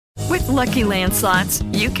Lucky Land Slots,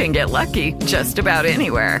 you can get lucky just about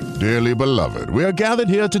anywhere. Dearly beloved, we are gathered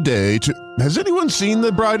here today to... Has anyone seen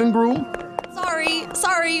the bride and groom?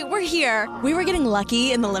 Sorry, we're here. We were getting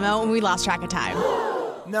lucky in the limo and we lost track of time.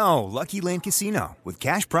 No, Lucky Land Casino, with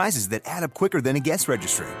cash prizes that add up quicker than a guest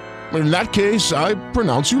registry. In that case, I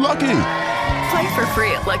pronounce you lucky. Play for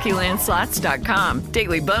free at LuckyLandSlots.com.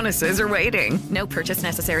 Daily bonuses are waiting. No purchase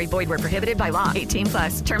necessary. Void where prohibited by law.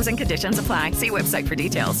 18+. Terms and conditions apply. See website for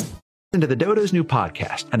details. Listen to the Dodo's new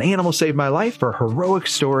podcast, An Animal Saved My Life, for heroic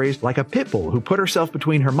stories like a pit bull who put herself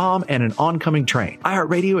between her mom and an oncoming train.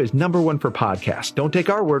 iHeartRadio is #1 for podcasts. Don't take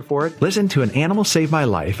our word for it. Listen to An Animal Saved My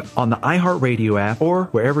Life on the iHeartRadio app or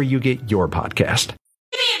wherever you get your podcast.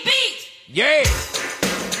 Give me a beat! Yay!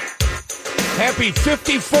 Happy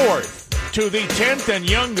 54th to the 10th and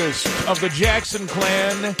youngest of the Jackson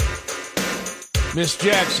clan, Miss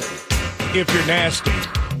Jackson, if you're nasty.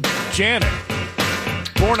 Janet.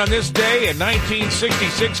 Born on this day in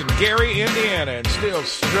 1966 in Gary, Indiana, and still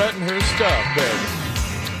strutting her stuff, baby.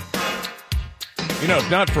 You know, if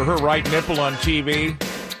not for her right nipple on TV,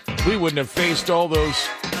 we wouldn't have faced all those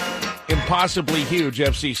impossibly huge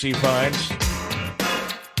FCC fines.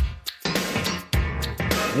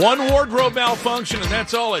 One wardrobe malfunction, and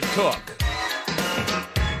that's all it took.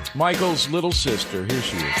 Michael's little sister, here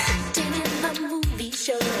she is.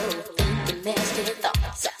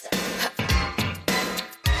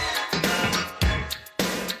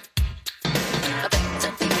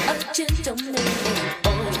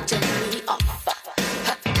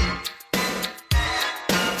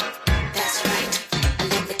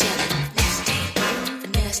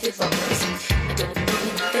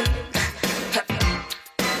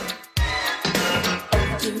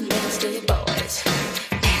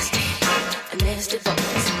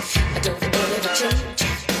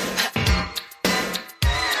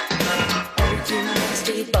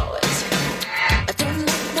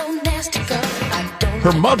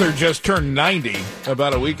 Her mother just turned 90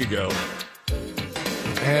 about a week ago,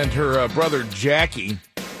 and her brother Jackie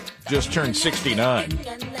just turned 69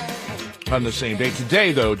 on the same day.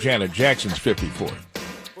 Today, though, Janet Jackson's 54.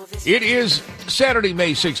 It is Saturday,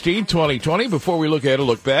 May 16, 2020. Before we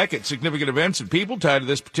look back at significant events and people tied to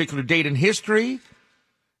this particular date in history,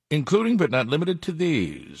 including but not limited to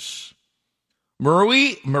these.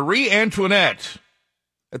 Marie Antoinette,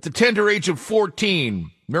 at the tender age of 14,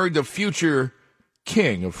 married the future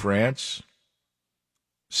King of France,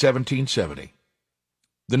 1770.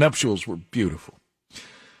 The nuptials were beautiful.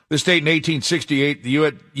 This date in 1868,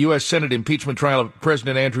 the U.S. Senate impeachment trial of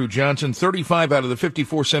President Andrew Johnson. 35 out of the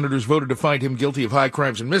 54 senators voted to find him guilty of high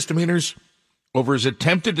crimes and misdemeanors over his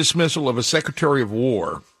attempted dismissal of a Secretary of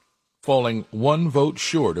War, falling one vote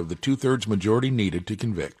short of the two-thirds majority needed to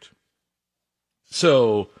convict.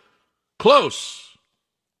 So, close,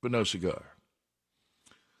 but no cigar.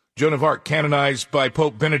 Joan of Arc canonized by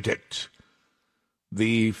Pope Benedict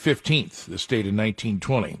the 15th, this date in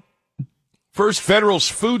 1920. First federal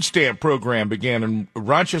food stamp program began in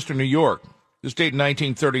Rochester, New York, this date in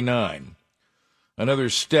 1939. Another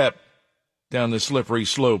step down the slippery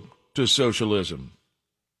slope to socialism.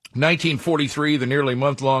 1943, the nearly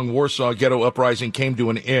month-long Warsaw Ghetto Uprising came to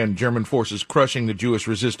an end. German forces crushing the Jewish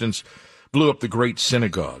resistance blew up the Great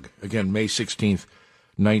Synagogue. Again, May 16th,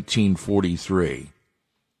 1943.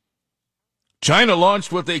 China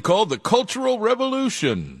launched what they called the Cultural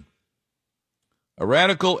Revolution, a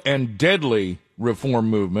radical and deadly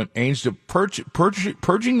reform movement aimed at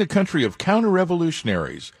purging the country of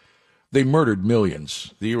counter-revolutionaries. They murdered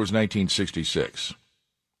millions. The year was 1966.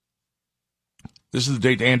 This is the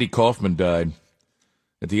date Andy Kaufman died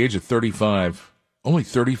at the age of 35, only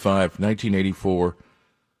 35, 1984.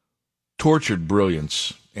 Tortured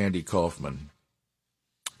brilliance, Andy Kaufman.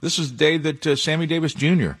 This is the day that Sammy Davis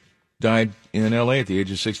Jr. died in L.A. at the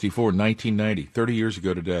age of 64, 1990, 30 years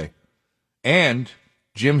ago today. And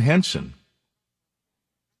Jim Henson,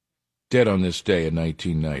 dead on this day in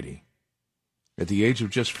 1990, at the age of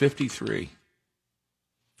just 53.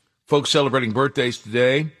 Folks celebrating birthdays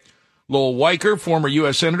today. Lowell Weicker, former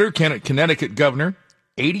U.S. Senator, Connecticut Governor,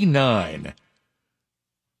 89.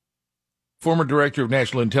 Former Director of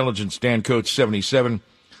National Intelligence, Dan Coates, 77.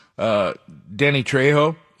 Danny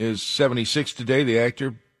Trejo is 76 today, the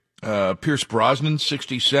actor. Pierce Brosnan,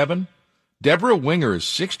 67. Deborah Winger is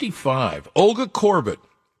 65. Olga Korbut,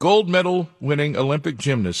 gold medal winning Olympic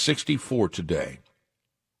gymnast, 64 today.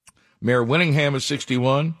 Mayor Winningham is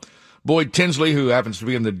 61. Boyd Tinsley, who happens to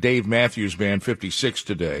be in the Dave Matthews Band, 56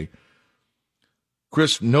 today.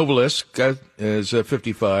 Chris Novoselic is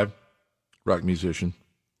 55, rock musician.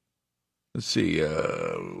 Let's see.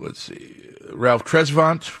 Ralph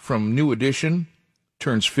Tresvant from New Edition,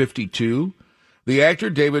 turns 52. The actor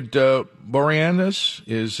David Boreanaz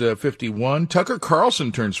is 51. Tucker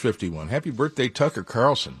Carlson turns 51. Happy birthday, Tucker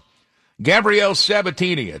Carlson. Gabrielle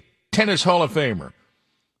Sabatini, a tennis Hall of Famer,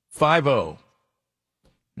 50.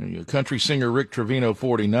 Country singer Rick Trevino,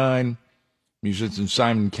 49. Musician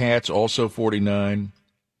Simon Katz, also 49.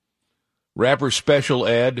 Rapper Special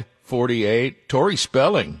Ed, 48. Tori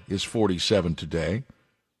Spelling is 47 today.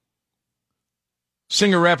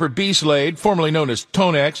 Singer-rapper B-Slade, formerly known as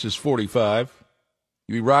Tonex, is 45.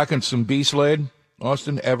 You be rocking some B-Slade,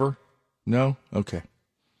 Austin, ever? No? Okay.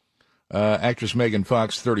 Actress Megan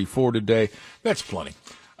Fox, 34 today. That's plenty.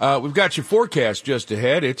 We've got your forecast just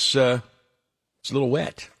ahead. It's a little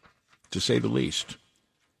wet, to say the least,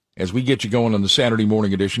 as we get you going on the Saturday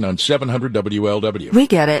morning edition on 700 WLW. We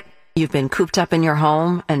get it. You've been cooped up in your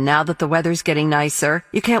home, and now that the weather's getting nicer,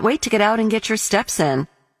 you can't wait to get out and get your steps in.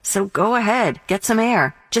 So go ahead, get some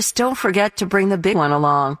air. Just don't forget to bring the big one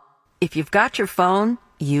along. If you've got your phone,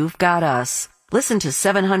 you've got us. Listen to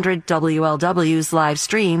 700 WLW's live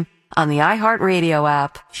stream on the iHeartRadio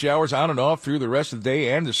app. Showers on and off through the rest of the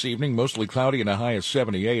day and this evening. Mostly cloudy and a high of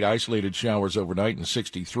 78. Isolated showers overnight and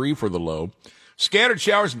 63 for the low. Scattered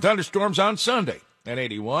showers and thunderstorms on Sunday at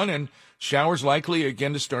 81. And showers likely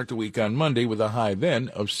again to start the week on Monday with a high then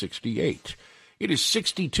of 68. It is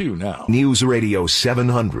 62 now. News Radio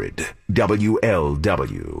 700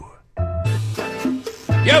 WLW.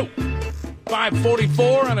 Yo!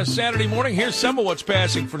 5:44 on a Saturday morning. Here's some of what's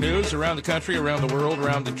passing for news around the country, around the world,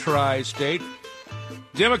 around the tri-state.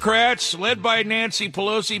 Democrats, led by Nancy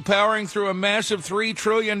Pelosi, powering through a massive $3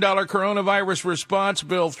 trillion coronavirus response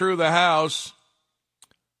bill through the House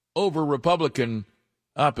over Republican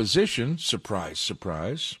opposition. Surprise,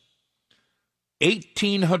 surprise.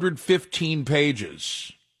 1,815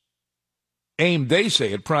 pages. Aimed, they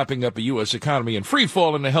say, at propping up a U.S. economy in free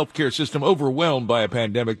fall in the healthcare system, overwhelmed by a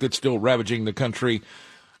pandemic that's still ravaging the country,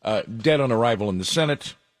 dead on arrival in the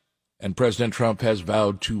Senate. And President Trump has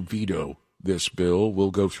vowed to veto this bill. We'll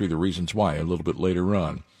go through the reasons why a little bit later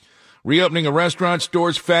on. Reopening of restaurants,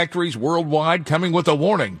 stores, factories worldwide, coming with a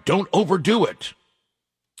warning. Don't overdo it.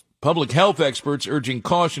 Public health experts urging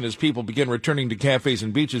caution as people begin returning to cafes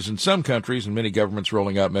and beaches in some countries, and many governments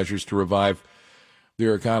rolling out measures to revive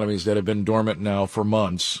their economies that have been dormant now for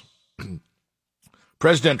months.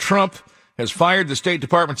 President Trump has fired the State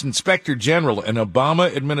Department's Inspector General, an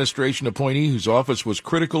Obama administration appointee whose office was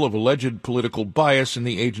critical of alleged political bias in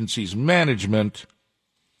the agency's management.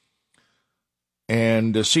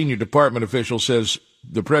 And a senior department official says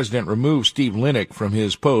the president removed Steve Linick from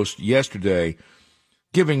his post yesterday,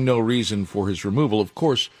 giving no reason for his removal. Of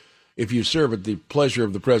course, if you serve at the pleasure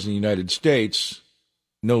of the President of the United States,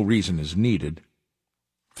 no reason is needed.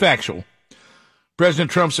 Factual.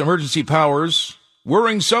 President Trump's emergency powers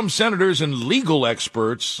worrying some senators and legal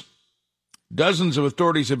experts. Dozens of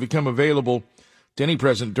authorities have become available to any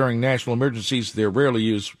president during national emergencies. They're rarely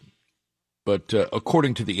used, but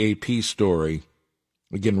according to the AP story,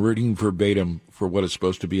 again, reading verbatim for what is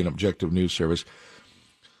supposed to be an objective news service,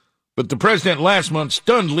 but the president last month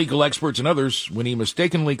stunned legal experts and others when he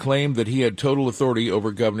mistakenly claimed that he had total authority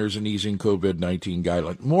over governors in easing COVID-19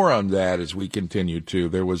 guidelines. More on that as we continue to.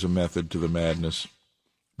 There was a method to the madness.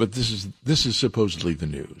 But this is supposedly the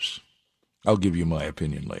news. I'll give you my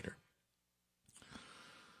opinion later.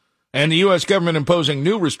 And the U.S. government imposing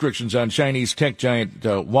new restrictions on Chinese tech giant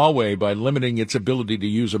Huawei by limiting its ability to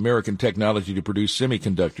use American technology to produce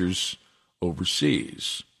semiconductors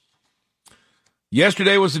overseas.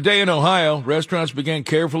 Yesterday was the day in Ohio. Restaurants began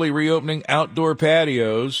carefully reopening outdoor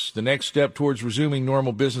patios, the next step towards resuming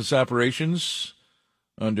normal business operations.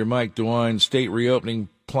 Under Mike DeWine's state reopening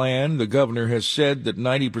plan, the governor has said that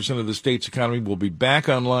 90% of the state's economy will be back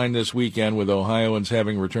online this weekend, with Ohioans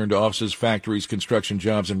having returned to offices, factories, construction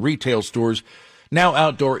jobs, and retail stores. Now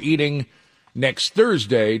outdoor eating. Next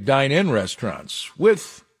Thursday, dine-in restaurants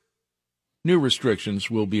with new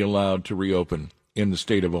restrictions will be allowed to reopen in the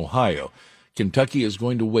state of Ohio. Kentucky is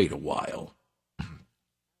going to wait a while.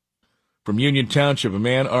 From Union Township, a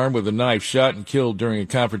man armed with a knife shot and killed during a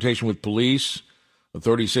confrontation with police.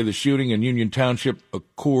 Authorities say the shooting in Union Township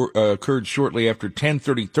occurred shortly after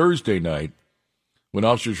 10:30 Thursday night when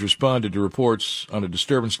officers responded to reports on a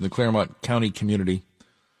disturbance in the Claremont County community.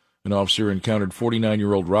 An officer encountered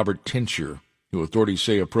 49-year-old Robert Tincher, who authorities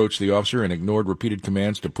say approached the officer and ignored repeated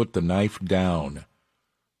commands to put the knife down.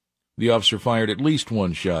 The officer fired at least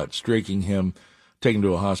one shot, striking him, taken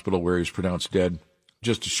to a hospital where he was pronounced dead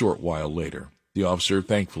just a short while later. The officer,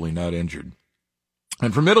 thankfully, not injured.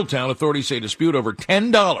 And from Middletown, authorities say a dispute over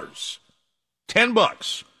 $10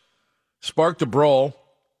 sparked a brawl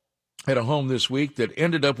at a home this week that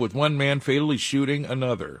ended up with one man fatally shooting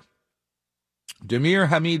another. Demir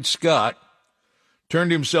Hamid Scott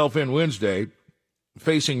turned himself in Wednesday,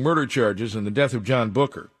 facing murder charges in the death of John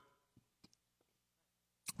Booker.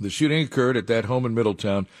 The shooting occurred at that home in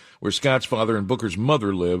Middletown where Scott's father and Booker's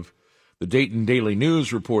mother live. The Dayton Daily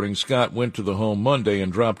News reporting Scott went to the home Monday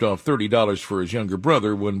and dropped off $30 for his younger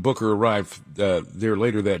brother. When Booker arrived there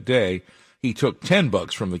later that day, he took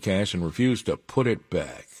 $10 from the cash and refused to put it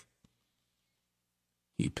back.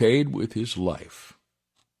 He paid with his life.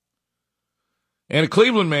 And a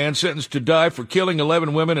Cleveland man sentenced to die for killing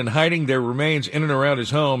 11 women and hiding their remains in and around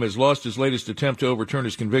his home has lost his latest attempt to overturn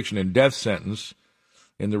his conviction and death sentence.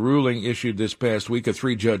 In the ruling issued this past week, a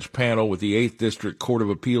 3-judge panel with the 8th District Court of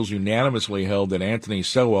Appeals unanimously held that Anthony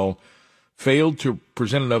Sowell failed to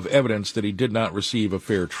present enough evidence that he did not receive a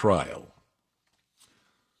fair trial.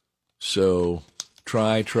 So,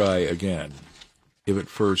 try again. If at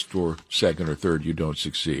first or second or third you don't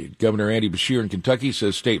succeed. Governor Andy Beshear in Kentucky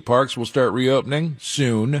says state parks will start reopening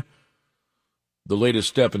soon. The latest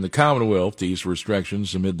step in the Commonwealth to ease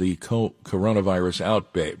restrictions amid the coronavirus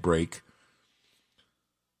outbreak.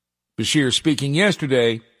 Beshear speaking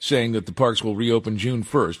yesterday, saying that the parks will reopen June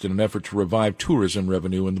 1st in an effort to revive tourism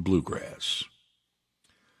revenue in the Bluegrass.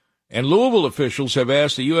 And Louisville officials have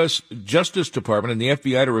asked the U.S. Justice Department and the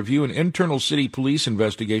FBI to review an internal city police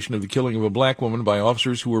investigation of the killing of a black woman by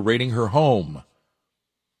officers who were raiding her home.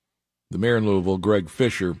 The mayor in Louisville, Greg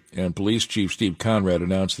Fisher, and police chief Steve Conrad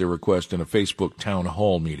announced their request in a Facebook town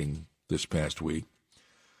hall meeting this past week.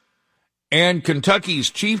 And Kentucky's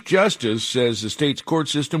Chief Justice says the state's court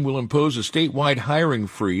system will impose a statewide hiring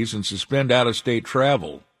freeze and suspend out-of-state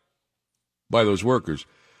travel by those workers.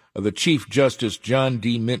 The Chief Justice, John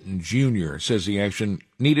D. Minton, Jr., says the action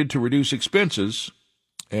needed to reduce expenses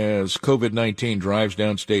as COVID-19 drives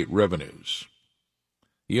down state revenues.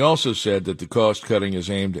 He also said that the cost cutting is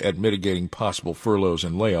aimed at mitigating possible furloughs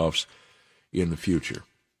and layoffs in the future.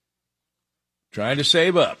 Trying to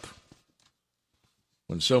save up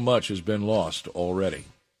when so much has been lost already.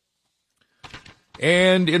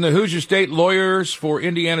 And in the Hoosier State, lawyers for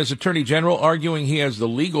Indiana's Attorney General arguing he has the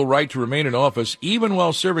legal right to remain in office even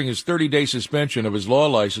while serving his 30-day suspension of his law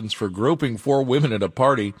license for groping 4 women at a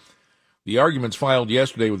party. The arguments filed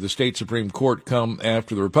yesterday with the state Supreme Court come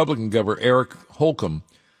after the Republican governor Eric Holcomb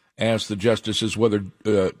asked the justices whether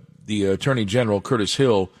the Attorney General, Curtis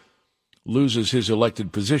Hill, loses his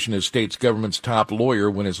elected position as state's government's top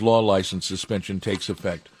lawyer when his law license suspension takes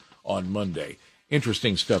effect on Monday.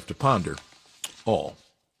 Interesting stuff to ponder. All.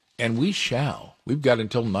 And we shall. We've got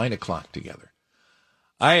until 9 o'clock together.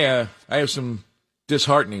 I have some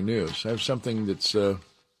disheartening news. I have something that's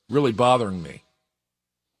really bothering me.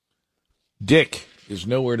 Dick is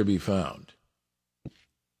nowhere to be found.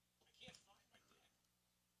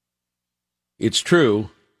 It's true.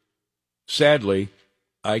 Sadly,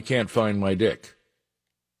 I can't find my Dick.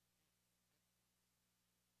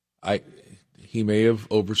 He may have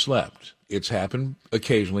overslept. It's happened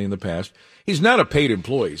occasionally in the past. He's not a paid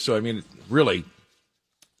employee, so, I mean, really,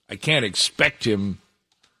 I can't expect him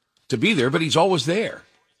to be there, but he's always there.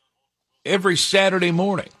 Every Saturday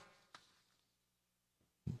morning.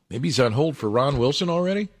 Maybe he's on hold for Ron Wilson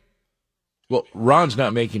already? Well, Ron's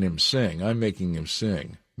not making him sing. I'm making him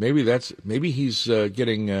sing. Maybe he's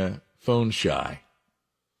getting phone shy.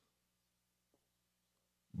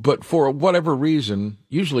 But for whatever reason,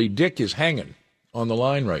 usually Dick is hanging on the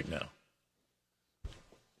line right now.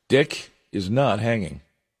 Dick is not hanging.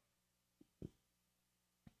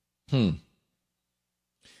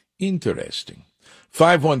 Interesting.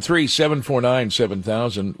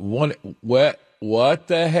 513-749-7000. What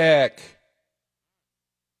the heck?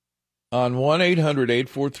 On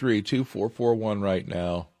 1-800-843-2441 right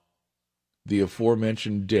now, the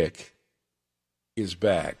aforementioned Dick is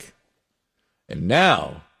back. And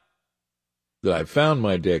now that I've found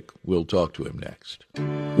my Dick, we'll talk to him next.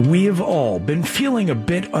 We have all been feeling a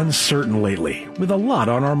bit uncertain lately, with a lot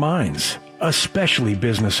on our minds, especially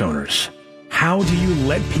business owners. How do you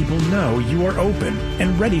let people know you are open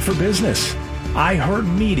and ready for business?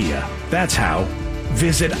 iHeartMedia, that's how.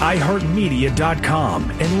 Visit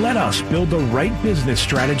iHeartMedia.com and let us build the right business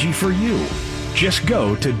strategy for you. Just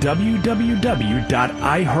go to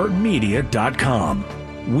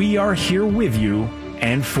www.iHeartMedia.com. We are here with you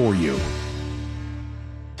and for you.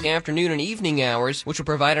 Afternoon and evening hours, which will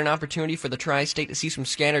provide an opportunity for the tri-state to see some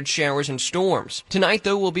scattered showers and storms. Tonight,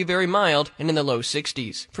 though, will be very mild and in the low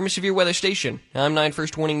 60s. From a severe weather station, I'm 9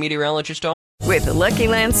 First Warning meteorologist. With the Lucky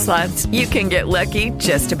Land Slots, you can get lucky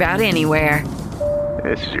just about anywhere.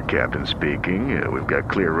 This is your captain speaking. We've got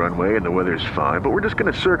clear runway and the weather's fine, but we're just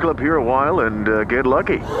going to circle up here a while and get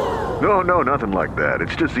lucky. No, nothing like that.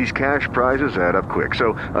 It's just these cash prizes add up quick.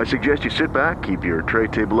 So I suggest you sit back, keep your tray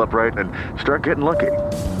table upright, and start getting lucky.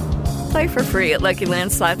 Play for free at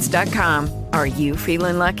LuckyLandSlots.com. Are you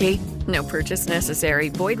feeling lucky? No purchase necessary.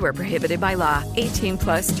 Void where prohibited by law.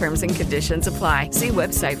 18+ terms and conditions apply. See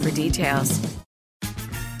website for details.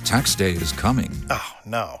 Tax day is coming. Oh,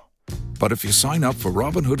 no. But if you sign up for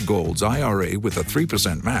Robinhood Gold's IRA with a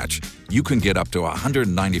 3% match, you can get up to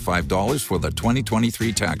 $195 for the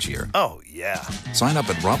 2023 tax year. Oh, yeah. Sign up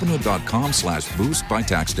at Robinhood.com/boost by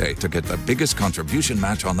tax day to get the biggest contribution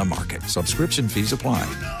match on the market. Subscription fees apply.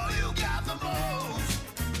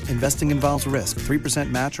 Investing involves risk.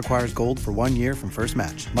 3% match requires gold for 1 year from first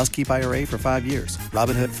match. Must keep IRA for 5 years.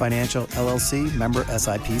 Robinhood Financial, LLC, member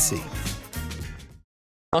SIPC.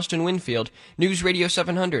 Austin Winfield, News Radio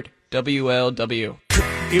 700, WLW.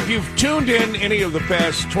 If you've tuned in any of the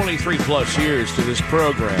past 23-plus years to this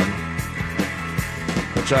program,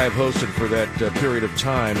 which I have hosted for that period of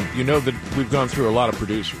time, you know that we've gone through a lot of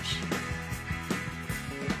producers.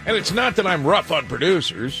 And it's not that I'm rough on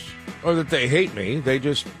producers or that they hate me. They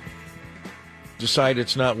just decide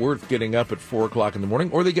it's not worth getting up at 4 o'clock in the morning,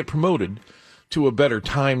 or they get promoted to a better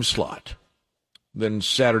time slot than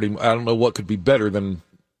Saturday. I don't know what could be better than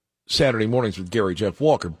Saturday mornings with Gary Jeff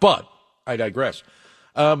Walker, but I digress.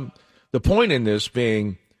 The point in this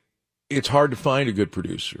being, it's hard to find a good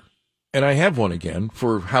producer. And I have one again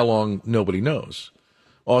for how long, nobody knows.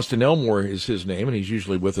 Austin Elmore is his name, and he's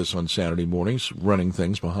usually with us on Saturday mornings, running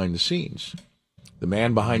things behind the scenes. The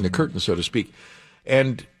man behind the curtain, so to speak.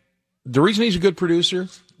 And the reason he's a good producer,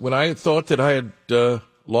 when I thought that I had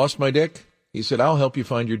lost my dick, he said, "I'll help you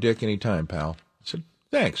find your dick anytime, pal." I said,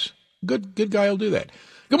 "Thanks. Good guy will do that."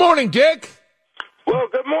 Good morning, Dick. Well,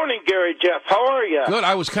 good morning, Gary Jeff. How are you? Good.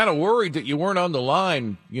 I was kind of worried that you weren't on the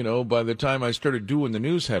line, by the time I started doing the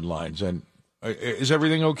news headlines. And is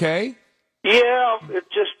everything okay? Yeah, it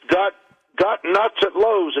just got nuts at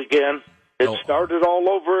Lowe's again. It started all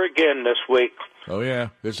over again this week. Oh, yeah.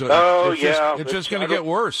 It's just going to get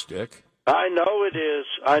worse, Dick. I know it is.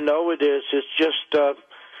 It's just,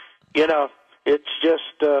 it's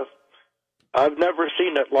just, I've never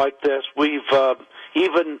seen it like this. We've,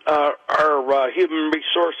 even our human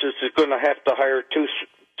resources is going to have to hire two.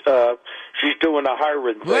 She's doing a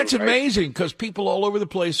hiring thing. Well, that's amazing, because people all over the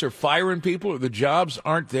place are firing people, or the jobs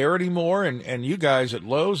aren't there anymore, and you guys at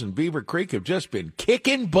Lowe's and Beaver Creek have just been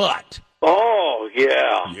kicking butt. Oh,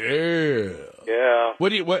 yeah. Yeah. Yeah.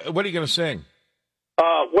 What are you going to sing?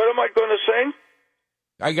 What am I going to sing?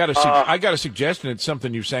 I got a suggestion. It's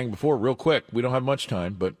something you sang before, real quick. We don't have much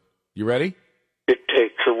time, but you ready? It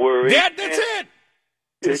takes a worried man. That's it.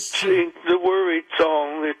 To sing the worried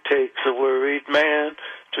song. It takes a worried man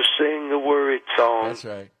to sing a worried song. That's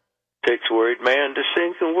right. Takes a worried man to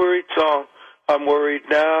sing a worried song. I'm worried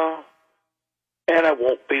now, and I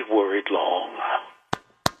won't be worried long.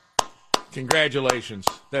 Congratulations.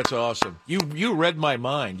 That's awesome. You read my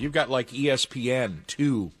mind. You've got like ESPN,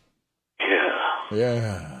 too. Yeah.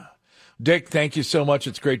 Yeah. Dick, thank you so much.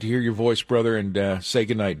 It's great to hear your voice, brother, and say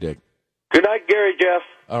goodnight, Dick. Good night, Gary Jeff.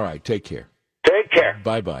 All right, take care. Take care.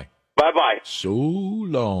 Bye-bye. Bye-bye. So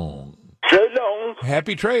long. So long.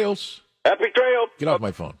 Happy trails. Happy trail. Get off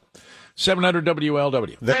my phone. 700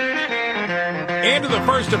 WLW. Into the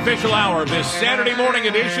first official hour of this Saturday morning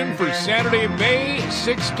edition for Saturday, May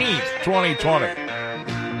 16th,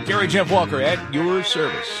 2020. Gary Jeff Walker at your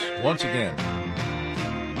service once again.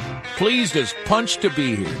 Pleased as punch to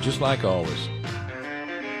be here, just like always.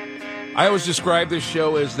 I always describe this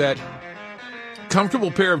show as that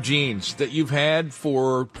comfortable pair of jeans that you've had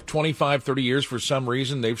for 25, 30 years for some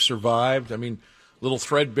reason. They've survived. I mean, a little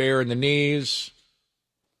threadbare in the knees,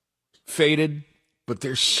 faded, but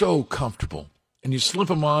they're so comfortable. And you slip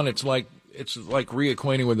them on, it's like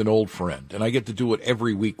reacquainting with an old friend. And I get to do it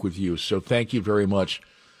every week with you. So thank you very much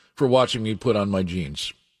for watching me put on my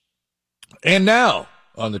jeans. And now,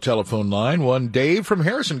 on the telephone line, one Dave from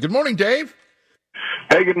Harrison. Good morning, Dave.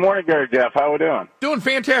 Hey, good morning, Gary Jeff. How are we doing? Doing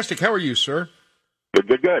fantastic. How are you, sir?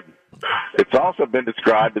 Good. It's also been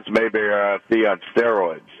described as maybe RFD on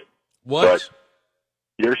steroids. What? But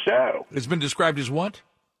your show. It's been described as what?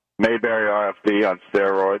 Mayberry RFD on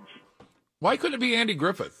steroids. Why couldn't it be Andy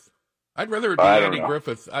Griffith? I'd rather it be Andy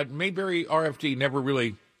Griffith. Mayberry RFD never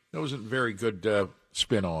really, that wasn't a very good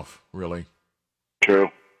spin-off, really. True.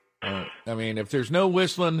 I mean, if there's no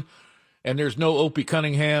whistling and there's no Opie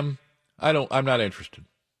Cunningham, I'm not interested.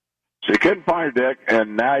 So you couldn't find your dick,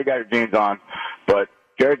 and now you got your jeans on. But,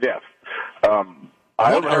 Gary Jeff,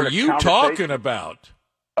 what are you talking about?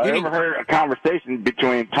 I overheard a conversation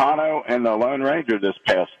between Tonto and the Lone Ranger this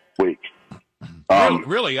past week.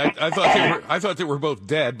 Really? I thought they were both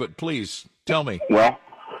dead, but please tell me. Well,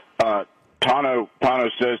 Tonto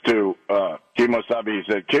says to Kimosabe, he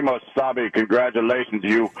said, "Kimosabe, congratulations,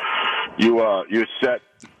 you set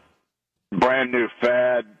brand new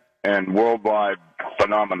fad and worldwide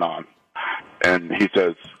phenomenon." And he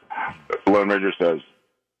says, Lone Ranger says,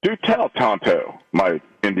 "Do tell, Tonto, my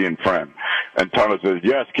Indian friend." And Tonto says,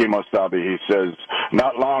 "Yes, Kimosabe." He says,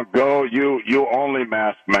 "Not long ago, you only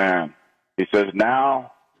masked man." He says,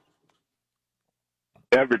 "Now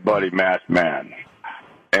everybody masked man,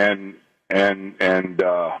 and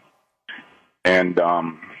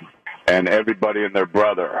everybody and their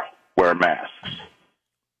brother wear masks."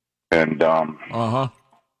 And Lone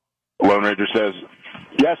Ranger says,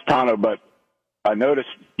 "Yes, Tonto, but I noticed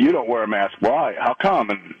you don't wear a mask. Why? How come?"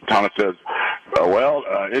 And Tonto says,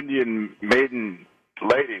 Indian maiden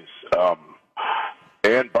ladies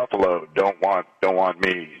and buffalo don't want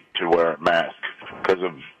me to wear a mask because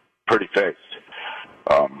of pretty face."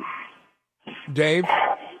 Dave?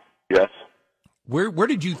 Yes? Where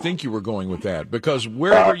did you think you were going with that? Because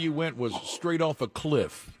wherever you went was straight off a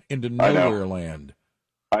cliff into nowhere land.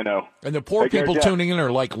 I know. And the poor people tuning in are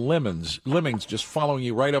like lemmings just following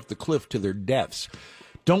you right off the cliff to their deaths.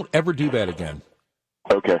 Don't ever do that again.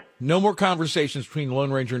 Okay. No more conversations between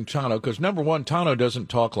Lone Ranger and Tonto, because, number one, Tonto doesn't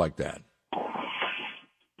talk like that.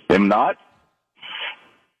 Him not?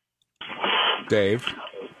 Dave,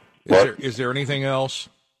 is there anything else?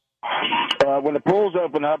 When the pools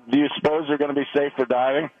open up, do you suppose they're going to be safe for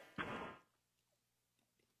diving?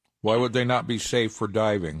 Why would they not be safe for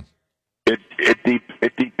diving? It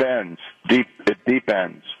depends. It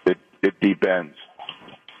depends.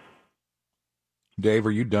 Dave,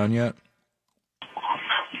 are you done yet?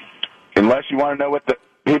 Unless you want to know what the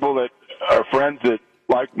people that are friends that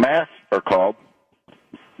like math are called.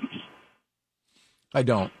 I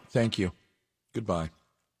don't. Thank you. Goodbye.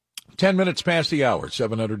 10 minutes past the hour,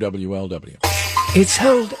 700 WLW. It's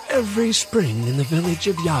held every spring in the village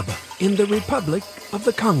of Yaba in the Republic of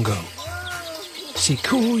the Congo.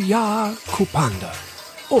 Siku Ya Kupanda,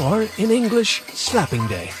 or in English, Slapping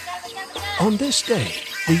Day. On this day,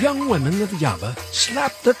 the young women of Yaba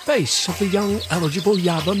slap the face of the young eligible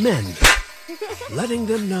Yaba men, letting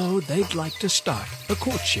them know they'd like to start a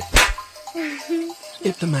courtship.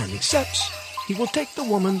 If the man accepts, he will take the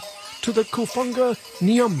woman to the Kufunga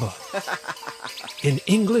Nyumba. In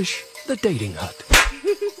English, the dating hut,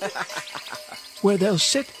 where they'll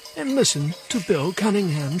sit and listen to Bill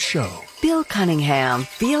Cunningham's show. Bill Cunningham,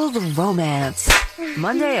 feel the romance.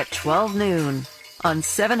 Monday at 12 noon on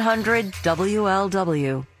 700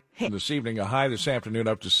 WLW. This evening, a high this afternoon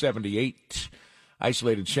up to 78.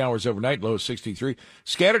 Isolated showers overnight, low 63.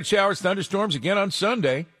 Scattered showers, thunderstorms again on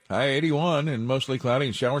Sunday. High 81 and mostly cloudy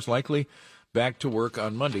and showers likely back to work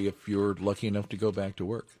on Monday if you're lucky enough to go back to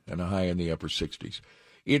work. And a high in the upper 60s.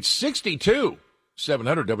 It's 62,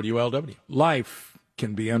 700 WLW. Life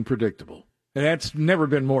can be unpredictable. And that's never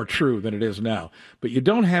been more true than it is now. But you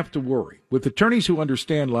don't have to worry. With attorneys who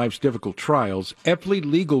understand life's difficult trials, Epley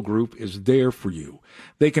Legal Group is there for you.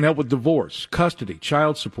 They can help with divorce, custody,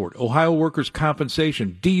 child support, Ohio workers'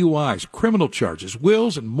 compensation, DUIs, criminal charges,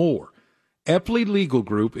 wills, and more. Epley Legal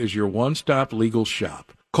Group is your one-stop legal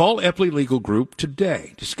shop. Call Epley Legal Group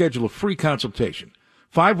today to schedule a free consultation.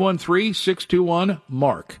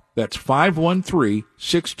 513-621-MARK. That's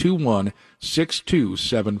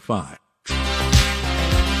 513-621-6275.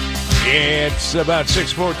 It's about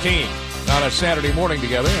 6:14 on a Saturday morning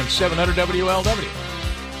together on 700 WLW.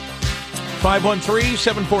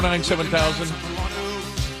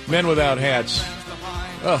 513-749-7000. Men without hats.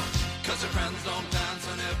 Oh.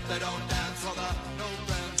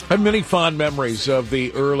 I have many fond memories of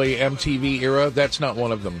the early MTV era. That's not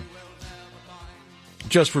one of them.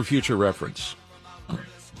 Just for future reference.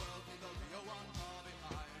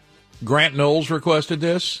 Grant Knowles requested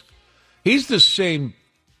this. He's the same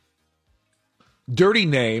dirty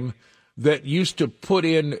name that used to put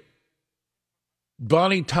in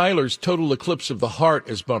Bonnie Tyler's Total Eclipse of the Heart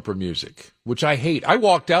as bumper music, which I hate. I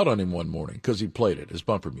walked out on him one morning because he played it as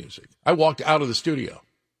bumper music. I walked out of the studio.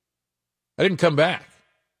 I didn't come back.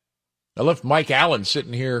 I left Mike Allen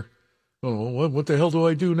sitting here. Oh, what the hell do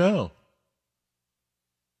I do now?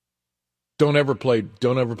 Don't ever play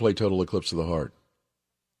Total Eclipse of the Heart.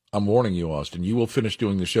 I'm warning you, Austin. You will finish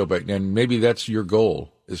doing the show, and maybe that's your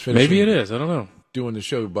goal. Is finishing. Maybe it is. I don't know. Doing the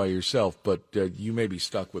show by yourself, but you may be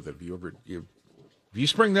stuck with it. If you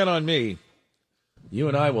spring that on me, you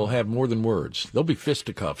and I will have more than words. There'll be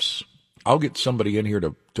fisticuffs. I'll get somebody in here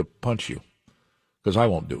to punch you because I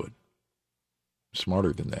won't do it.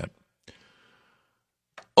 smarter than that.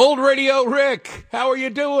 Old Radio Rick, how are you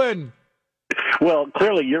doing? Well,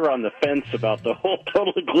 clearly you're on the fence about the whole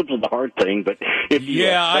total eclipse of the heart thing, but if you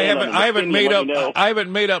I haven't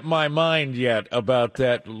made up my mind yet about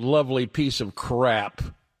that lovely piece of crap.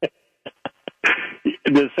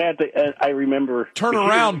 The sad thing, I remember. Turn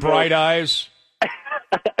around, Bright Eyes.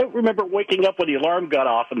 I remember waking up when the alarm got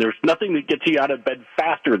off, and there's nothing that gets you out of bed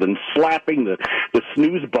faster than slapping the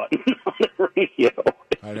snooze button on the radio.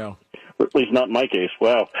 I know. Or at least not in my case.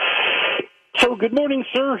 Wow. So, good morning,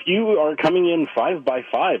 sir. You are coming in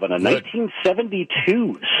 5x5 on a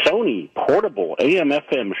 1972 Sony portable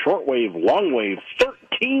AM/FM shortwave, longwave,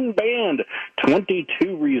 13-band,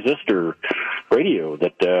 22-resistor radio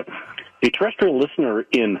that a terrestrial listener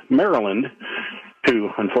in Maryland, who,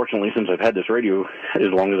 unfortunately, since I've had this radio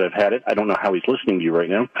as long as I've had it, I don't know how he's listening to you right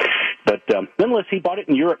now, but nonetheless, he bought it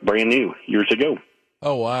in Europe brand new years ago.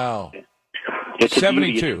 Oh, wow. It's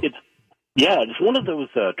 72. It's one of those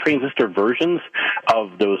transistor versions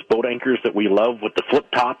of those boat anchors that we love with the flip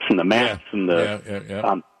tops and the maps and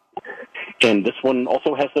the. And this one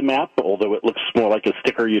also has the map, although it looks more like a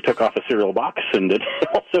sticker you took off a cereal box, and it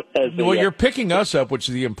also has. Well, you're picking us up, which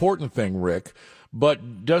is the important thing, Rick.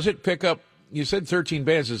 But does it pick up? You said 13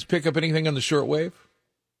 bands. Does it pick up anything on the shortwave?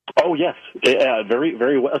 Oh, yes. Very,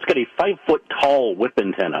 very well. It's got a 5-foot tall whip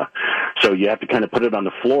antenna, so you have to kind of put it on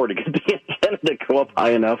the floor to get the antenna to go up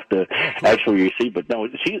high enough to actually receive. But no,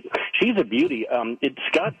 she's a beauty. It's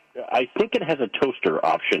got, I think it has a toaster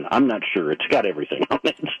option. I'm not sure. It's got everything on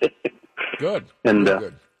it. Good. And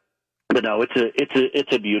good. But no,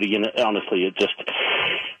 it's a beauty, and honestly,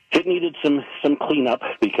 it needed some cleanup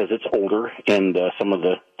because it's older, and some of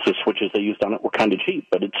the switches they used on it were kind of cheap.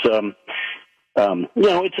 But it's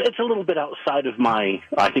it's a little bit outside of my,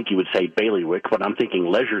 I think you would say, bailiwick, but I'm thinking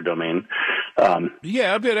leisure domain.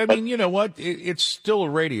 Yeah, but I mean, you know what? It's still a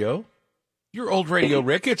radio. You're old radio,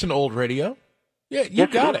 Rick. It's an old radio. Yeah, you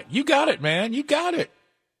got it. You got it, man. You got it.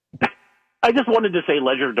 I just wanted to say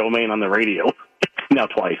leisure domain on the radio. Now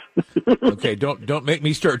twice. Okay, don't make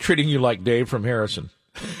me start treating you like Dave from Harrison.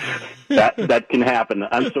 That can happen.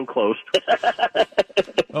 I'm so close.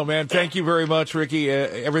 Oh, man, thank you very much, Ricky.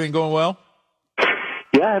 Everything going well?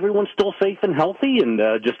 Yeah, everyone's still safe and healthy, and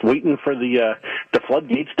just waiting for the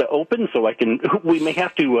floodgates to open. So we may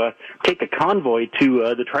have to take a convoy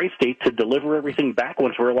to the tri-state to deliver everything back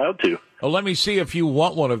once we're allowed to. Well, let me see if you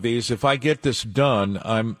want one of these. If I get this done,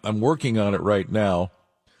 I'm working on it right now,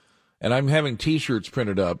 and I'm having T-shirts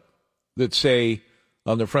printed up that say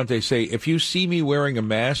on the front, they say, "If you see me wearing a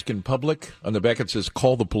mask in public," on the back it says,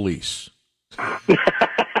 "Call the police."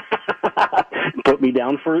 Put me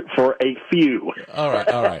down for a few. All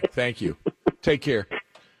right. Thank you. Take care.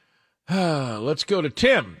 Let's go to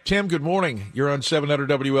Tim. Tim, good morning. You're on 700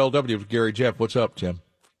 WLW with Gary Jeff. What's up, Tim?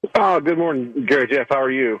 Oh, good morning, Gary Jeff. How are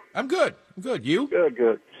you? I'm good. You?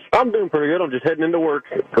 Good. I'm doing pretty good. I'm just heading into work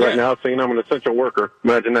right now, seeing I'm an essential worker.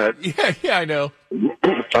 Imagine that. Yeah, I know.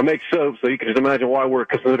 I make soap, so you can just imagine why we're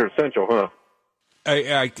considered essential, huh?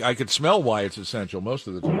 I could smell why it's essential most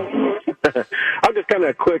of the time. I'm just kind of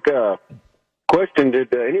a quick question.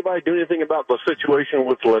 Did anybody do anything about the situation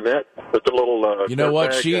with Lynette, with the little you know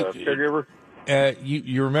what, caregiver?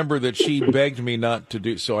 You remember that she begged me not to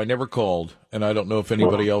do so. I never called, and I don't know if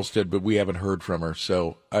anybody else did, but we haven't heard from her.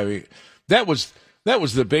 So that was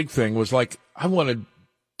the big thing. Was like I wanted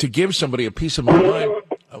to give somebody a piece of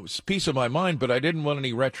my mind, but I didn't want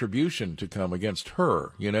any retribution to come against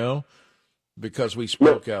her. Because we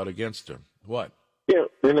spoke out against her. What? Yeah,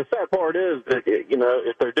 and the sad part is that,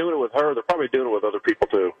 if they're doing it with her, they're probably doing it with other people,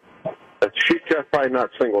 too. She's just probably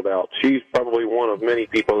not singled out. She's probably one of many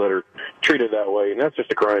people that are treated that way, and that's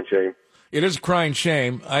just a crying shame. It is a crying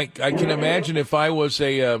shame. I can imagine if I was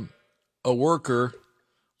a worker,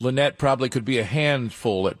 Lynette probably could be a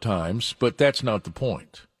handful at times, but that's not the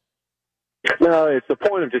point. No, it's the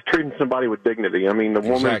point of just treating somebody with dignity. I mean, the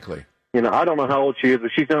woman... Exactly. I don't know how old she is,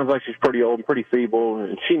 but she sounds like she's pretty old and pretty feeble,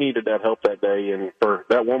 and she needed that help that day. And for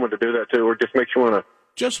that woman to do that to her just makes you want to...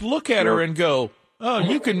 Just look at her and go, oh,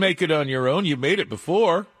 you can make it on your own. You made it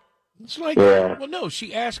before. It's like, well, no,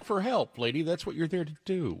 she asked for help, lady. That's what you're there to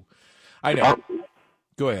do. I know.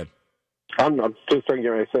 Go ahead. I'm just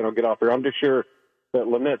thinking, I'll get off here. I'm just sure that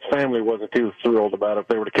Lynette's family wasn't too thrilled about it if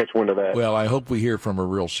they were to catch wind of that. Well, I hope we hear from her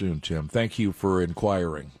real soon, Tim. Thank you for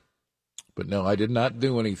inquiring. But no, I did not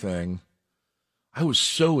do anything. I was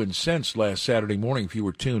so incensed last Saturday morning, if you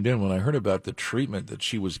were tuned in, when I heard about the treatment that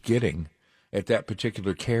she was getting at that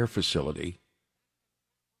particular care facility.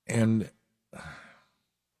 And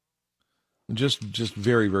just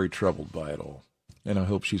very, very troubled by it all. And I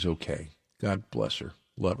hope she's okay. God bless her.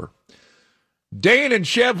 Love her. Dane and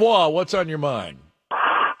Cheviot, what's on your mind?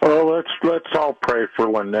 Well, let's all pray for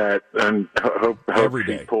Lynette and hope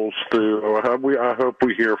she pulls through. I hope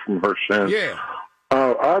we hear from her soon. Yeah.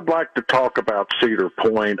 I'd like to talk about Cedar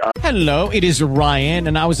Point. Hello, it is Ryan,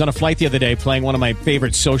 and I was on a flight the other day playing one of my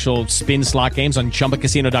favorite social spin slot games on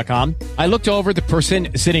ChumbaCasino.com. I looked over at the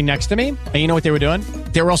person sitting next to me, and you know what they were doing?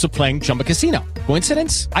 They were also playing Chumba Casino.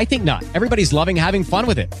 Coincidence? I think not. Everybody's loving having fun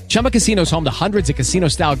with it. Chumba Casino is home to hundreds of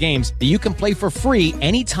casino-style games that you can play for free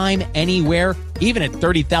anytime, anywhere, even at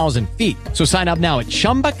 30,000 feet. So sign up now at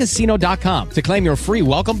ChumbaCasino.com to claim your free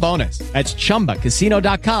welcome bonus. That's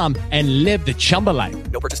ChumbaCasino.com and live the Chumba life.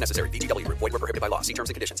 No purchase necessary. VGW. Void where prohibited by law. See terms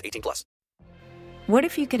and conditions. 18+. What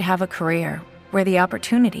if you could have a career where the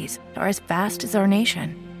opportunities are as vast as our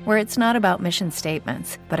nation, where it's not about mission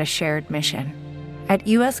statements, but a shared mission? At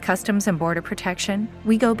U.S. Customs and Border Protection,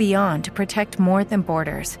 we go beyond to protect more than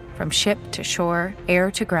borders. From ship to shore,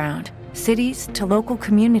 air to ground, cities to local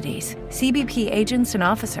communities, CBP agents and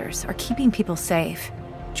officers are keeping people safe.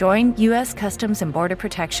 Join U.S. Customs and Border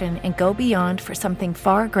Protection and go beyond for something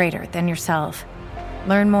far greater than yourself.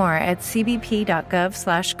 Learn more at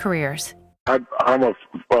cbp.gov/careers. I'm a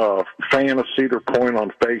fan of Cedar Point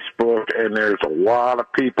on Facebook, and there's a lot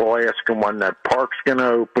of people asking when that park's going to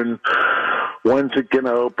open, when's it going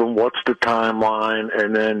to open, what's the timeline,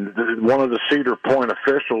 and then one of the Cedar Point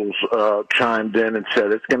officials chimed in and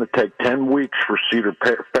said it's going to take 10 weeks for Cedar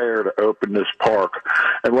Fair to open this park.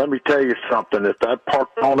 And let me tell you something, if that park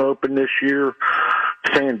don't open this year,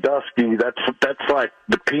 Sandusky, that's like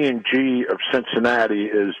the P&G of Cincinnati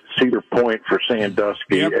is Cedar Point for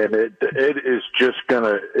Sandusky, yep. And it is just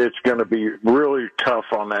it's gonna be really tough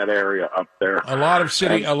on that area up there. A lot of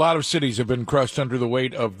cities have been crushed under the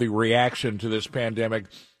weight of the reaction to this pandemic.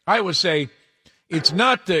 I would say it's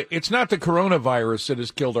not the coronavirus that has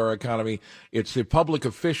killed our economy. It's the public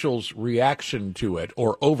officials' reaction to it,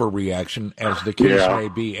 or overreaction, as the case may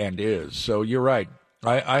be and is. So you're right.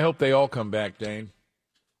 I hope they all come back, Dane.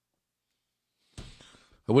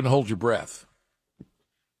 I wouldn't hold your breath.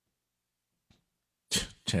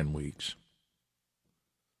 10 weeks.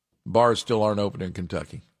 Bars still aren't open in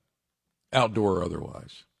Kentucky, outdoor or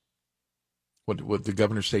otherwise. What would the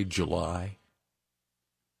governor say, July?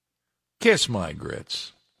 Kiss my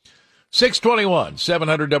grits. 621,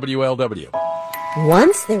 700 WLW.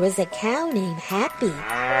 Once there was a cow named Happy.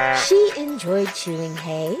 She enjoyed chewing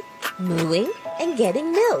hay, mooing, and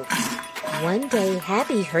getting milk. One day,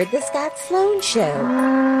 Happy heard the Scott Sloan Show.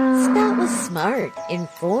 Scott was smart,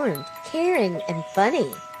 informed, caring, and funny.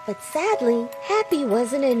 But sadly, Happy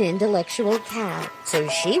wasn't an intellectual cow, so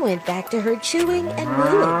she went back to her chewing and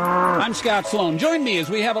mooing. I'm Scott Sloan. Join me as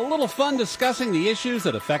we have a little fun discussing the issues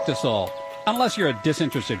that affect us all. Unless you're a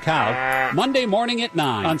disinterested cow. Monday morning at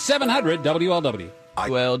 9 on 700 WLW.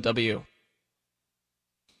 WLW.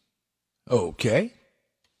 Okay.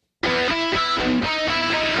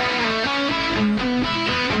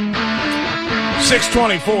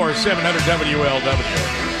 624, 700 WLW.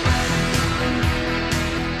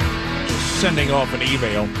 Just sending off an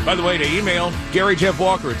email. By the way, to email, Gary Jeff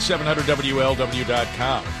Walker at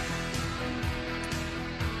 700WLW.com.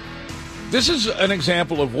 This is an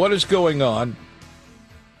example of what is going on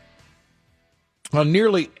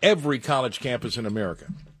nearly every college campus in America.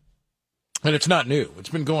 And it's not new. It's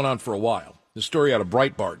been going on for a while. The story out of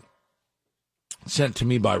Breitbart, sent to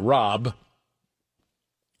me by Rob.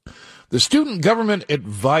 The student government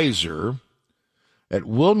advisor at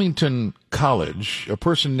Wilmington College, a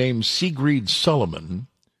person named Sigrid Solomon,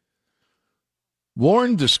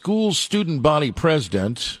 warned the school's student body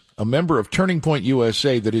president, a member of Turning Point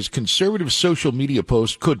USA, that his conservative social media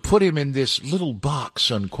post could put him in this little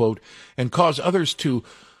box, unquote, and cause others to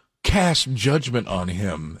cast judgment on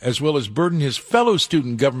him, as well as burden his fellow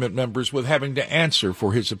student government members with having to answer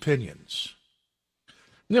for his opinions.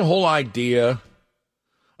 The whole idea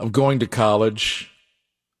of going to college,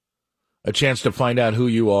 a chance to find out who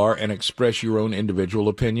you are and express your own individual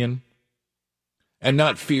opinion, and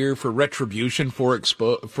not fear for retribution for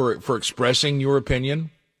expressing your opinion.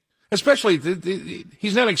 Especially,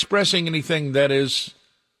 he's not expressing anything that is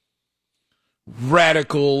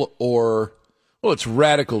radical or, well, it's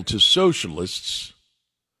radical to socialists,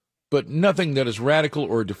 but nothing that is radical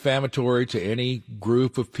or defamatory to any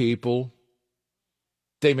group of people.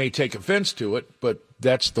 They may take offense to it, but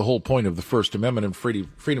that's the whole point of the First Amendment and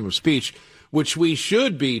freedom of speech, which we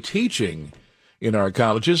should be teaching in our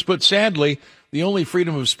colleges. But sadly, the only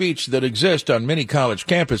freedom of speech that exists on many college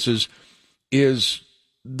campuses is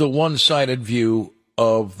the one-sided view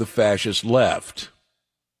of the fascist left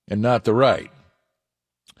and not the right.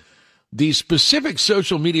 The specific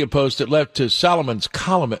social media post that led to Solomon's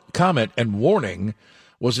comment and warning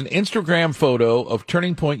was an Instagram photo of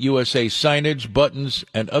Turning Point USA signage, buttons,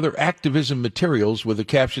 and other activism materials with a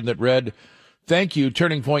caption that read, "Thank you,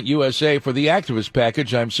 Turning Point USA, for the activist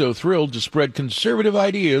package. I'm so thrilled to spread conservative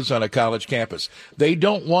ideas on a college campus." They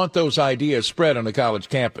don't want those ideas spread on a college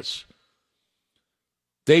campus.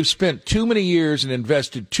 They've spent too many years and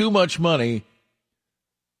invested too much money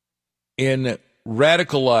in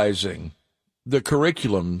radicalizing the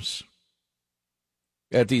curriculums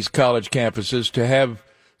at these college campuses to have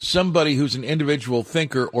somebody who's an individual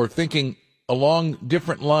thinker or thinking along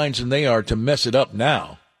different lines than they are to mess it up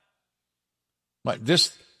now.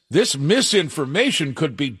 This misinformation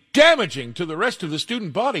could be damaging to the rest of the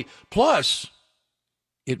student body. Plus,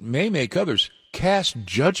 it may make others cast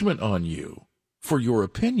judgment on you for your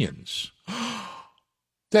opinions.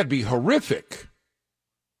 That'd be horrific.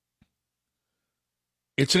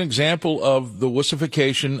 It's an example of the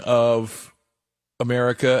wussification of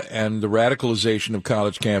America and the radicalization of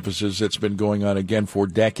college campuses that's been going on again for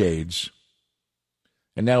decades.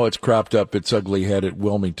 And now it's cropped up its ugly head at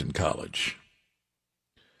Wilmington College.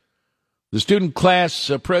 The student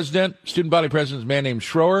body president is a man named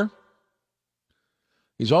Schroer.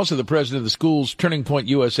 He's also the president of the school's Turning Point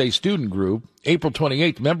USA student group. April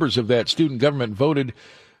 28th, members of that student government voted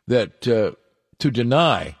that to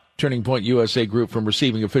deny Turning Point USA group from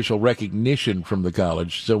receiving official recognition from the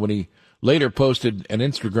college. So when he later posted an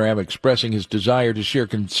Instagram expressing his desire to share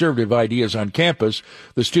conservative ideas on campus,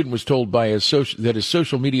 the student was told by that his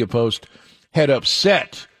social media post had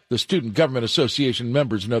upset the Student Government Association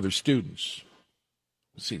members and other students.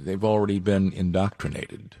 See, they've already been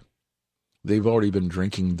indoctrinated. They've already been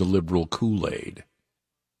drinking the liberal Kool-Aid.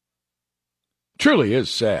 Truly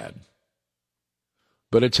is sad.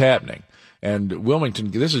 But it's happening. And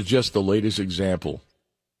Wilmington, this is just the latest example.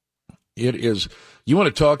 It is, you want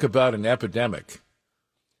to talk about an epidemic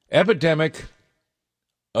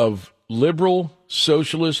of liberal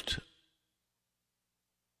socialist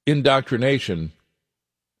indoctrination.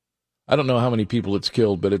 I don't know how many people it's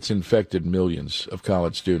killed, but it's infected millions of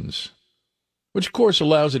college students, which, of course,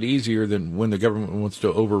 allows it easier than when the government wants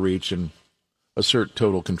to overreach and assert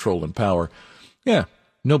total control and power. Yeah,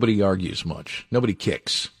 nobody argues much. Nobody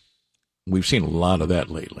kicks. We've seen a lot of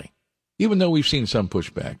that lately, even though we've seen some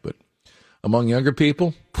pushback. But among younger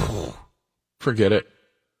people, forget it.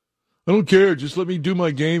 I don't care. Just let me do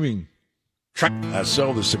my gaming. I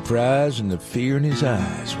saw the surprise and the fear in his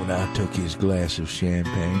eyes when I took his glass of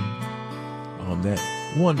champagne on that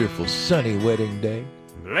wonderful sunny wedding day.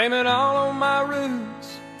 Blame it all on my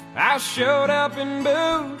roots. I showed up in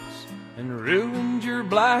boots and ruined your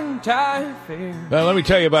black tie affair. Now, let me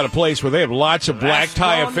tell you about a place where they have lots of black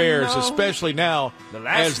tie affairs, especially now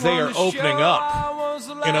as they are opening up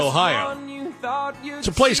in Ohio. It's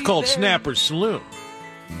a place called Snapper's Saloon.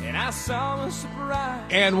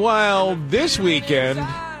 And while this weekend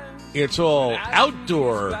it's all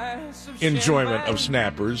outdoor enjoyment of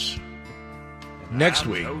Snappers, next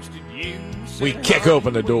week we kick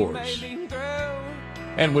open the doors.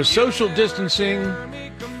 And with social distancing,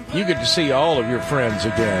 you get to see all of your friends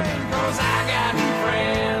again.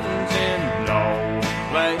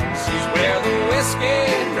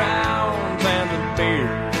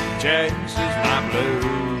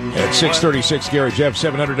 At 6:36, Gary Jeff,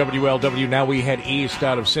 700 WLW. Now we head east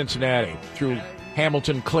out of Cincinnati through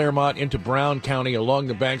Hamilton, Claremont, into Brown County, along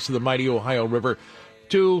the banks of the mighty Ohio River,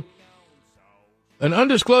 to an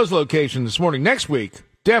undisclosed location this morning. Next week,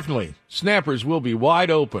 definitely, Snappers will be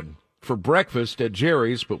wide open for breakfast at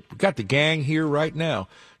Jerry's, but we've got the gang here right now.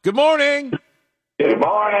 Good morning. Good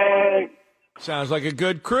morning. Sounds like a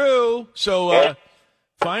good crew. So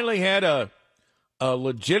finally had a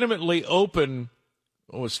legitimately open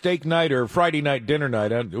steak night or Friday night dinner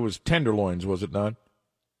night. It was tenderloins, was it not?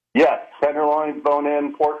 Yes, tenderloins,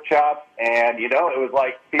 bone-in, pork chops, and, it was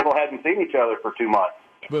like people hadn't seen each other for 2 months.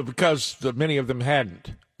 But because many of them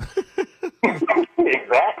hadn't.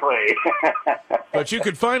 Exactly. But you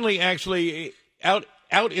could finally actually out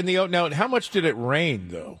in the open. Now, how much did it rain,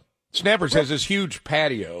 though? Snappers has this huge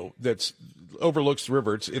patio that overlooks the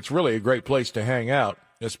river. It's really a great place to hang out,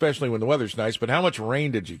 especially when the weather's nice. But how much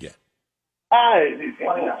rain did you get?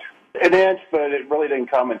 An inch, but it really didn't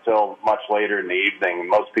come until much later in the evening.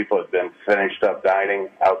 Most people had been finished up dining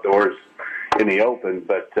outdoors in the open,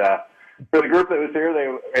 but for the group that was here, they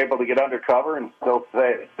were able to get under cover and still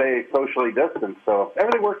stay socially distanced. So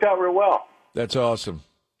everything worked out real well. That's awesome.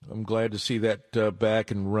 I'm glad to see that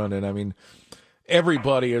back and running. I mean,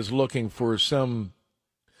 everybody is looking for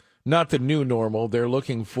not the new normal. They're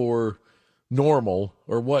looking for normal,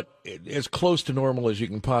 or what as close to normal as you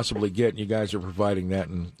can possibly get, and you guys are providing that,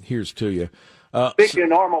 and here's to you. Speaking of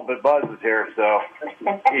normal, but Buzz is here, so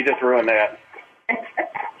he just ruined that.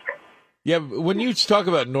 Yeah, when you talk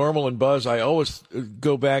about normal and Buzz, I always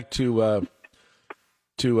go back to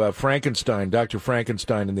Frankenstein, Dr.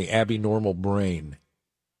 Frankenstein, and the abnormal brain.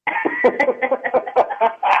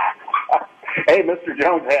 Hey, Mr.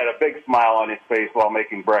 Jones had a big smile on his face while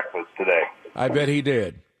making breakfast today. I bet he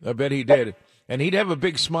did. And he'd have a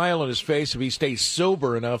big smile on his face if he stays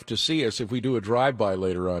sober enough to see us if we do a drive-by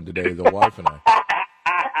later on today, the wife and I.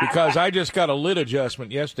 Because I just got a lid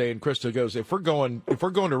adjustment yesterday, and Krista goes, if we're going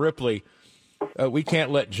to Ripley, we can't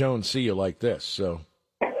let Joan see you like this. So,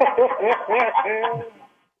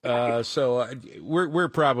 we're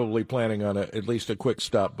probably planning on at least a quick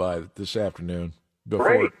stop by this afternoon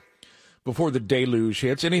before the deluge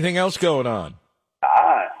hits. Anything else going on?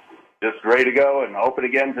 Just ready to go and open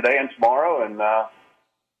again today and tomorrow, and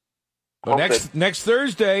next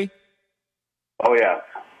Thursday. Oh yeah,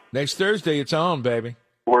 next Thursday it's on, baby.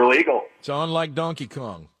 We're legal. It's on like Donkey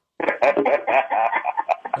Kong. All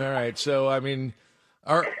right, so I mean,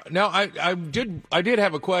 now I did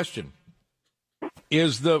have a question.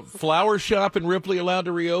 Is the flower shop in Ripley allowed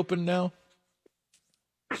to reopen now?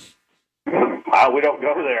 We don't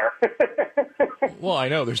go there. Well, I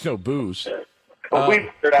know there's no booze. We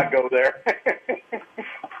better not go there.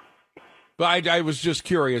 But I was just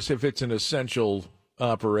curious if it's an essential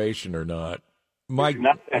operation or not. Not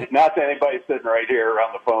to anybody sitting right here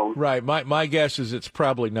on the phone. Right. My guess is it's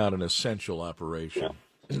probably not an essential operation.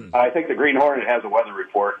 Yeah. I think the Green Hornet has a weather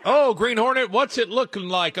report. Oh, Green Hornet, what's it looking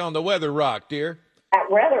like on the Weather Rock, dear?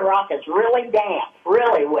 That Weather Rock is really damp,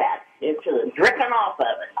 really wet. It's dripping off of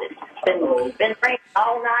it. It's been raining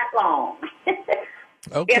all night long.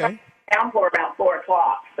 Okay. Down for about 4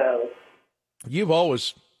 o'clock. So you've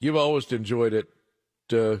always enjoyed it,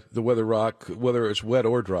 the Weather Rock, whether it's wet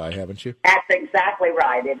or dry, haven't you? That's exactly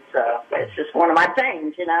right. It's just one of my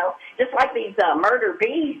things, you know. Just like these murder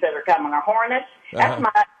bees that are coming, or hornets. That's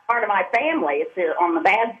part of my family. It's on the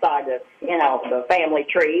bad side of the family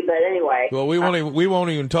tree. But anyway. Well, we won't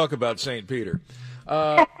even talk about St. Peter.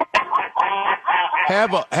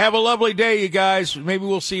 Have a lovely day, you guys. Maybe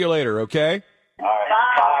we'll see you later. Okay. All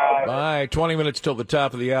right. Bye. 20 minutes till the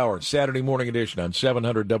top of the hour. Saturday morning edition on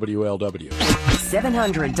 700 WLW.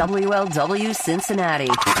 700 WLW Cincinnati.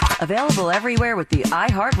 Available everywhere with the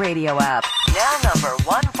iHeartRadio app. Now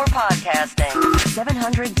 #1 for podcasting.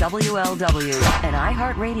 700 WLW, an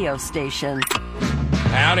iHeartRadio station.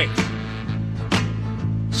 Howdy.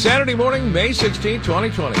 Saturday morning, May 16,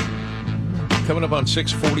 2020. Coming up on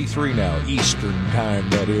 6:43 now, Eastern time,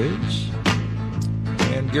 that is.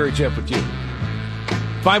 And Gary Jeff with you.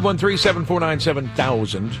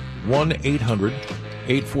 513-749-7000,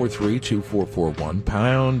 1-800-843-2441,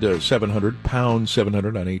 pound 700, pound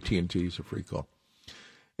 700 on AT&T is a free call.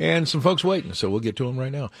 And some folks waiting, so we'll get to them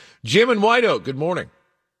right now. Jim in White Oak, good morning.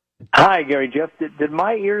 Hi, Gary Jeff. Did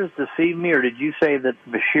my ears deceive me, or did you say that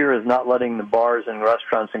Beshear is not letting the bars and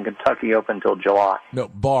restaurants in Kentucky open until July? No,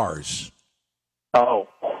 bars. Oh.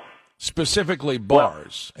 Specifically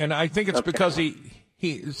bars. And I think it's because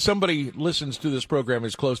somebody listens to this program,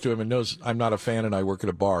 is close to him, and knows I'm not a fan and I work at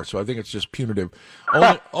a bar. So I think it's just punitive.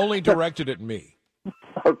 Only directed at me.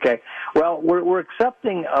 Okay. Well, we're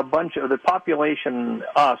accepting a bunch of the population,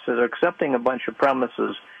 us, is accepting a bunch of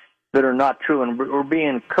premises that are not true, and we're being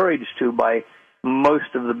encouraged to by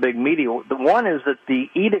most of the big media. The one is that the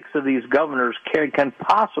edicts of these governors can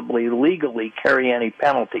possibly legally carry any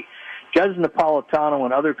penalty. Judge Napolitano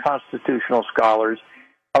and other constitutional scholars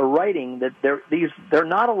are writing that they're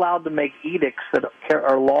not allowed to make edicts that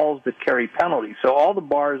are laws that carry penalties. So all the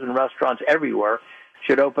bars and restaurants everywhere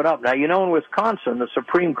should open up. Now, in Wisconsin, the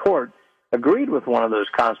Supreme Court agreed with one of those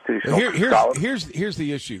constitutional scholars. Here's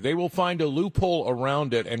the issue. They will find a loophole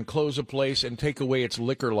around it and close a place and take away its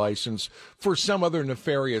liquor license for some other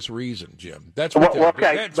nefarious reason, Jim. That's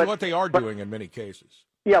what they are doing in many cases.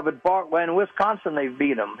 Yeah, but in Wisconsin, they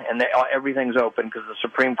beat them, and everything's open because the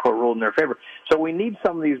Supreme Court ruled in their favor. So we need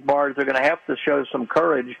some of these bars. They're going to have to show some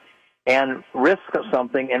courage and risk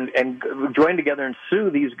something and join together and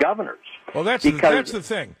sue these governors. Well, that's the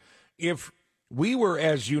thing. If we were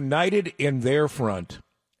as united in their front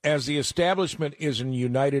as the establishment is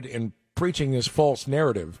united in preaching this false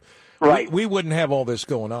narrative, right, we wouldn't have all this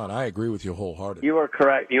going on. I agree with you wholeheartedly. You are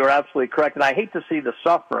correct. You are absolutely correct. And I hate to see the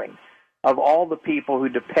suffering of all the people who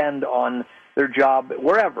depend on their job,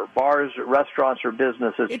 wherever, bars, restaurants, or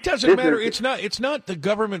businesses. It doesn't matter. It's not the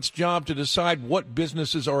government's job to decide what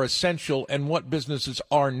businesses are essential and what businesses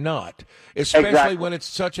are not, especially when it's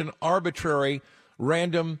such an arbitrary,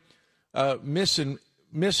 random miss and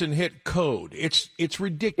hit code. It's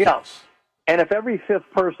ridiculous. Yeah. And if every fifth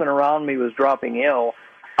person around me was dropping ill,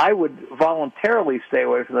 I would voluntarily stay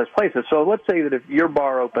away from those places. So let's say that if your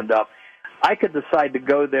bar opened up, I could decide to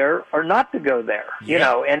go there or not to go there, you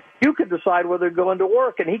know, and you could decide whether to go into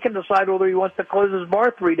work, and he can decide whether he wants to close his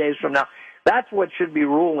bar 3 days from now. That's what should be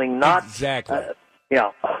ruling, not exactly. Yeah.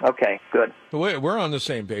 Okay. Good. We're on the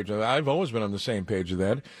same page. I've always been on the same page of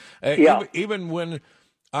that. Even when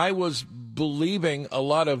I was believing a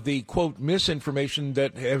lot of the, quote, misinformation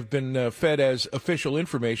that have been fed as official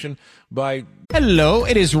information by... Hello,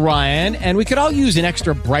 it is Ryan, and we could all use an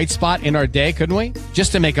extra bright spot in our day, couldn't we?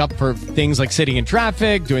 Just to make up for things like sitting in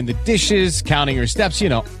traffic, doing the dishes, counting your steps, you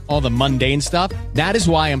know, all the mundane stuff. That is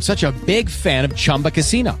why I'm such a big fan of Chumba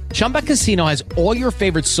Casino. Chumba Casino has all your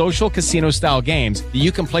favorite social casino-style games that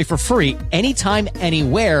you can play for free anytime,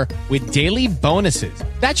 anywhere with daily bonuses.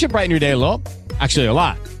 That should brighten your day a little. Actually, a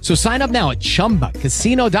lot. So sign up now at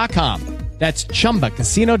ChumbaCasino.com. That's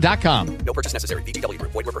ChumbaCasino.com. No purchase necessary. VGW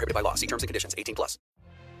Group. Void where prohibited by law. See terms and conditions. 18+.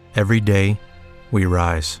 Every day, we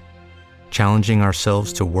rise, challenging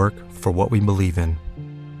ourselves to work for what we believe in.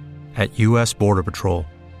 At U.S. Border Patrol,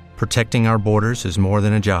 protecting our borders is more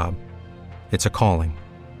than a job. It's a calling.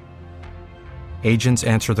 Agents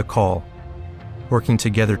answer the call, working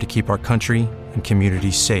together to keep our country and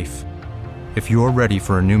communities safe. If you're ready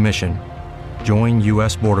for a new mission, join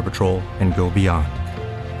U.S. Border Patrol and go beyond.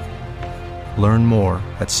 Learn more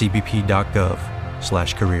at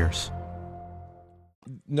cbp.gov/careers.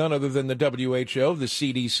 None other than the WHO, the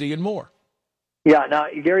CDC, and more. Yeah. Now,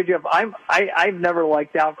 Gary Jeff, I've never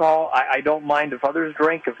liked alcohol. I don't mind if others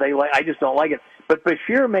drink if they like. I just don't like it. But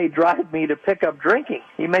Bashir may drive me to pick up drinking.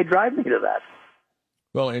 He may drive me to that.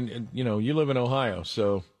 Well, and you know, you live in Ohio,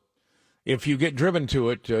 so if you get driven to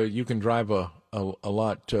it, you can drive a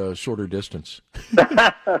lot shorter distance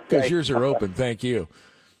because yours are open. Thank you.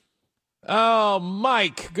 Oh,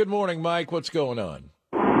 Mike. Good morning, Mike. What's going on?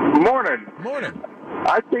 Morning. Morning.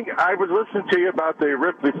 I think I was listening to you about the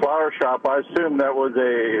Ripley Flower Shop. I assume that was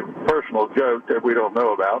a personal joke that we don't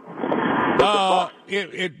know about.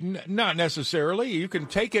 Not necessarily. You can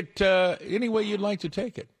take it any way you'd like to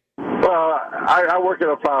take it. Well, I work at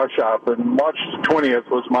a flower shop, and March 20th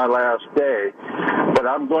was my last day. But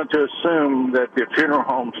I'm going to assume that the funeral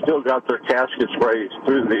home still got their caskets raised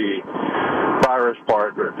through the virus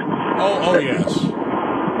part. Oh yes.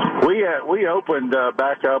 We opened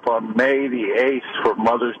back up on May the 8th for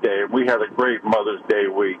Mother's Day, and we had a great Mother's Day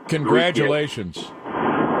week. Congratulations.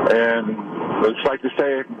 And I'd just like to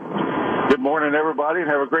say good morning, everybody, and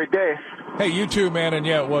have a great day. Hey, you too, man. And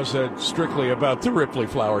yeah, it was strictly about the Ripley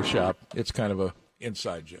Flower Shop. It's kind of a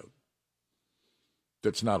inside joke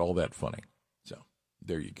that's not all that funny. So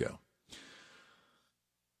there you go.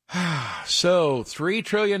 So $3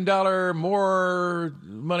 trillion more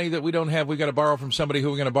money that we don't have. We got to borrow from somebody who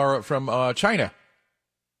we're going to borrow it from China.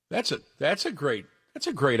 That's a great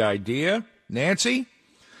idea, Nancy.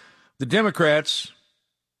 The Democrats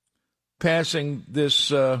passing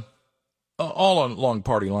this all along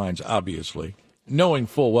party lines, obviously, knowing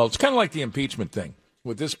full well it's kind of like the impeachment thing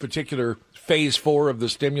with this particular phase 4 of the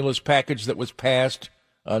stimulus package that was passed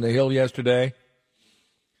on the Hill yesterday.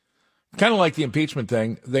 Kind of like the impeachment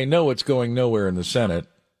thing. They know it's going nowhere in the Senate,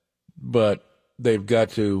 but they've got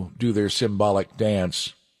to do their symbolic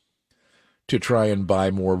dance to try and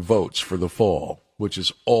buy more votes for the fall, which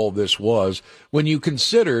is all this was. When you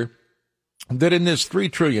consider that in this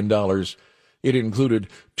 $3 trillion, it included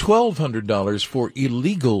 $1,200 for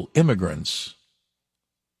illegal immigrants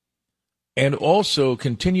and also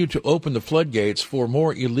continued to open the floodgates for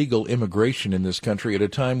more illegal immigration in this country at a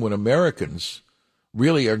time when Americans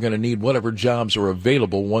really are going to need whatever jobs are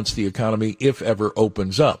available once the economy, if ever,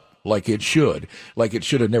 opens up, like it should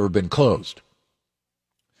have never been closed.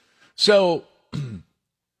 So,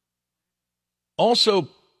 also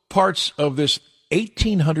parts of this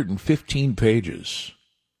 1,815 pages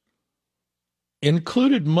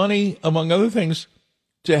included money, among other things,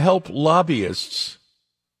 to help lobbyists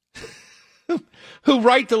who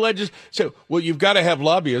write the legislation. So, well, you've got to have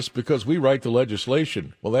lobbyists because we write the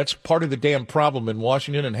legislation. Well, that's part of the damn problem in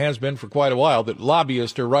Washington and has been for quite a while, that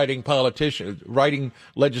lobbyists are writing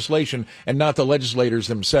legislation and not the legislators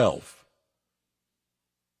themselves.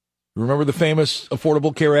 Remember the famous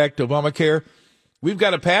Affordable Care Act, Obamacare? We've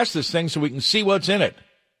got to pass this thing so we can see what's in it,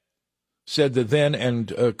 said the then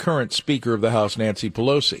and current Speaker of the House, Nancy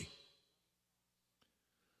Pelosi.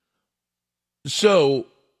 So,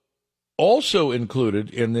 also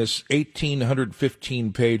included in this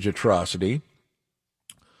 1,815-page atrocity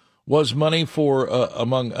was money for,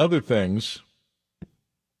 among other things,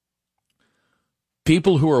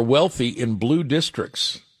 people who are wealthy in blue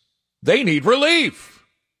districts, they need relief.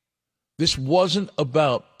 This wasn't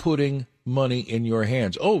about putting money in your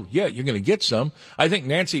hands. Oh, yeah, you're going to get some. I think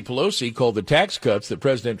Nancy Pelosi called the tax cuts that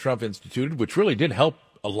President Trump instituted, which really did help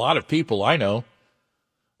a lot of people I know,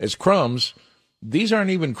 as crumbs. These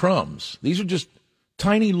aren't even crumbs. These are just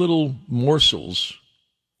tiny little morsels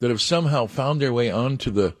that have somehow found their way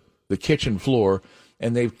onto the kitchen floor,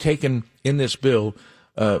 and they've taken in this bill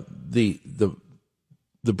the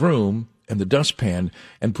broom and the dustpan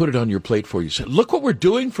and put it on your plate for you. Say, look what we're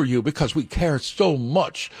doing for you because we care so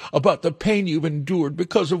much about the pain you've endured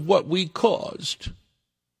because of what we caused.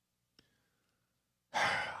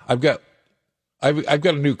 I've got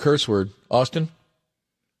a new curse word. Austin,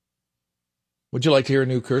 would you like to hear a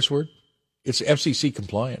new curse word? It's FCC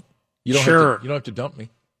compliant. You don't have to dump me.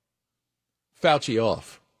 Fauci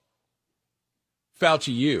off.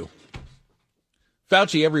 Fauci you.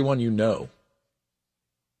 Fauci everyone you know.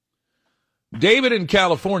 David in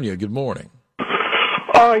California, good morning.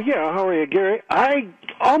 Yeah, how are you, Gary? I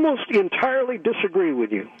almost entirely disagree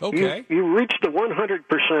with you. Okay. You reached the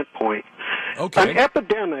 100% point. Okay. An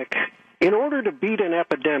epidemic, in order to beat an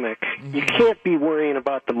epidemic, you can't be worrying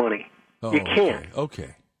about the money. Oh, you can't.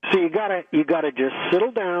 Okay. So you gotta just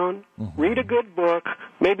settle down, read a good book,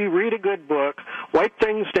 maybe read a good book, wipe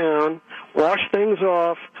things down, wash things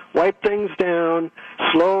off, wipe things down.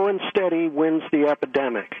 Slow and steady wins the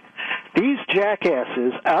epidemic. These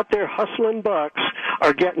jackasses out there hustling bucks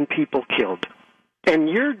are getting people killed, and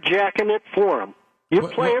you're jacking it for them. You're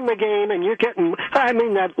playing the game, and you're getting. I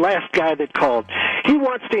mean, that last guy that called, he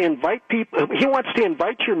wants to invite people. He wants to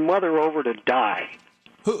invite your mother over to die.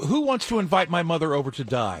 Who wants to invite my mother over to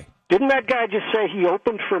die? Didn't that guy just say he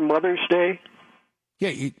opened for Mother's Day?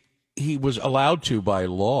 Yeah, he was allowed to by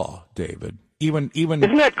law, David. Even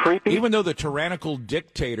isn't that creepy? Even though the tyrannical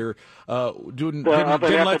dictator didn't let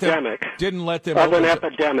them of an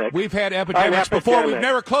epidemic. We've had epidemics before. We've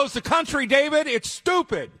never closed the country, David. It's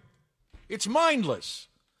stupid. It's mindless.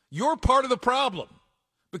 You're part of the problem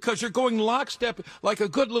because you're going lockstep like a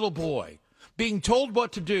good little boy, being told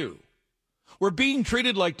what to do. We're being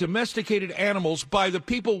treated like domesticated animals by the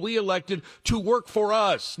people we elected to work for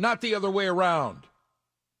us, not the other way around.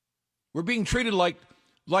 We're being treated like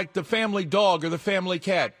the family dog or the family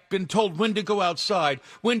cat, been told when to go outside,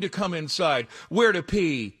 when to come inside, where to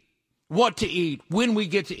pee, what to eat, when we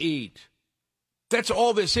get to eat. That's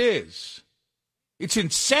all this is. It's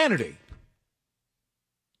insanity.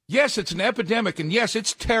 Yes, it's an epidemic, and yes,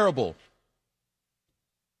 it's terrible.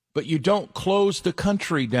 But you don't close the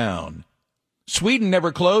country down. Sweden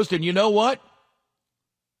never closed, and you know what?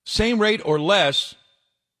 Same rate or less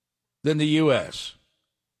than the U.S.,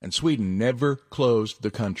 and Sweden never closed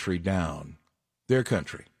the country down, their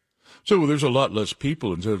country. So there's a lot less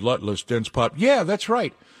people and there's a lot less dense pop. Yeah, that's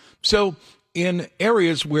right. So in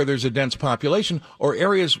areas where there's a dense population or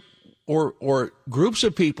areas or groups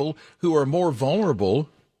of people who are more vulnerable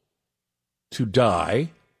to die,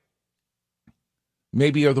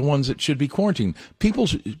 maybe are the ones that should be quarantined. People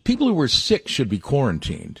who are sick should be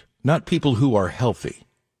quarantined, not people who are healthy.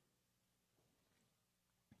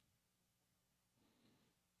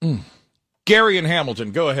 Gary in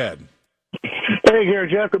Hamilton, go ahead. Hey,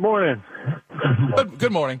 Gary, Jeff, good morning.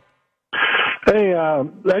 Good morning. Hey,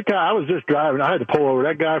 that guy, I was just driving. I had to pull over.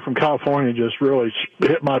 That guy from California just really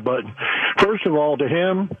hit my button. First of all, to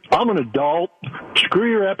him, I'm an adult. Screw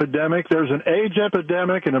your epidemic. There's an AIDS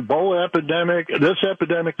epidemic, an Ebola epidemic, this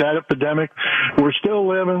epidemic, that epidemic. We're still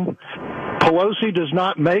living. Pelosi does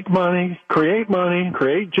not make money, create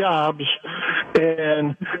jobs,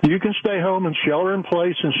 and you can stay home and shelter in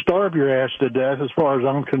place and starve your ass to death as far as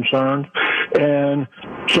I'm concerned, and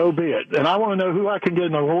so be it. And I want to know who I can get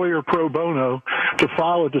in a lawyer pro bono to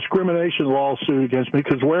file a discrimination lawsuit against me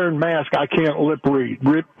because wearing masks, I can't lip read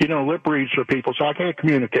for people, so I can't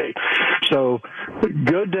communicate. So,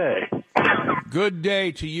 good day. Good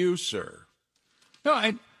day to you, sir. No,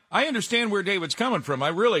 I understand where David's coming from. I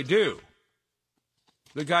really do.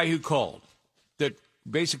 The guy who called, that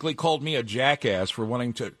basically called me a jackass for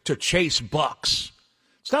wanting to chase bucks.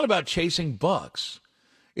 It's not about chasing bucks.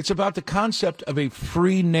 It's about the concept of a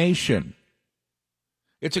free nation.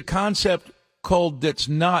 It's a concept that's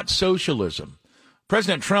not socialism.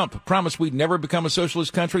 President Trump promised we'd never become a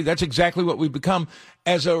socialist country. That's exactly what we've become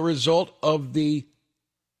as a result of the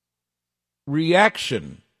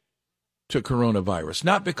reaction to coronavirus,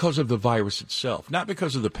 not because of the virus itself, not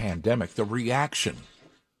because of the pandemic, the reaction.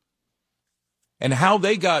 And how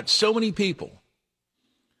they got so many people,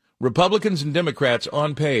 Republicans and Democrats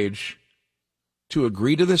on page, to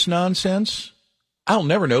agree to this nonsense I'll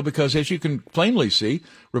never know because, as you can plainly see,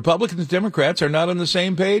 Republicans and Democrats are not on the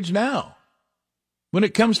same page now when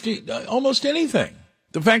it comes to almost anything.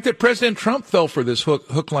 The fact that President Trump fell for this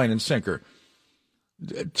hook, line, and sinker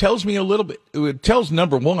tells me a little bit. It tells,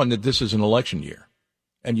 number one, that this is an election year,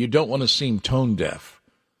 and you don't want to seem tone deaf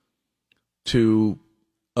to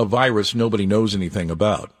a virus nobody knows anything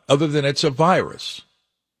about, other than it's a virus,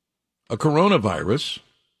 a coronavirus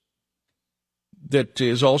that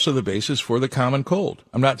is also the basis for the common cold.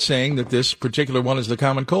 I'm not saying that this particular one is the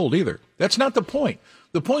common cold either. That's not the point.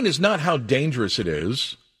 The point is not how dangerous it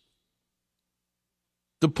is.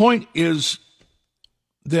 The point is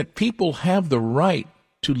that people have the right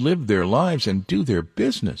to live their lives and do their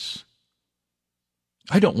business.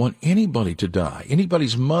 I don't want anybody to die,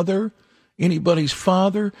 anybody's mother, anybody's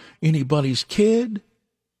father, anybody's kid.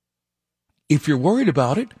 If you're worried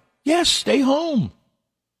about it, yes, stay home.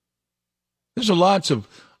 There's lots of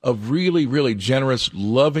really, really generous,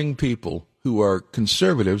 loving people who are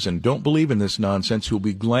conservatives and don't believe in this nonsense who'll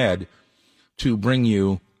be glad to bring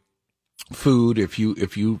you food if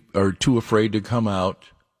you are too afraid to come out.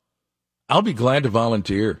 I'll be glad to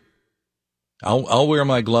volunteer. I'll wear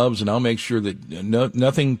my gloves and I'll make sure that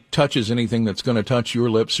nothing touches anything that's going to touch your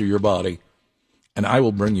lips or your body, and I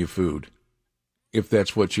will bring you food if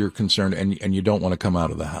that's what you're concerned and you don't want to come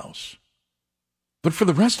out of the house. But for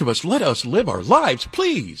the rest of us, let us live our lives,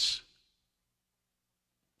 please.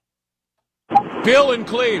 Bill in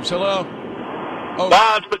Cleves, hello.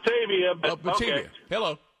 It's Batavia. Batavia. Okay.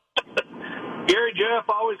 Hello. Gary, Jeff,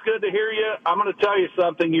 always good to hear you. I'm going to tell you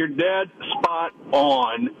something. You're dead spot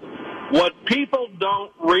on. What people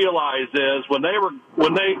don't realize is when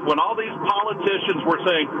all these politicians were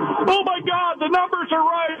saying, "Oh my God, the numbers are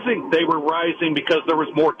rising," they were rising because there was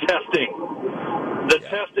more testing. The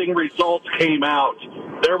testing results came out.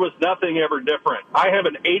 There was nothing ever different. I have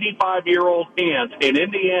an 85-year-old aunt in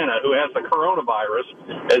Indiana who has the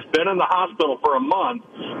coronavirus, has been in the hospital for a month.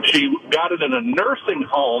 She got it in a nursing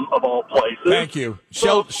home, of all places. Thank you.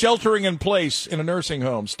 Sheltering in place in a nursing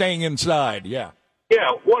home, staying inside, yeah.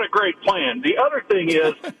 Yeah, what a great plan. The other thing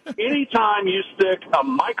is, anytime you stick a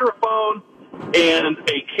microphone and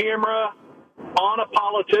a camera on a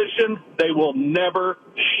politician, they will never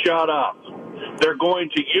shut up. They're going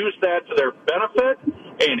to use that to their benefit,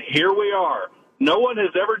 and here we are. No one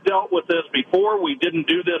has ever dealt with this before. We didn't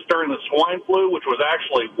do this during the swine flu, which was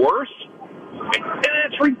actually worse, and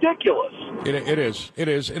it's ridiculous. It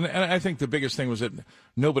is. And I think the biggest thing was that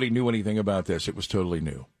nobody knew anything about this. It was totally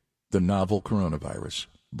new. The novel coronavirus.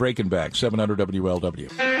 Breaking Back, 700 WLW.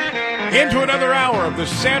 Into another hour of the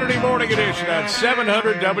Saturday morning edition on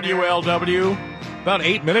 700 WLW. About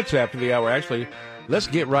 8 minutes after the hour, actually. Let's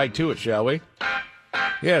get right to it, shall we?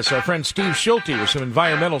 Yes, our friend Steve Schulte with some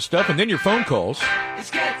environmental stuff, and then your phone calls. It's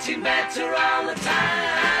getting better all the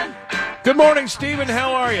time. Good morning, Stephen.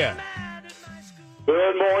 How are you?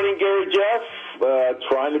 Good morning, Gary Jeff.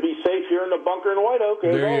 Trying to be safe here in the bunker in White Oak.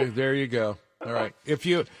 There you go. All right. If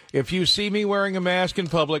you see me wearing a mask in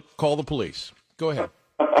public, call the police. Go ahead.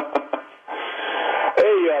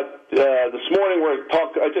 This morning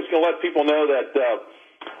I'm just going to let people know that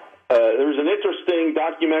there's an interesting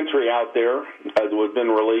documentary out there that has been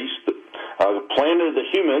released, Planet of the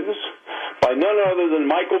Humans, by none other than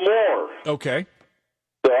Michael Moore. Okay.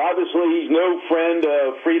 So obviously he's no friend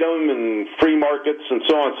of freedom and free markets and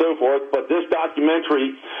so on and so forth, but this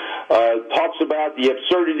documentary talks about the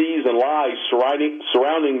absurdities and lies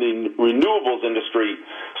surrounding the renewables industry,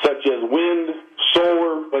 such as wind,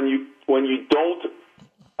 solar. When you don't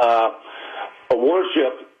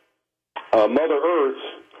worship Mother Earth,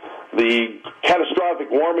 the catastrophic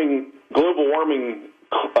global warming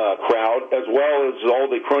crowd, as well as all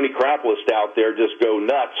the crony crapalists out there, just go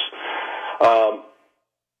nuts.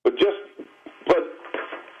 But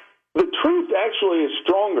the truth actually is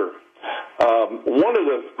stronger. One of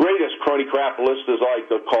the greatest crony capitalists, as I like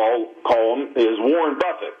to call him, is Warren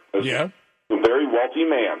Buffett. Yeah. A very wealthy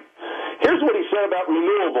man. Here's what he said about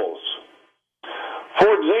renewables. For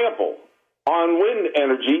example, on wind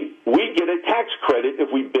energy, we get a tax credit if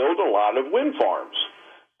we build a lot of wind farms.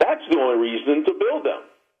 That's the only reason to build them.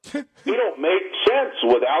 They don't make sense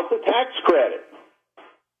without the tax credit.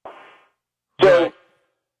 So,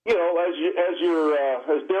 you know, as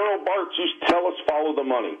Daryl Bartz used to tell us, follow the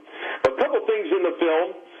money. A couple things in the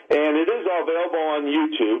film, and it is available on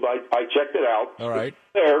YouTube. I checked it out. All right. It's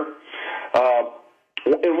there.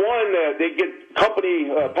 In one, they get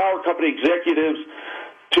power company executives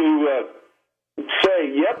to say,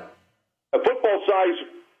 yep, a football-sized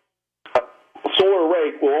solar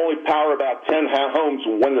array will only power about 10 homes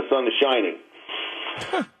when the sun is shining.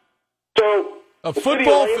 So A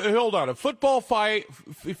football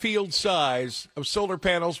field size of solar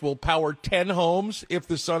panels will power 10 homes if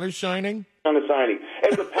the sun is shining? And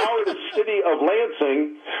to power the city of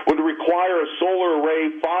Lansing would require a solar array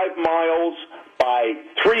 5 miles by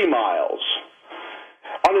 3 miles.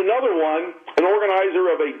 On another one, an organizer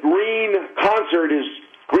of a green concert is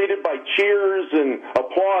greeted by cheers and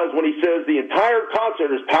applause when he says the entire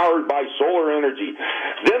concert is powered by solar energy.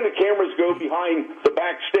 Then the cameras go behind the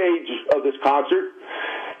backstage of this concert,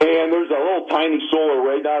 and there's a little tiny solar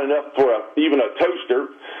array, not enough for even a toaster.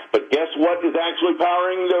 But guess what is actually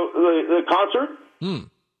powering the concert?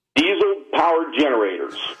 Diesel-powered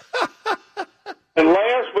generators. And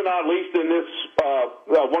last but not least, in this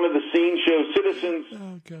one of the scenes shows citizens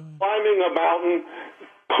climbing a mountain,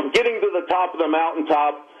 getting to the top of the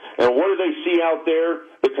mountaintop, and what do they see out there?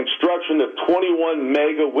 The construction of 21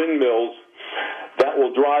 mega windmills that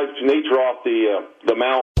will drive nature off the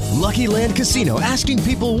mountain. Lucky Land Casino, asking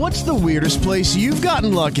people, what's the weirdest place you've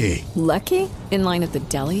gotten lucky? Lucky? In line at the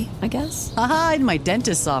deli, I guess? Aha, in my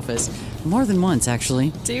dentist's office. More than once,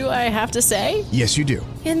 actually. Do I have to say? Yes, you do.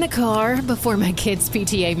 In the car before my kids'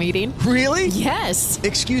 PTA meeting. Really? Yes.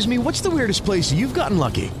 Excuse me, what's the weirdest place you've gotten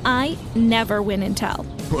lucky? I never win and tell.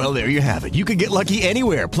 Well, there you have it. You can get lucky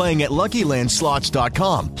anywhere, playing at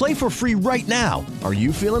LuckyLandSlots.com. Play for free right now. Are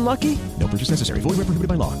you feeling lucky? No purchase necessary. Void where prohibited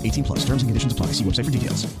by law. 18+. Terms and conditions apply. See website for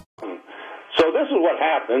details. So this is what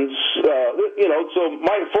happens. So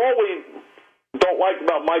for all we don't like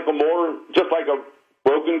about Michael Moore, just like a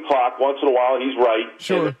broken clock, once in a while he's right.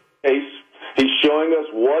 Sure. In this case, he's showing us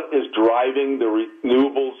what is driving the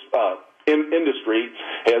renewables industry.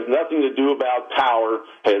 It has nothing to do about power.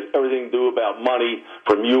 It has everything to do about money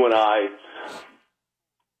from you and I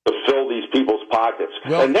to fill these people's pockets.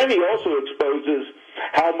 Well, and then he also exposes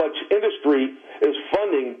how much industry is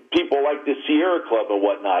funding people like the Sierra Club and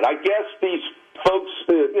whatnot. I guess these folks,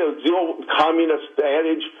 the old communist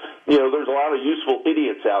adage, there's a lot of useful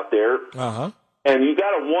idiots out there. Uh-huh. And you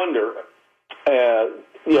got to wonder,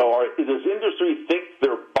 does industry think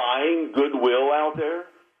they're buying goodwill out there?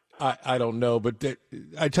 I don't know, but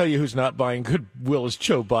I tell you who's not buying goodwill is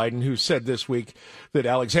Joe Biden, who said this week that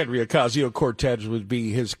Alexandria Ocasio-Cortez would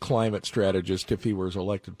be his climate strategist if he was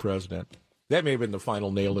elected president. That may have been the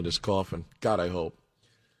final nail in his coffin. God, I hope.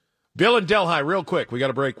 Bill and Delhi, real quick. We got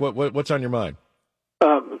a break. What's on your mind?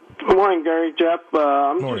 Good morning, Gary, Jeff.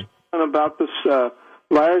 I'm morning. just talking about this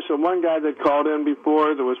virus. So one guy that called in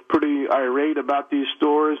before that was pretty irate about these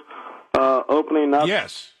stores opening up.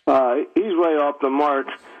 Yes. He's way off the mark.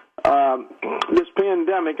 This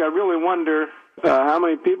pandemic, I really wonder how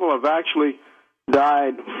many people have actually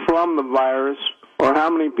died from the virus or how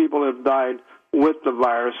many people have died with the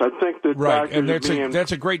virus. I think that right, and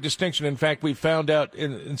that's a great distinction. In fact, we found out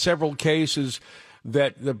in several cases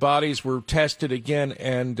that the bodies were tested again,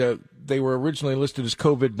 and they were originally listed as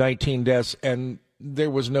COVID-19 deaths, and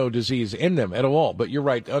there was no disease in them at all. But you're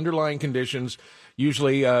right, underlying conditions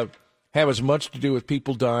usually have as much to do with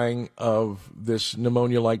people dying of this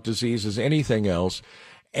pneumonia-like disease as anything else.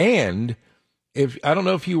 And I don't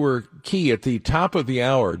know if you were key at the top of the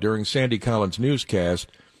hour during Sandy Collins'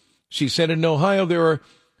 newscast, she said in Ohio there are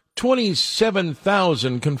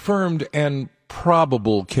 27,000 confirmed and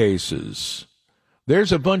probable cases.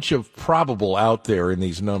 There's a bunch of probable out there in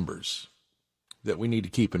these numbers that we need to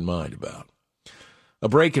keep in mind about. A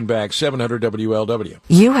break and back, 700 WLW.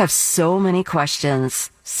 You have so many questions.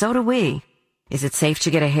 So do we. Is it safe to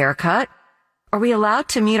get a haircut? Are we allowed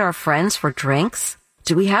to meet our friends for drinks?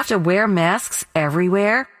 Do we have to wear masks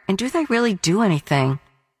everywhere? And do they really do anything?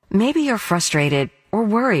 Maybe you're frustrated or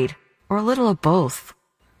worried or a little of both.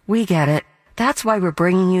 We get it. That's why we're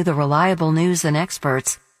bringing you the reliable news and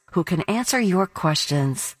experts who can answer your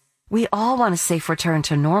questions. We all want a safe return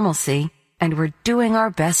to normalcy, and we're doing our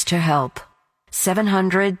best to help.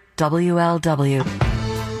 700 WLW.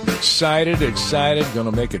 Excited.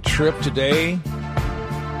 Gonna make a trip today.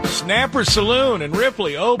 Snapper Saloon in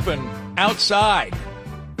Ripley open outside.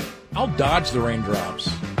 I'll dodge the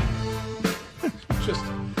raindrops. Just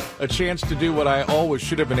a chance to do what I always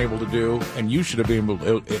should have been able to do, and you should have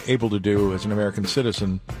been able to do as an American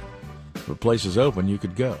citizen. If a place is open, you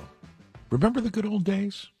could go. Remember the good old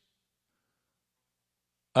days?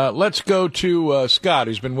 Let's go to Scott,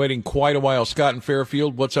 who's been waiting quite a while. Scott in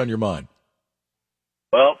Fairfield, what's on your mind?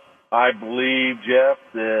 Well, I believe, Jeff,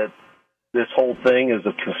 that this whole thing is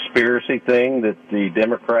a conspiracy thing that the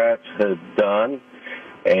Democrats have done,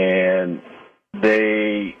 and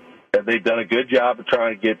they've done a good job of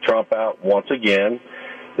trying to get Trump out once again.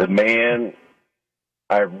 The man,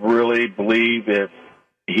 I really believe if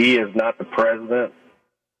he is not the president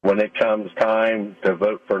when it comes time to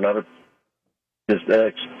vote for another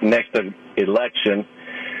this next election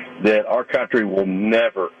that our country will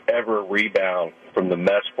never, ever rebound from the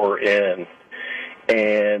mess we're in.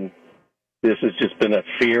 And this has just been a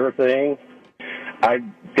fear thing. I've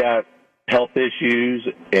got health issues,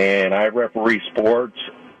 and I referee sports,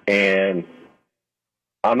 and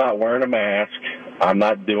I'm not wearing a mask. I'm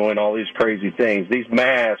not doing all these crazy things. These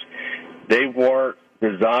masks, they weren't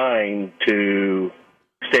designed to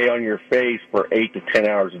stay on your face for 8 to 10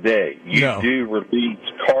 hours a day. You do release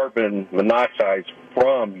carbon monoxide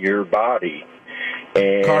from your body.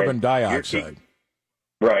 And carbon dioxide.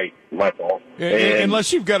 Right, my fault.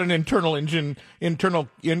 Unless you've got an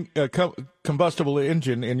combustible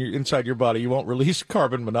engine inside your body, you won't release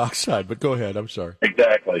carbon monoxide. But go ahead. I'm sorry.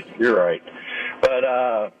 Exactly. You're right. But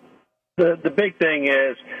the big thing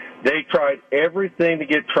is they tried everything to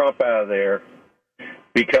get Trump out of there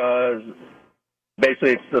because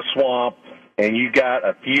basically it's the swamp, and you got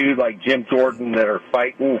a few like Jim Jordan that are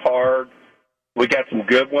fighting hard. We got some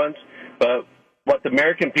good ones, but what the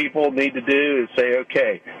American people need to do is say,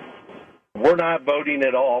 okay, we're not voting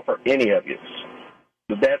at all for any of you.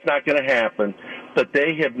 That's not going to happen. But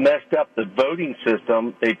they have messed up the voting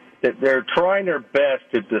system. They're trying their best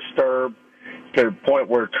to disturb to the point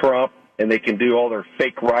where Trump, and they can do all their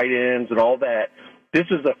fake write-ins and all that. This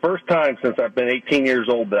is the first time since I've been 18 years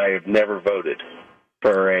old that I have never voted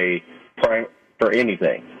for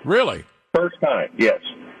anything. Really? First time, yes.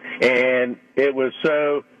 And it was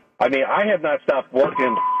so... I mean, I have not stopped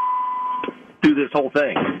working through this whole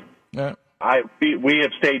thing. Yeah. We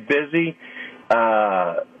have stayed busy.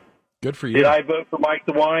 Good for you. Did I vote for Mike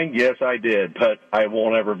DeWine? Yes, I did, but I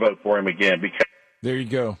won't ever vote for him again. Because there you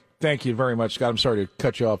go. Thank you very much, Scott. I'm sorry to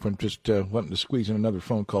cut you off. I'm just wanting to squeeze in another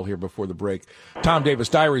phone call here before the break. Tom Davis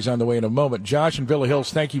Diaries on the way in a moment. Josh in Villa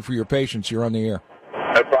Hills, thank you for your patience. You're on the air.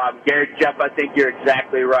 No problem. Gary, Jeff, I think you're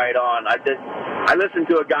exactly right on. I listened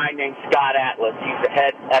to a guy named Scott Atlas. He's the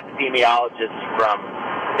head epidemiologist from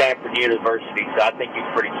Stanford University, so I think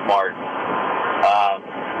he's pretty smart.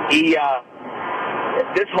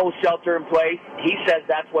 This whole shelter in place, he says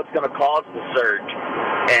that's what's going to cause the surge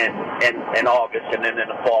in August and then in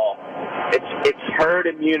the fall. It's herd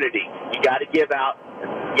immunity. You got to get out,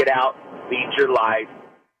 lead your life,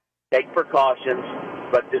 take precautions.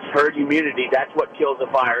 But this herd immunity, that's what kills a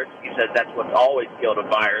virus. He says that's what's always killed a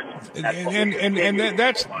virus. And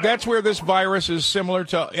that's where this virus is similar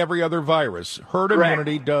to every other virus. Herd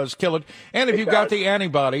immunity does kill it. And if you've got the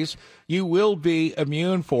antibodies, you will be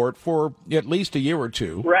immune for it for at least a year or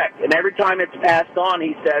two. Correct. And every time it's passed on,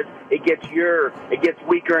 he says it gets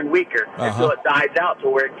weaker and weaker until it dies out to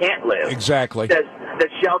where it can't live. Exactly. He says the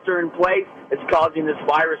shelter in place is causing this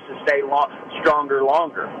virus to stay stronger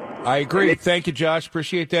longer. I agree. Thank you, Josh.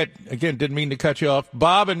 Appreciate that. Again, didn't mean to cut you off.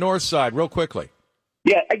 Bob in Northside, real quickly.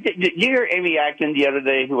 Yeah, did you hear Amy Atkins the other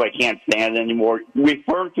day, who I can't stand anymore,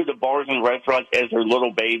 refer to the bars and restaurants as her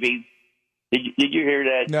little babies? Did you hear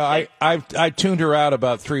that? No, I tuned her out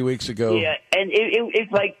about 3 weeks ago. Yeah, and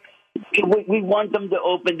it's like we want them to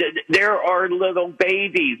open. There are little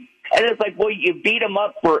babies. And it's like, well, you beat them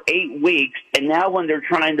up for 8 weeks, and now when they're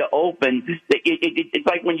trying to open, it's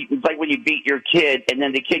like when you beat your kid, and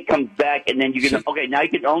then the kid comes back, and then you can now you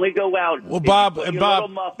can only go out. Well, Bob, put your little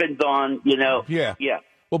muffins on, Yeah. Yeah.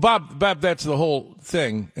 Well, Bob, that's the whole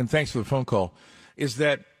thing. And thanks for the phone call. Is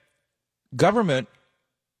that government,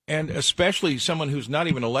 and especially someone who's not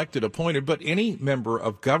even elected, appointed, but any member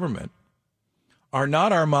of government, are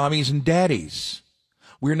not our mommies and daddies.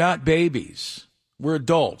 We're not babies. We're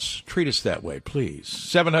adults. Treat us that way, please.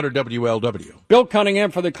 700 WLW. Bill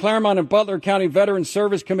Cunningham for the Claremont and Butler County Veteran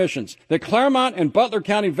Service Commissions. The Claremont and Butler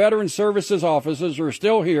County Veteran Services offices are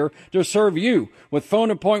still here to serve you with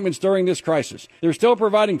phone appointments during this crisis. They're still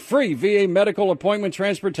providing free VA medical appointment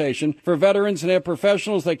transportation for veterans and have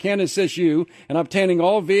professionals that can assist you in obtaining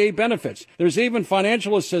all VA benefits. There's even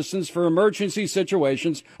financial assistance for emergency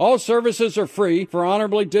situations. All services are free for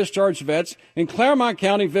honorably discharged vets. In Claremont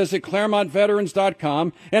County, visit ClaremontVeterans.com.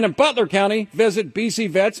 And in Butler County, visit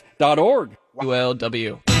bcvets.org.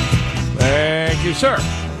 ULW. Thank you, sir.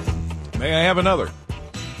 May I have another?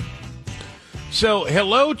 So,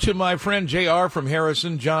 hello to my friend JR from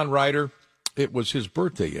Harrison, John Ryder. It was his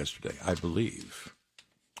birthday yesterday, I believe.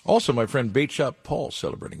 Also, my friend Bait Shop Paul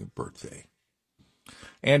celebrating a birthday.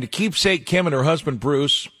 And keepsake Kim and her husband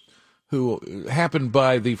Bruce, who happened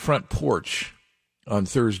by the front porch on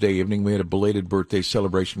Thursday evening. We had a belated birthday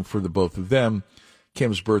celebration for the both of them.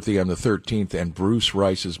 Kim's birthday on the 13th and Bruce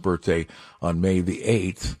Rice's birthday on May the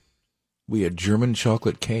 8th. We had German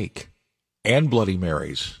chocolate cake and Bloody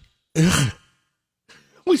Marys.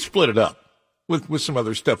 We split it up with some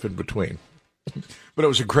other stuff in between. But it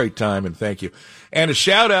was a great time, and thank you. And a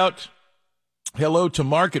shout-out, hello to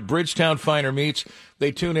Mark at Bridgetown Finer Meats.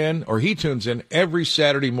 They tune in, or he tunes in, every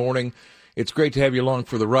Saturday morning. It's great to have you along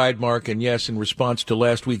for the ride, Mark. And, yes, in response to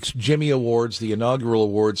last week's Jimmy Awards, the inaugural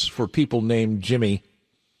awards for people named Jimmy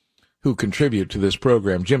who contribute to this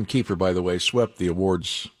program. Jim Kiefer, by the way, swept the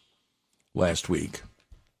awards last week.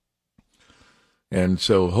 And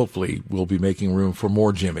so hopefully we'll be making room for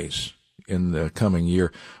more Jimmys in the coming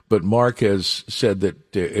year. But Mark has said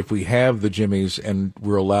that if we have the Jimmys and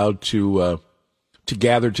we're allowed to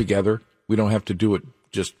gather together, we don't have to do it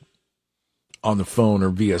just on the phone or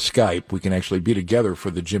via Skype. We can actually be together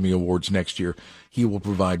for the Jimmy Awards next year. He will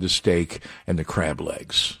provide the steak and the crab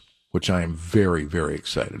legs, which I am very, very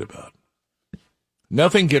excited about.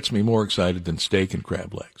 Nothing gets me more excited than steak and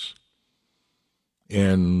crab legs,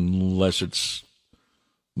 unless it's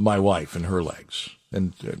my wife and her legs,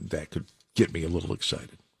 and that could get me a little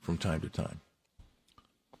excited from time to time.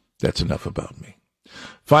 That's enough about me.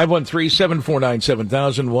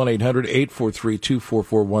 513-749-7000,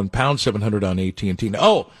 1-800-843-2441, pound 700 on AT&T.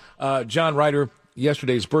 Oh, John Ryder,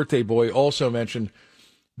 yesterday's birthday boy, also mentioned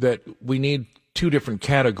that we need two different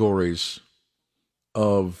categories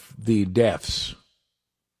of the deaths,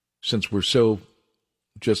 since we're so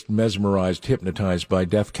just mesmerized, hypnotized by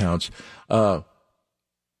death counts.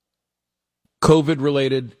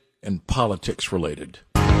 COVID-related and politics-related.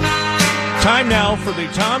 Time now for the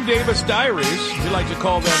Tom Davis Diaries. We like to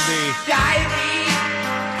call them the Diary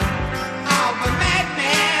of a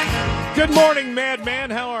Madman. Good morning,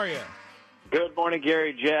 Madman. How are you? Good morning,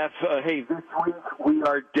 Gary, Jeff. Hey, this week we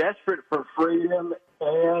are desperate for freedom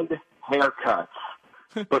and haircuts.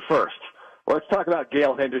 But first, let's talk about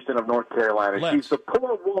Gail Henderson of North Carolina. She's the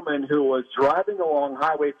poor woman who was driving along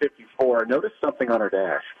Highway 54 and noticed something on her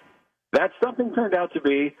dash. That something turned out to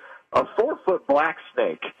be a 4-foot black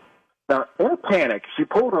snake. Now, in a panic, she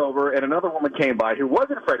pulled over, and another woman came by who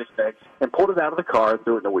wasn't afraid of snakes and pulled it out of the car and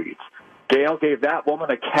threw it in the weeds. Gail gave that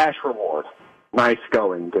woman a cash reward. Nice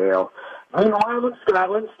going, Gail. Meanwhile, in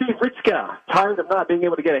Scotland, Steve Ritzka, tired of not being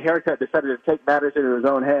able to get a haircut, decided to take matters into his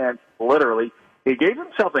own hands, literally. He gave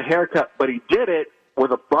himself a haircut, but he did it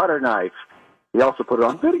with a butter knife. He also put it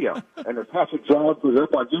on video. And as Patrick Jones was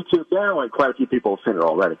up on YouTube now, and quite a few people have seen it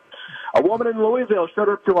already. A woman in Louisville showed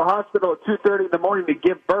up to a hospital at 2:30 in the morning to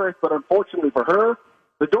give birth, but unfortunately for her,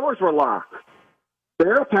 the doors were locked.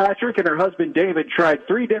 Sarah Patrick and her husband David tried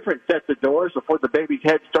 3 different sets of doors before the baby's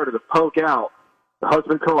head started to poke out. The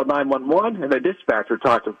husband called 911, and the dispatcher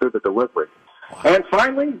talked him through the delivery. Wow. And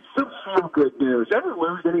finally, some good news. Ever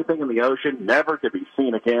lose anything in the ocean, never to be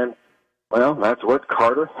seen again? Well, that's what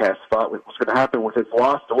Carter Hess thought was going to happen with his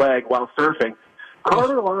lost leg while surfing.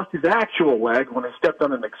 Carter lost his actual leg when he stepped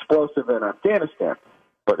on an explosive in Afghanistan,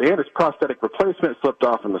 but then his prosthetic replacement slipped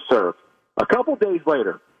off in the surf. A couple days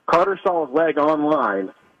later, Carter saw his leg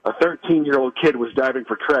online. A 13-year-old kid was diving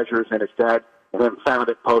for treasures, and his dad and him found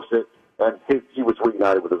it, posted it, and he was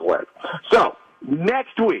reunited with his leg. So,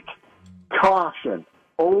 next week, caution,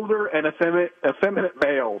 older and effeminate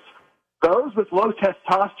males, those with low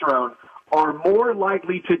testosterone are more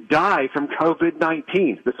likely to die from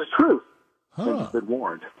COVID-19. This is true. I've been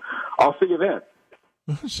warned. I'll see you then.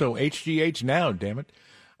 So HGH now, damn it.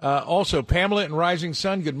 Also, Pamela and Rising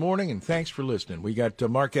Sun, good morning, and thanks for listening. We got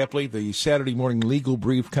Mark Epley, the Saturday morning legal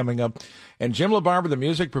brief coming up, and Jim LaBarber, the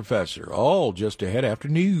music professor, all just ahead after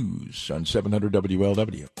news on 700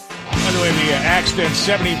 WLW. By the way, the accident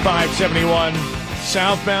 7571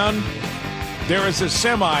 southbound, there is a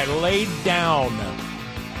semi laid down.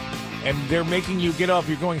 And they're making you get off.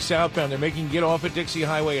 You're going southbound. They're making you get off at Dixie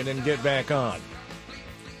Highway and then get back on.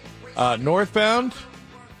 Northbound,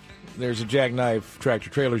 there's a jackknife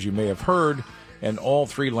tractor-trailer, as you may have heard, and all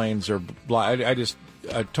 3 lanes are blocked.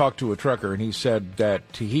 I talked to a trucker, and he said that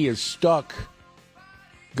he is stuck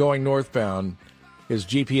going northbound. His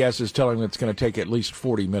GPS is telling him it's going to take at least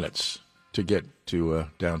 40 minutes to get to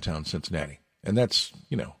downtown Cincinnati. And that's,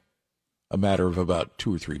 a matter of about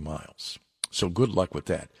 2 or 3 miles. So good luck with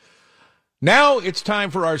that. Now it's time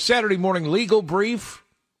for our Saturday morning legal brief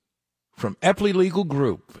from Epley Legal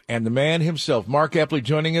Group and the man himself, Mark Epley,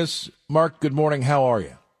 joining us. Mark, good morning. How are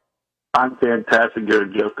you? I'm fantastic,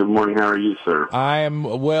 Gary. Jeff, good morning. How are you, sir? I am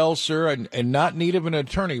well, sir, and not in need of an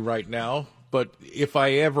attorney right now. But if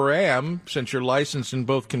I ever am, since you're licensed in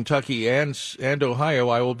both Kentucky and Ohio,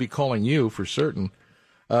 I will be calling you for certain.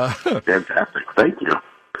 Fantastic. Thank you.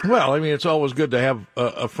 Well, I mean, it's always good to have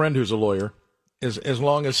a friend who's a lawyer. As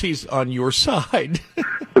long as he's on your side.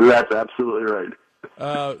 That's absolutely right.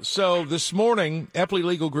 So this morning,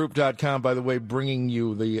 EpleyLegalGroup.com, by the way, bringing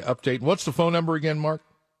you the update. What's the phone number again, Mark?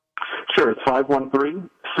 Sure, it's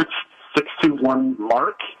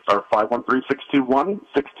 621-MARK or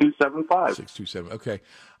 513-621-6275. 627. Okay.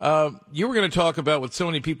 You were going to talk about with so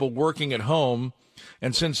many people working at home,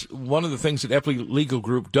 and since one of the things that Epley Legal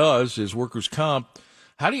Group does is workers' comp,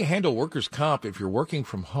 how do you handle workers' comp if you're working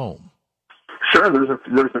from home? Sure, there's a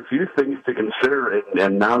few things to consider,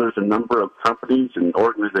 and now there's a number of companies and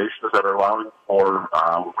organizations that are allowing for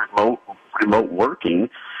remote working,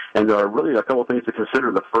 and there are really a couple of things to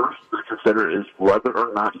consider. The first to consider is whether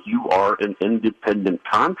or not you are an independent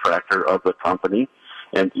contractor of the company,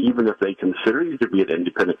 and even if they consider you to be an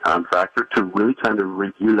independent contractor, to really kind of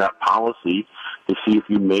review that policy to see if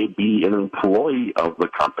you may be an employee of the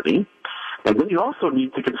company. And then you also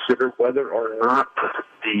need to consider whether or not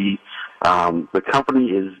the company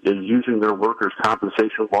is using their workers'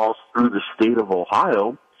 compensation laws through the state of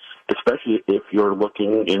Ohio, especially if you're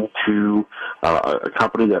looking into a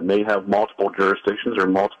company that may have multiple jurisdictions or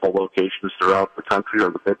multiple locations throughout the country or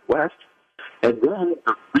the Midwest. And then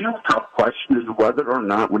the real tough question is whether or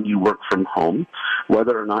not when you work from home,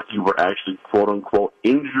 whether or not you were actually, quote-unquote,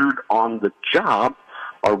 injured on the job,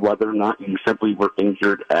 or whether or not you simply were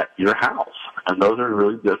injured at your house. And those are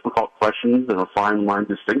really difficult questions and a fine line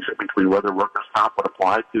distinction between whether workers' comp would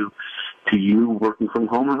apply to you working from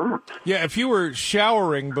home or not. Yeah, if you were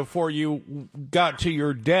showering before you got to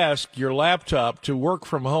your desk, your laptop, to work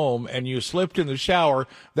from home, and you slipped in the shower,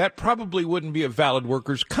 that probably wouldn't be a valid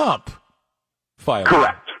workers' comp file.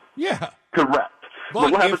 Correct. Yeah. Correct.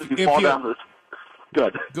 But what happens if you fall down the...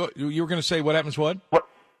 Good. You were going to say what happens what?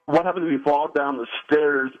 What happens if you fall down the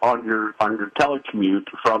stairs on your telecommute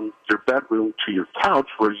from your bedroom to your couch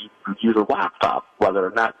where you use a laptop? Whether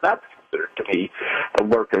or not that's considered to be a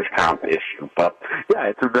workers' comp issue, but yeah,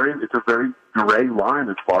 it's a very gray line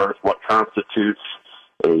as far as what constitutes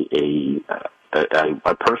a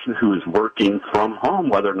person who is working from home,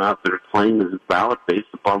 whether or not their claim is valid based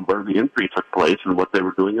upon where the injury took place and what they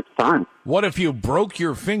were doing at the time. What if you broke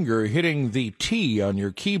your finger hitting the T on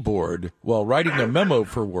your keyboard while writing a memo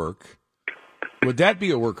for work? Would that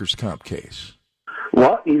be a workers' comp case?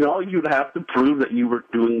 Well, you'd have to prove that you were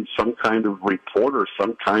doing some kind of report or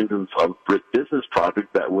some kind of business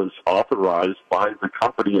project that was authorized by the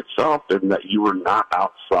company itself and that you were not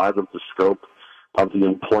outside of the scope of the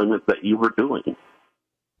employment that you were doing.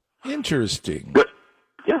 Interesting. Good.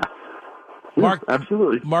 Yeah. Mark,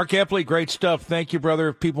 absolutely. Mark Epley, great stuff. Thank you, brother.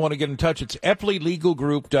 If people want to get in touch, it's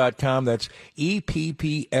EpleyLegalGroup.com. That's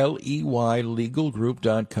EPPLEY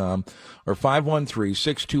legalgroup.com, or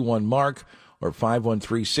 513-621-MARK, or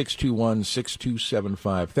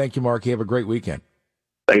 513-621-6275. Thank you, Mark. You have a great weekend.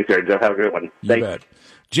 Thanks, Gary. Jeff, have a good one. You bet.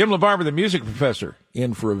 Jim LaBarber, the music professor,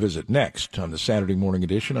 in for a visit next on the Saturday morning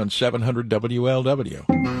edition on 700 WLW.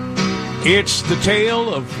 It's the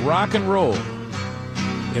tale of rock and roll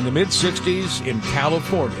in the mid-'60s in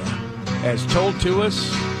California, as told to us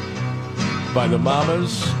by the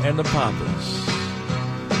Mamas and the Papas.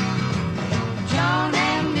 John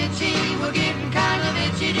and Mitchie were getting kind of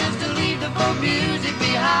itchy just to leave the folk music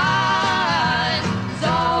behind.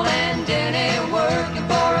 Saul and Denny working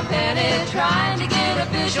for a penny, trying to get a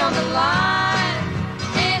fish on the line.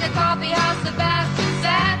 In a coffee house, Sebastian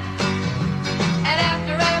sat, and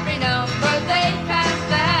after every number they passed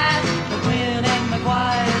that. Quinn and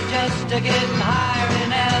McGuire just to getting higher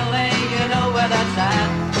in L.A., you know where that's at.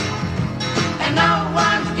 And no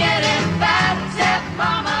one's getting fat except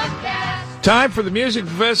Mama Cass. Time for the music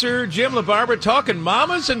professor, Jim LaBarber, talking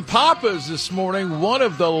Mamas and Papas this morning, one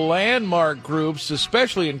of the landmark groups,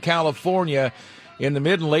 especially in California in the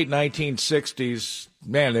mid and late 1960s.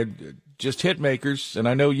 Man, they're just hit makers, and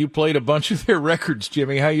I know you played a bunch of their records,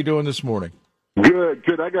 Jimmy. How you doing this morning? Good.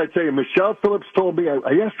 I got to tell you, Michelle Phillips told me, I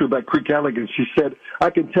asked her about Creek Alligan. She said, I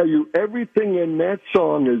can tell you everything in that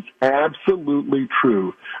song is absolutely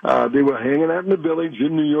true. They were hanging out in the Village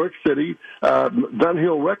in New York City.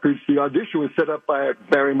 Dunhill Records, the audition was set up by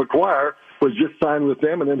Barry McGuire, was just signed with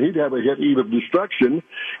them, and then he'd have a hit, Eve of Destruction,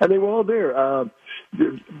 and they were all there.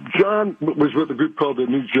 John was with a group called the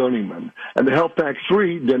New Journeymen, and the Halifax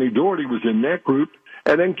Three, Denny Doherty, was in that group.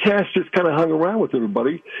 And then Cass just kind of hung around with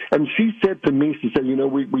everybody. And she said to me, she said,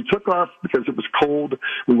 we took off because it was cold.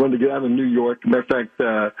 We wanted to get out of New York. Matter of fact,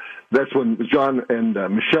 that's when John and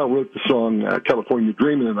Michelle wrote the song California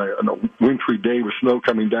Dreamin' on a wintry day with snow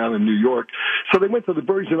coming down in New York. So they went to the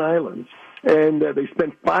Virgin Islands, and they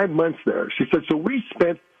spent 5 months there. She said, so we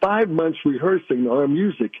spent 5 months rehearsing our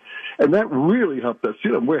music, and that really helped us.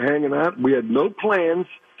 We're hanging out. We had no plans.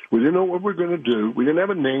 We didn't know what we were going to do. We didn't have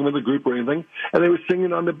a name of the group or anything, and they were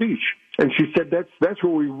singing on the beach. And she said that's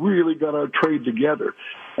where we really got our trade together.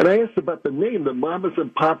 And I asked about the name, the Mamas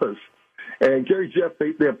and Papas. And Gary Jeff,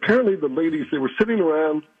 they apparently the ladies, they were sitting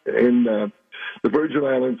around in the Virgin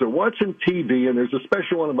Islands, they're watching TV, and there's a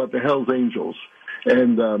special one about the Hells Angels.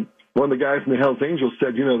 And one of the guys in the Hells Angels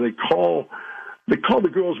said, you know, they call the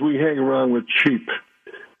girls we hang around with cheap.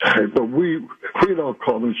 But we don't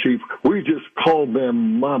call them cheap. We just call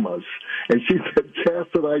them mamas. And she said, Cass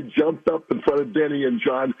and I jumped up in front of Denny and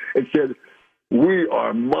John and said, we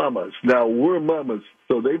are mamas. Now, we're mamas.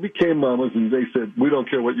 So they became mamas, and they said, we don't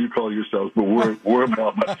care what you call yourselves, but we're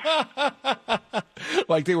mamas.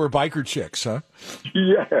 Like they were biker chicks, huh?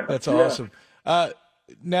 Yeah. That's awesome. Yeah.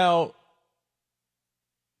 Now,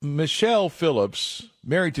 Michelle Phillips,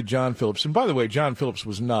 married to John Phillips, and by the way, John Phillips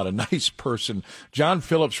was not a nice person. John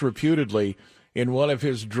Phillips reputedly, in one of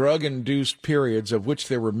his drug-induced periods, of which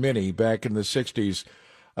there were many back in the 60s,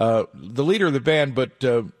 the leader of the band, but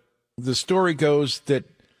the story goes that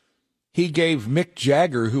he gave Mick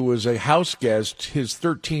Jagger, who was a house guest, his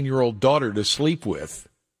 13-year-old daughter to sleep with,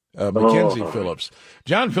 Mackenzie Phillips.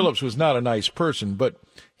 John Phillips was not a nice person, but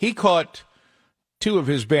he caught two of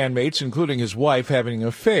his bandmates, including his wife, having an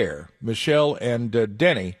affair, Michelle and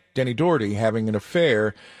Denny Doherty having an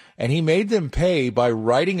affair, and he made them pay by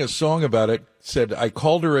writing a song about it, said, I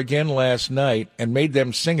called her again last night, and made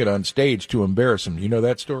them sing it on stage to embarrass him. You know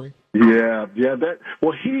that story? Yeah.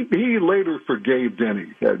 Well, he later forgave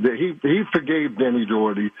Denny. He forgave Denny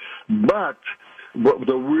Doherty, but what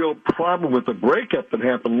the real problem with the breakup that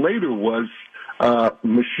happened later was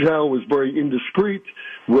Michelle was very indiscreet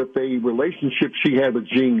with a relationship she had with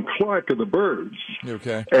Gene Clark of the Byrds.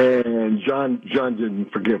 Okay. And John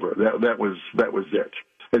didn't forgive her. That was it.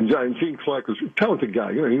 And Gene Clark was a talented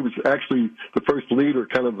guy. You know, he was actually the first leader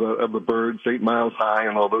kind of the Byrds, 8 Miles High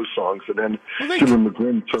and all those songs. And then Jimmy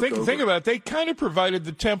McGuinn took over. Think about it. They kind of provided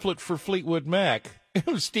the template for Fleetwood Mac.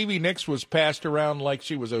 Stevie Nicks was passed around like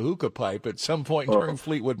she was a hookah pipe at some point during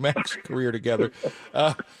Fleetwood Mac's career together.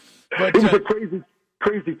 But it was a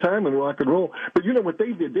crazy time in rock and roll. But you know what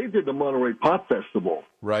they did? They did the Monterey Pop Festival.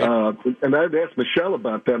 Right. And I'd asked Michelle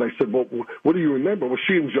about that. I said, well, what do you remember? Well,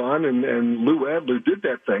 she and John and Lou Adler did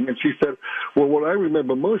that thing. And she said, well, what I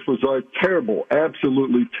remember most was our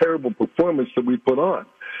absolutely terrible performance that we put on.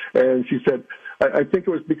 And she said, I think it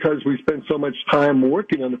was because we spent so much time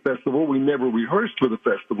working on the festival, we never rehearsed for the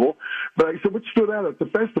festival. But I said, what stood out at the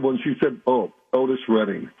festival? And she said, Otis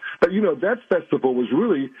Redding. But, you know, that festival was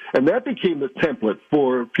really, and that became the template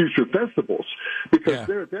for future festivals. Because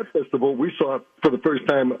there at that festival, we saw for the first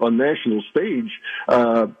time on national stage,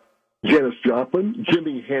 Janis Joplin,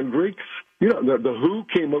 Jimi Hendrix, you know, the Who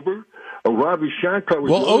came over, Ravi Shankar was...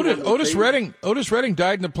 Well, Otis Redding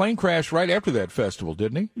died in a plane crash right after that festival,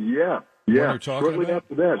 didn't he? Yeah. Shortly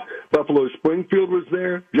after that, Buffalo Springfield was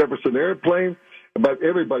there, Jefferson Airplane, about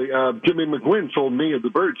everybody. Jimmy McGuinn told me of the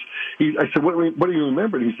Byrds. I said, what do you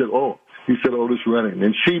remember? And he said, Otis Redding.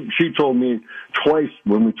 And she told me twice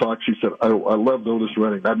when we talked, she said, I loved Otis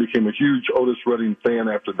Redding. I became a huge Otis Redding fan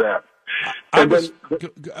after that. I'm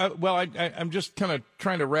just kind of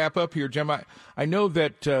trying to wrap up here, Jim. I know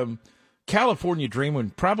that California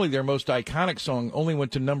Dreamin', probably their most iconic song, only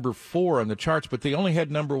went to number 4 on the charts, but they only had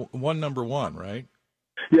number one, right?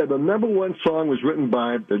 Yeah, the number one song was written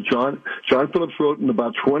by John Phillips, wrote in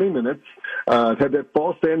about 20 minutes. It had that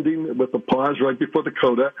false ending with the pause right before the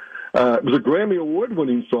coda. It was a Grammy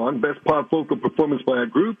Award-winning song, Best Pop Vocal Performance by a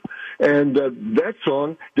Group. And that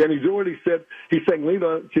song, Denny Doherty said he sang lead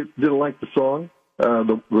on it. She didn't like the song,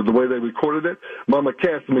 the way they recorded it. Mama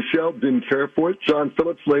Cass and Michelle didn't care for it. John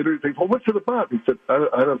Phillips later said, well, what's it about? He said,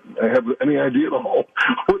 I don't have any idea at all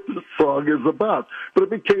what this song is about. But it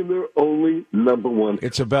became their only number one.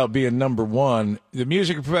 It's about being number one. The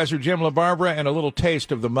music professor, Jim LaBarbera, and a little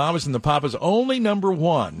taste of the Mamas and the Papas' only number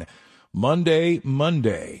one, Monday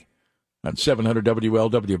on 700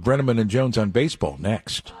 WLW. Brenneman and Jones on baseball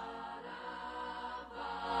next.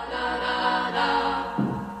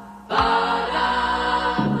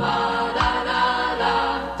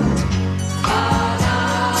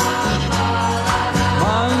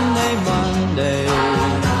 Monday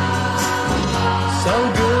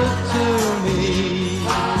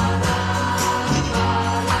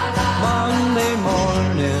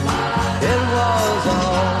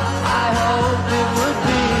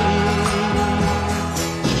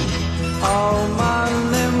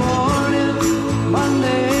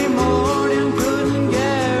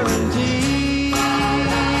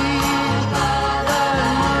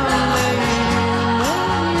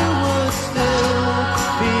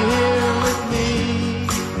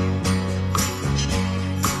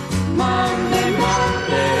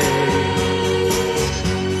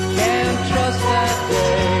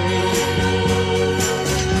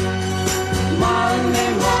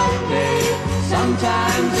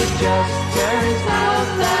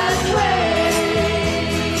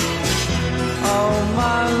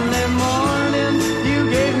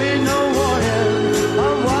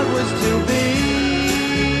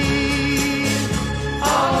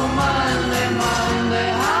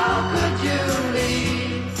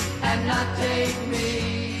take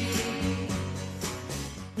me.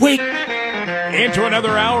 Into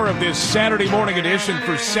another hour of this Saturday morning edition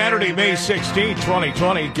for Saturday, May 16,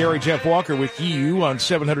 2020. Gary Jeff Walker with you on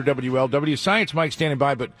 700 WLW. Science Mike standing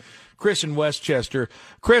by, but Chris in Westchester.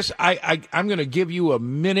 Chris, I'm going to give you a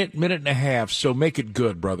minute and a half, so make it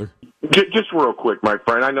good, brother. Just real quick, my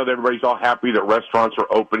friend. I know that everybody's all happy that restaurants are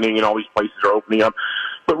opening and all these places are opening up,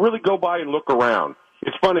 but really go by and look around.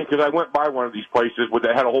 It's funny because I went by one of these places where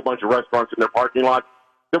they had a whole bunch of restaurants in their parking lot.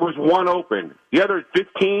 There was one open. The other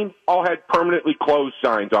 15 all had permanently closed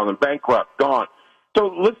signs on them, bankrupt, gone. So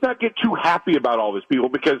let's not get too happy about all this, people,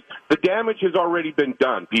 because the damage has already been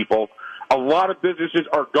done, people. A lot of businesses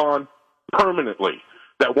are gone permanently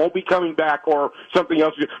that won't be coming back or something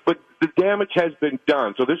else. But the damage has been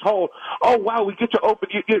done. So this whole, oh, wow, we get to open.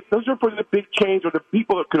 Those are for the big chains or the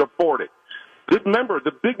people that can afford it. Remember,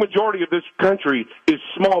 the big majority of this country is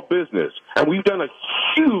small business, and we've done a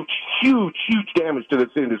huge damage to this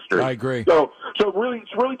industry. I agree. So really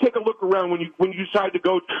take a look around when you decide to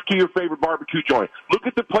go to your favorite barbecue joint. Look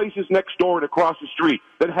at the places next door and across the street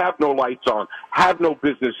that have no lights on, have no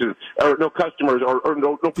businesses, or no customers, or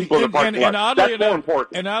no people in the parking lot. That's more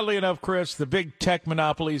important. And oddly enough, Chris, the big tech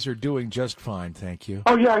monopolies are doing just fine, thank you.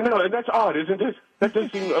 Oh, yeah, I know, and that's odd, isn't it? That does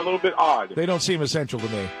seem a little bit odd. They don't seem essential to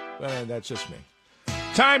me. That's just me.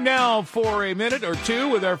 Time now for a minute or two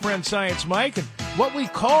with our friend Science Mike, and what we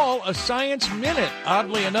call a Science Minute,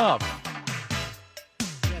 oddly enough.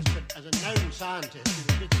 Yes, but as a known scientist, it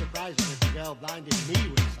was a bit surprising that the girl blinded me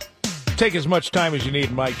with something. Take as much time as you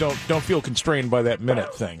need, Mike. Don't feel constrained by that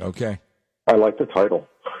minute thing, okay? I like the title.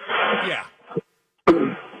 Yeah.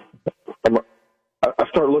 I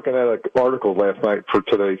started looking at articles last night for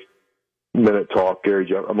today's Minute Talk, Gary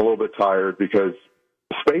Jeff. I'm a little bit tired because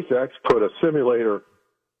SpaceX put a simulator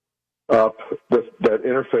up that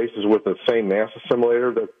interfaces with the same NASA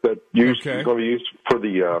simulator that is going to be used for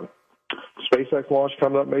the SpaceX launch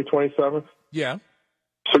coming up May 27th. Yeah.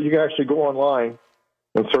 So you can actually go online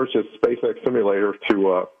and search the SpaceX simulator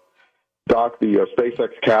to dock the SpaceX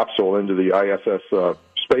capsule into the ISS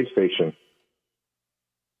space station.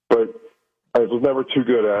 But I was never too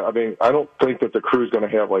good at it. I mean, I don't think that the crew's going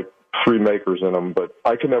to have like 3 makers in them, but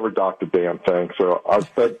I can never dock the damn thing. So I've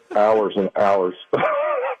spent hours and hours.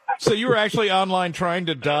 So you were actually online trying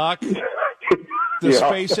to dock the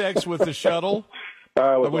SpaceX with the shuttle,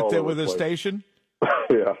 with the station?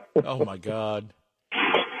 Yeah. Oh my God!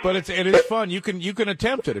 But it is fun. You can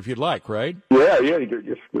attempt it if you'd like, right? Yeah.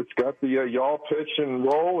 It's got the yaw, pitch, and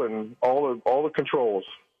roll, and all the controls.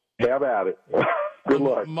 Have at it. Good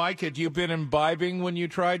luck, Mike. Had you been imbibing when you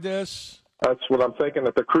tried this? That's what I'm thinking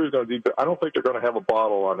that the crew's going to do. I don't think they're going to have a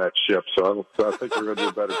bottle on that ship, so I think they're going to do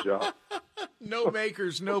a better job. No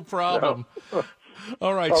makers, no problem. Yeah.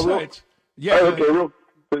 All right, the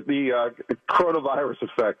coronavirus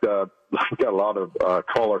effect. I got a lot of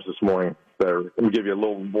callers this morning. Let me give you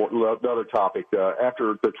another topic.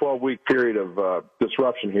 After the 12-week period of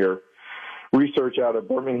disruption here, research out of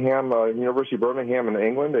Birmingham, University of Birmingham in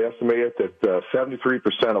England, they estimated that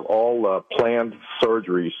 73% of all planned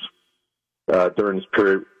surgeries during this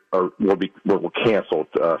period were canceled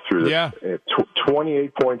through this. Yeah.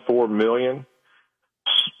 28.4 million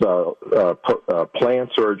planned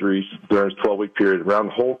surgeries during this 12-week period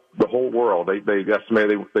around the whole world. They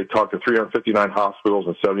estimated they talked to 359 hospitals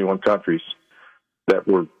in 71 countries that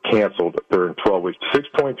were canceled during 12 weeks.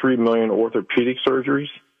 6.3 million orthopedic surgeries,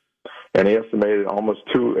 and they estimated almost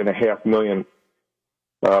 2.5 million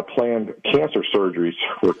planned cancer surgeries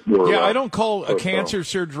were I don't call a cancer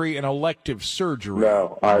surgery an elective surgery.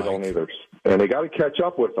 No, I don't either. And they got to catch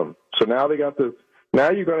up with them. So now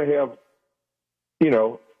now you're going to have,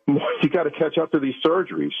 you got to catch up to these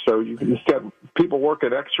surgeries. So you just got people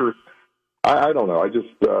working extra. I don't know. I just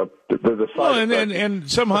the side effects. And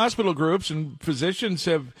some hospital groups and physicians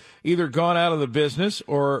have either gone out of the business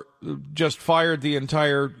or just fired the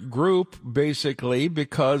entire group, basically,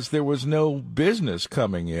 because there was no business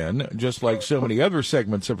coming in, just like so many other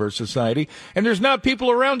segments of our society. And there's not people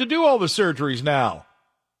around to do all the surgeries now.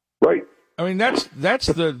 Right. I mean, that's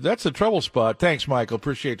the trouble spot. Thanks, Michael.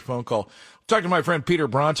 Appreciate the phone call. Talk to my friend Peter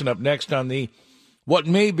Bronson up next on what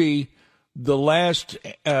may be the last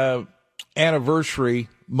anniversary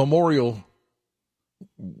memorial,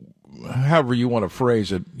 however you want to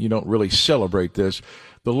phrase it. You don't really celebrate this.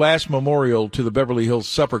 The last memorial to the Beverly Hills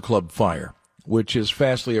Supper Club fire, which is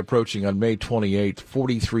fastly approaching on May 28th,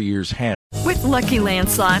 43 years hence. With Lucky Land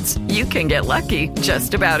Slots, you can get lucky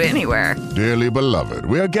just about anywhere. Dearly beloved,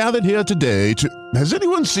 we are gathered here today to... Has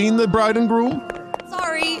anyone seen the bride and groom?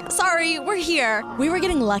 Sorry, we're here. We were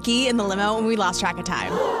getting lucky in the limo and we lost track of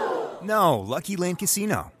time. No, Lucky Land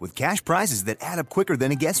Casino, with cash prizes that add up quicker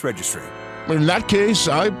than a guest registry. In that case,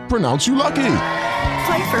 I pronounce you lucky.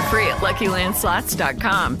 Play for free at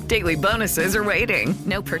LuckyLandSlots.com. Daily bonuses are waiting.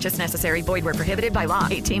 No purchase necessary. Void where prohibited by law.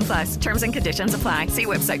 18+. Terms and conditions apply. See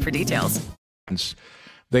website for details.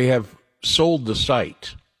 They have sold the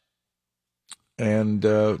site. And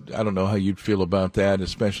I don't know how you'd feel about that,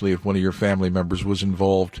 especially if one of your family members was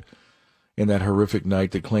involved in that horrific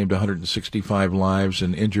night that claimed 165 lives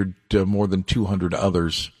and injured more than 200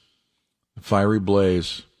 others. Fiery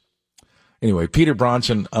blaze. Anyway, Peter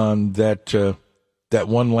Bronson on that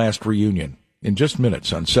one last reunion in just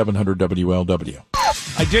minutes on 700 WLW.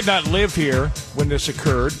 I did not live here when this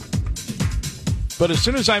occurred, but as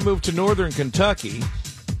soon as I moved to northern Kentucky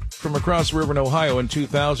from across the river in Ohio in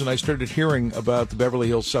 2000, I started hearing about the Beverly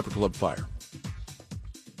Hills Supper Club fire.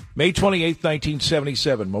 May 28,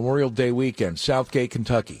 1977, Memorial Day weekend, Southgate,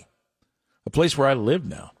 Kentucky, a place where I live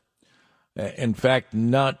now. In fact,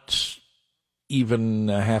 not even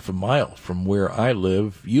a half a mile from where I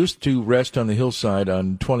live. Used to rest on the hillside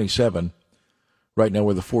on 27, right now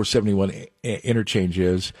where the 471 interchange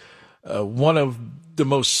is. One of the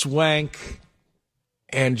most swank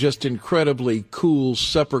and just incredibly cool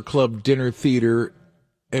supper club dinner theater.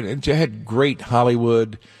 And it had great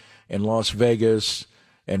Hollywood and Las Vegas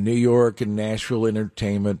and New York and Nashville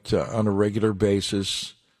entertainment on a regular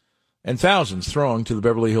basis. And thousands thronged to the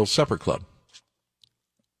Beverly Hills Supper Club.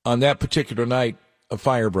 On that particular night, a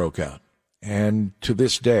fire broke out. And to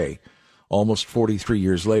this day, almost 43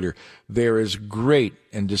 years later, there is great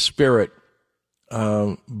and disparate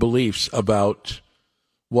beliefs about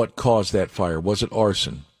what caused that fire. Was it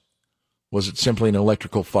arson? Was it simply an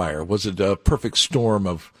electrical fire? Was it a perfect storm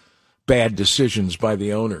of bad decisions by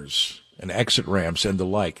the owners and exit ramps and the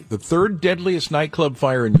like? The third deadliest nightclub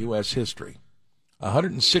fire in U.S. history.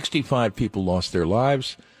 165 people lost their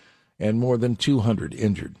lives and more than 200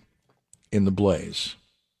 injured in the blaze.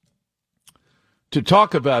 To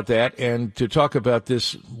talk about that and to talk about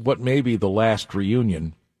this, what may be the last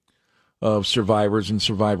reunion of survivors and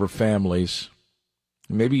survivor families,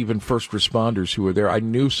 maybe even first responders who were there. I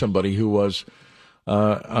knew somebody who was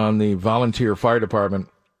on the volunteer on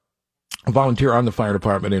the fire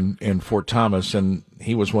department in Fort Thomas, and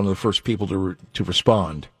he was one of the first people to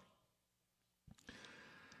respond.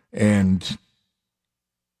 And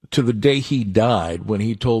to the day he died, when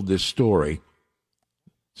he told this story,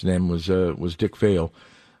 his name was Dick Vale,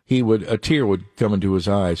 a tear would come into his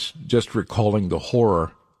eyes just recalling the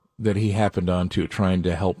horror that he happened onto trying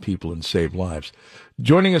to help people and save lives.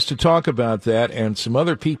 Joining us to talk about that and some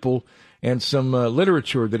other people and some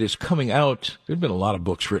literature that is coming out. There have been a lot of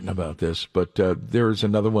books written about this, but there is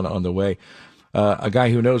another one on the way. A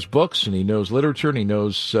guy who knows books and he knows literature and he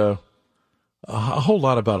knows a whole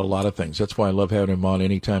lot about a lot of things. That's why I love having him on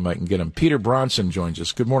anytime I can get him. Peter Bronson joins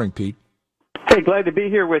us. Good morning, Pete. Hey, glad to be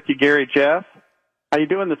here with you, Gary, Jeff. How you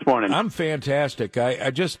doing this morning? I'm fantastic.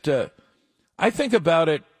 I just I think about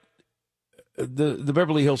it, the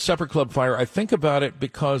Beverly Hills Supper Club fire. I think about it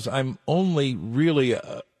because I'm only really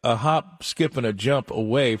a hop, skip, and a jump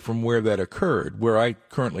away from where that occurred, where I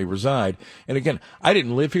currently reside. And again, I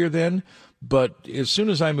didn't live here then, but as soon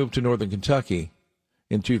as I moved to northern Kentucky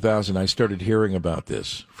in 2000, I started hearing about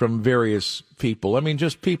this from various people. I mean,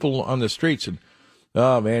 just people on the streets. And,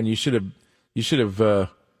 oh, man, you should have,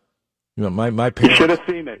 my parents. You should have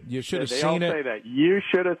seen it. You should have seen it. They all say that. You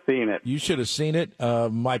should have seen it. You should have seen it.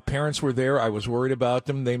 My parents were there. I was worried about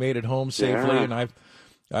them. They made it home safely. Yeah. And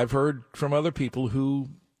I've heard from other people who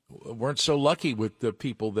weren't so lucky with the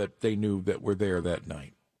people that they knew that were there that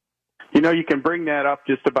night. You know, you can bring that up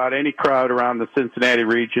just about any crowd around the Cincinnati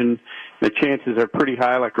region. The chances are pretty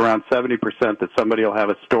high, like around 70%, that somebody will have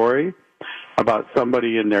a story about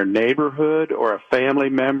somebody in their neighborhood or a family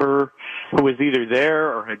member who was either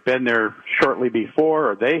there or had been there shortly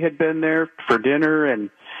before, or they had been there for dinner. And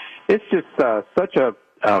it's just such a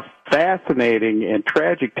fascinating and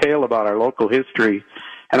tragic tale about our local history.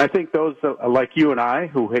 And I think those like you and I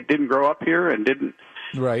who didn't grow up here and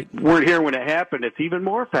weren't here when it happened, it's even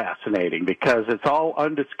more fascinating because it's all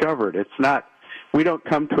undiscovered. It's not, we don't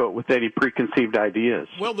come to it with any preconceived ideas.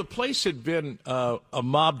 Well, the place had been a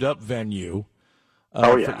mobbed-up venue.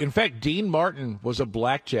 Yeah. In fact, Dean Martin was a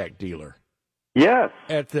blackjack dealer. Yes.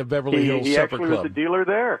 At the Beverly Hills Supper Club. He actually was a dealer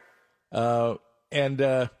there.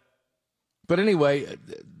 But anyway,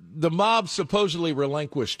 the mob supposedly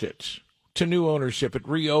relinquished it to new ownership. It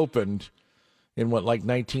reopened in like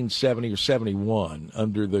 1970 or 71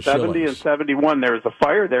 under the 70 Schillings. and 71. There was a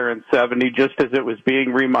fire there in 70 just as it was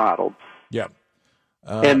being remodeled. Yeah.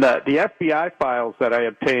 And the FBI files that I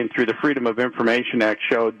obtained through the Freedom of Information Act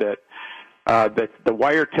showed that the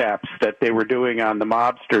wiretaps that they were doing on the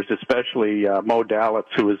mobsters, especially Mo Dalitz,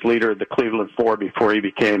 who was leader of the Cleveland Four before he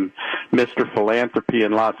became Mr. Philanthropy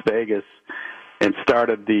in Las Vegas and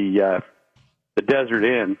started the Desert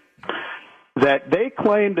Inn, that they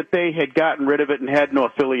claimed that they had gotten rid of it and had no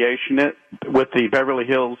affiliation with the Beverly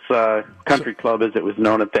Hills Country Club, as it was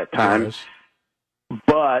known at that time. Yes.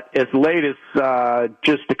 But as late as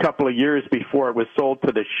just a couple of years before it was sold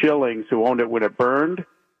to the Schillings, who owned it when it burned,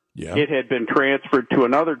 it had been transferred to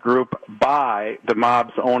another group by the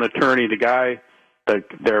mob's own attorney, the guy,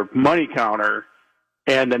 their money counter,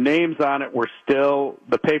 and the names on it were still,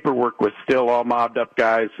 the paperwork was still all mobbed up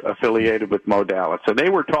guys affiliated with Mo Dalitz. So they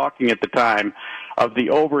were talking at the time of the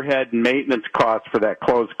overhead and maintenance costs for that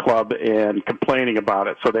closed club and complaining about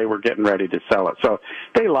it, so they were getting ready to sell it. So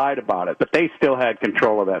they lied about it, but they still had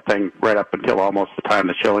control of that thing right up until almost the time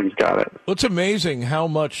the Schillings got it. Well, it's amazing how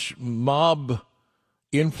much mob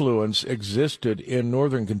influence existed in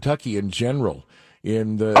northern Kentucky in general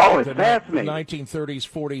in the 1930s,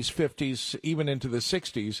 40s, 50s, even into the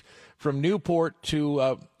 60s, from Newport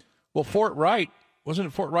to, Fort Wright. Wasn't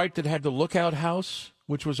it Fort Wright that had the Lookout House,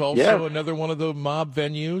 which was also another one of the mob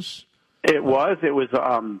venues? It was. It was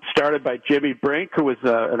started by Jimmy Brink, who was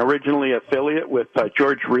an originally affiliate with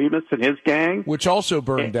George Remus and his gang. Which also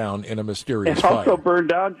burned down in a mysterious It fire. also burned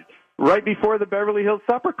down right before the Beverly Hills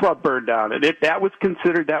Supper Club burned down. And that was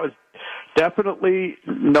definitely,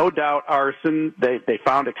 no doubt, arson. They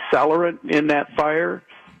found accelerant in that fire.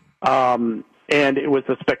 And it was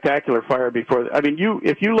a spectacular fire before. I mean,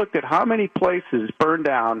 if you looked at how many places burned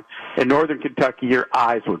down in northern Kentucky, your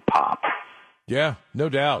eyes would pop. Yeah, no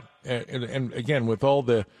doubt. And again, with all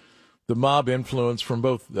the mob influence from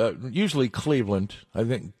both, usually Cleveland. I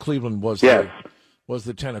think Cleveland was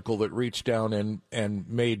the tentacle that reached down and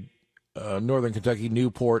made northern Kentucky,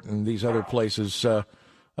 Newport, and these other places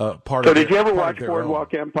part of. So did you ever watch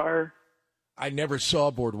Boardwalk Empire? I never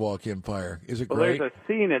saw Boardwalk Empire. Is it Well, great? there's a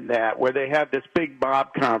scene in that where they have this big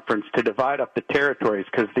mob conference to divide up the territories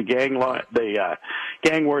because the gang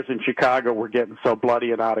wars in Chicago were getting so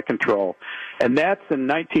bloody and out of control. And that's in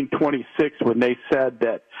 1926 when they said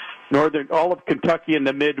that all of Kentucky and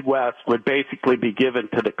the Midwest would basically be given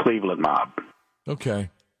to the Cleveland mob.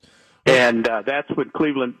 Okay. And that's when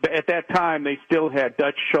Cleveland, at that time, they still had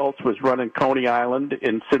Dutch Schultz was running Coney Island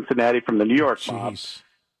in Cincinnati from the New York mob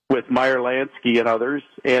with Meyer Lansky and others.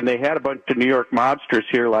 And they had a bunch of New York mobsters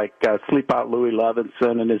here like Sleep Out Louis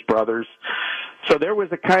Levinson and his brothers. So there was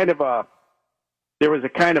a kind of a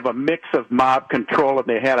mix of mob control, and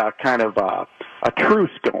they had a kind of a truce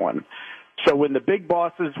going. So when the big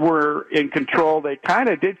bosses were in control, they kind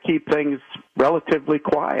of did keep things relatively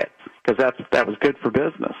quiet because that was good for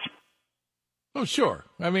business. Oh, sure.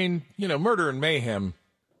 I mean, murder and mayhem,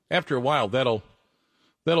 after a while, that'll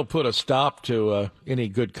put a stop to any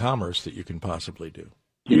good commerce that you can possibly do.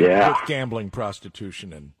 Yeah. With gambling,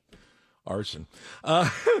 prostitution, and arson.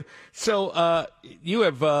 So you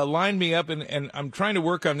have lined me up, and I'm trying to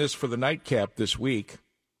work on this for the nightcap this week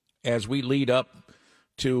as we lead up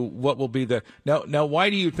to what will be the... Now, why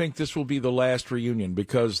do you think this will be the last reunion?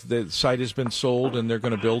 Because the site has been sold and they're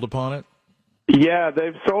going to build upon it? Yeah,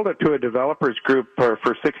 they've sold it to a developers group for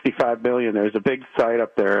 $65 million. There's a big site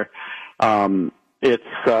up there. It's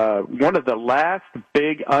one of the last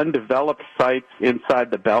big undeveloped sites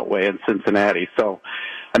inside the Beltway in Cincinnati. So,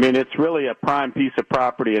 I mean, it's really a prime piece of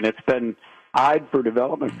property, and it's been eyed for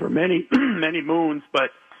development for many, many moons.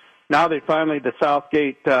 But now the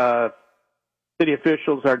Southgate city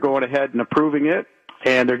officials are going ahead and approving it,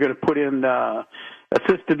 and they're going to put in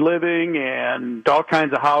assisted living and all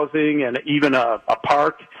kinds of housing and even a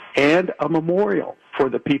park and a memorial for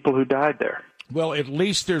the people who died there. Well, at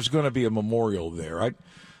least there's going to be a memorial there. I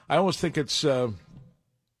almost think it's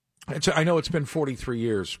I know it's been 43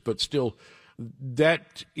 years, but still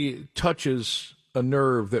that touches a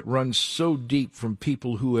nerve that runs so deep from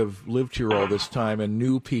people who have lived here all this time and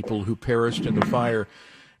new people who perished in the fire.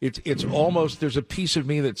 It's almost, there's a piece of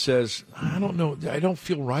me that says, I don't know, I don't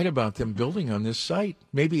feel right about them building on this site,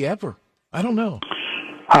 maybe ever. I don't know.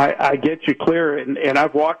 I get you clear, and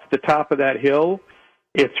I've walked the top of that hill.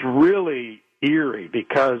 It's really eerie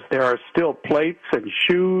because there are still plates and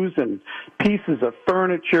shoes and pieces of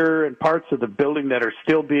furniture and parts of the building that are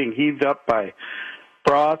still being heaved up by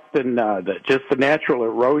frost and just the natural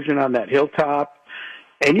erosion on that hilltop.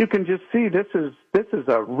 And you can just see this is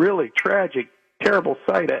a really tragic, terrible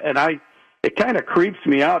sight, and it kind of creeps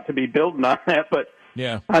me out to be building on that. But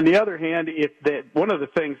yeah. On the other hand, one of the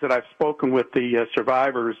things that I've spoken with the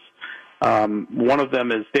survivors One of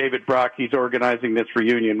them is David Brock. He's organizing this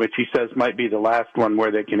reunion, which he says might be the last one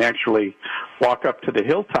where they can actually walk up to the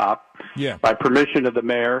hilltop by permission of the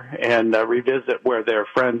mayor and revisit where their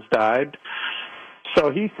friends died. So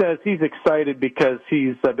he says he's excited because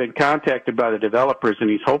he's been contacted by the developers, and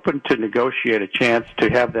he's hoping to negotiate a chance to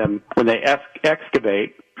have them, when they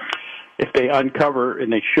excavate, if they uncover,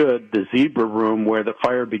 and they should, the zebra room where the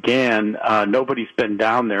fire began. Nobody's been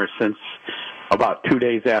down there since about 2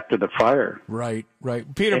 days after the fire. Right.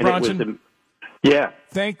 Peter Bronson.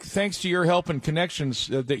 Thanks to your help and connections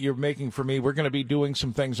that you're making for me, we're going to be doing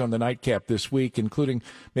some things on the Nightcap this week, including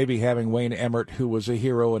maybe having Wayne Emmert, who was a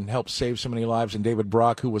hero and helped save so many lives, and David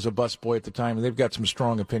Brock, who was a busboy at the time, and they've got some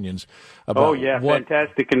strong opinions about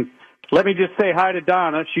fantastic. And let me just say hi to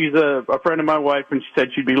Donna. She's a friend of my wife, and she said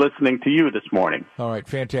she'd be listening to you this morning. All right,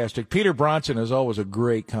 fantastic. Peter Bronson is always a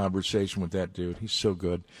great conversation with that dude. He's so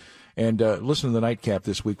good. And listen to the Nightcap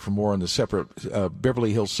this week for more on the separate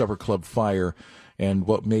Beverly Hills Supper Club fire and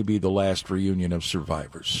what may be the last reunion of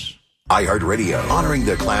survivors. iHeartRadio, honoring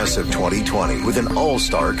the class of 2020 with an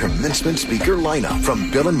all-star commencement speaker lineup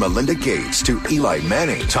from Bill and Melinda Gates to Eli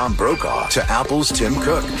Manning, Tom Brokaw to Apple's Tim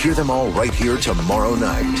Cook. Hear them all right here tomorrow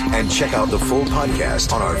night. And check out the full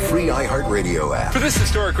podcast on our free iHeartRadio app. For this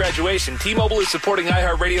historic graduation, T-Mobile is supporting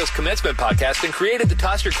iHeartRadio's commencement podcast and created the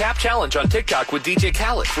Toss Your Cap Challenge on TikTok with DJ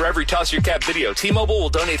Khaled. For every Toss Your Cap video, T-Mobile will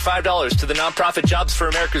donate $5 to the nonprofit Jobs for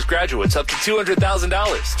America's Graduates, up to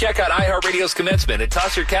 $200,000. Check out iHeartRadio's commencement and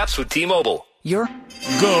Toss Your Caps with T-Mobile.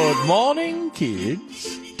 Good morning,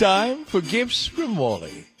 kids. Time for gifts from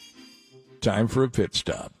Wally. Time for a pit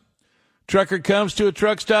stop. Trucker comes to a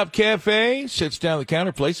truck stop cafe, sits down at the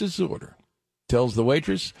counter, places his order. Tells the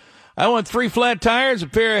waitress, I want 3 flat tires, a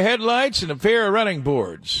pair of headlights, and a pair of running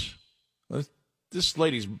boards. This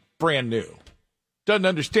lady's brand new. Doesn't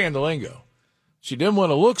understand the lingo. She didn't want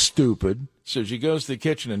to look stupid, so she goes to the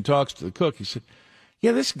kitchen and talks to the cook. He said,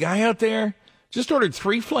 this guy out there just ordered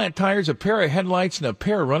 3 flat tires, a pair of headlights, and a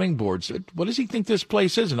pair of running boards. What does he think this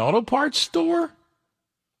place is, an auto parts store?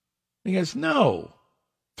 He goes, no.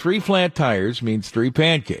 3 flat tires means 3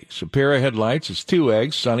 pancakes. A pair of headlights is 2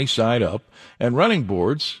 eggs, sunny side up, and running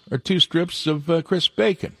boards are 2 strips of crisp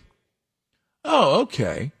bacon. Oh,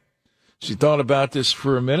 okay. She thought about this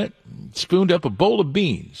for a minute, spooned up a bowl of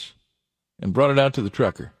beans, and brought it out to the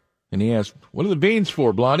trucker. And he asked, what are the beans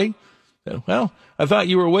for, Blondie? Well, I thought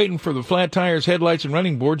you were waiting for the flat tires, headlights, and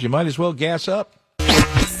running boards. You might as well gas up.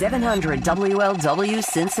 700 WLW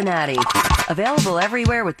Cincinnati. Available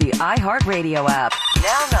everywhere with the iHeartRadio app.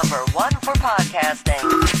 Now #1 for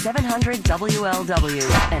podcasting. 700 WLW,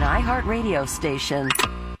 an iHeartRadio station.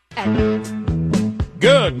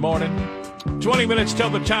 Good morning. 20 minutes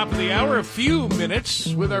till the top of the hour. A few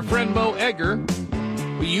minutes with our friend Mo Egger.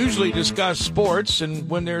 We usually discuss sports, and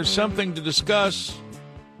when there's something to discuss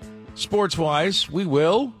sports-wise, we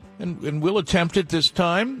will, and we'll attempt it this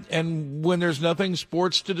time. And when there's nothing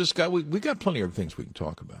sports to discuss, we got plenty of things we can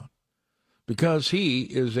talk about. Because he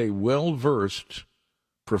is a well-versed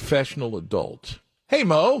professional adult. Hey,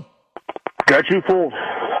 Mo. Got you fooled.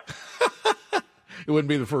 It wouldn't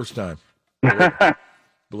be the first time.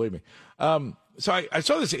 Believe me. So I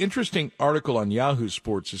saw this interesting article on Yahoo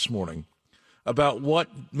Sports this morning about what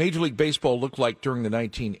Major League Baseball looked like during the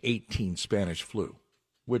 1918 Spanish flu,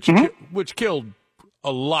 which killed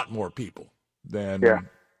a lot more people than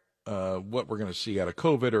what we're going to see out of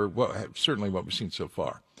COVID, or certainly what we've seen so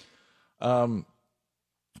far. The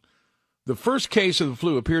first case of the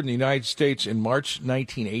flu appeared in the United States in March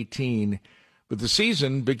 1918, but the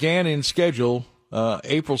season began in schedule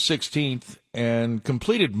April 16th and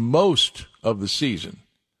completed most of the season.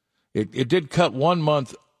 It did cut 1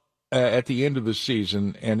 month at the end of the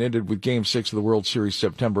season and ended with Game 6 of the World Series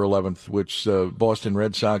September 11th, which Boston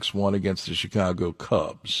Red Sox won against the Chicago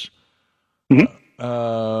Cubs.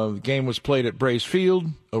 The game was played at Brace Field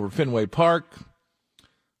over Fenway Park.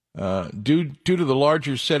 Due to the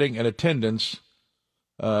larger setting and attendance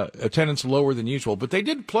lower than usual, but they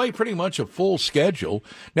did play pretty much a full schedule.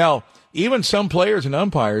 Now, even some players and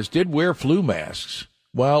umpires did wear flu masks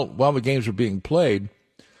while the games were being played.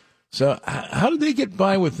 So how did they get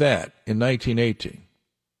by with that in 1918?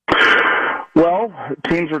 Well,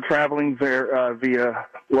 teams were traveling via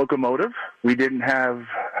locomotive. We didn't have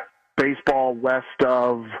baseball west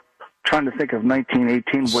of, trying to think of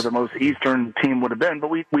 1918 where the most eastern team would have been, but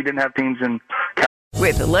we didn't have teams in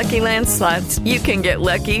With the Lucky Land Slots, you can get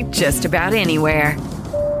lucky just about anywhere.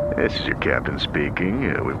 This is your captain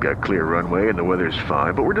speaking. We've got clear runway and the weather's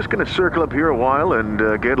fine, but we're just going to circle up here a while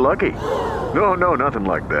and get lucky. No, nothing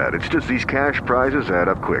like that. It's just these cash prizes add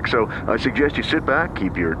up quick. So I suggest you sit back,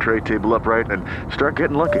 keep your tray table upright, and start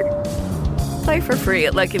getting lucky. Play for free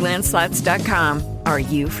at LuckyLandSlots.com. Are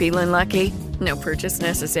you feeling lucky? No purchase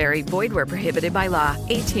necessary. Void where prohibited by law.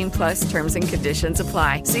 18 plus terms and conditions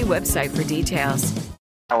apply. See website for details.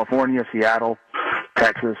 California, Seattle,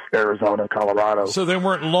 Texas, Arizona, Colorado. So there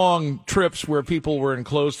weren't long trips where people were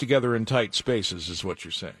enclosed together in tight spaces, is what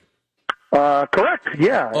you're saying. Correct,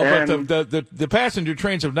 yeah. But the passenger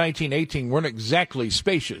trains of 1918 weren't exactly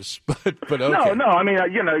spacious, but okay. No, I mean,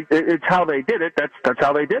 it's how they did it. That's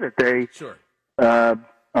how they did it. Sure.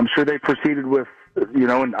 I'm sure they proceeded with,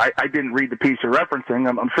 and I didn't read the piece you're referencing.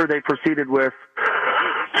 I'm sure they proceeded with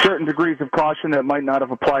certain degrees of caution that might not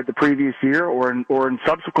have applied the previous year or in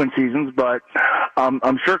subsequent seasons, but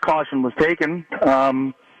I'm sure caution was taken.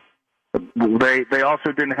 They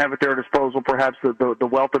also didn't have at their disposal perhaps the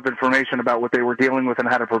wealth of information about what they were dealing with and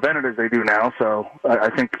how to prevent it as they do now. So I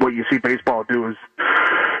think what you see baseball do is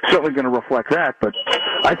certainly going to reflect that. But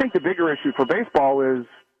I think the bigger issue for baseball is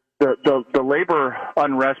the labor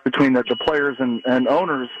unrest between the players and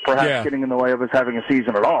owners perhaps getting in the way of us having a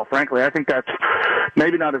season at all. Frankly, I think that's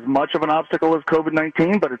maybe not as much of an obstacle as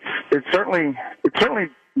COVID-19, but it's certainly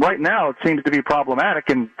right now it seems to be problematic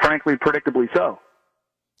and frankly predictably so.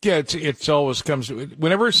 Yeah, it's always comes to it.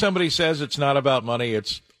 Whenever somebody says it's not about money,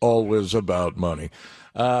 it's always about money.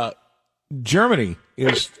 Germany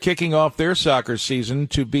is kicking off their soccer season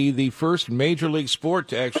to be the first major league sport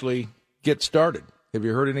to actually get started. Have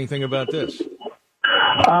you heard anything about this?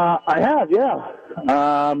 I have, yeah.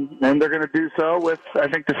 And they're going to do so with, I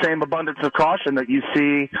think, the same abundance of caution that you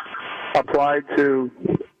see applied to,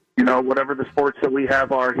 whatever the sports that we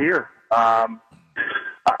have are here. I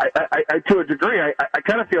to a degree, I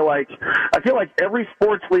kind of feel like every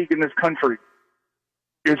sports league in this country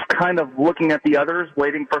is kind of looking at the others,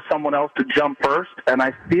 waiting for someone else to jump first. And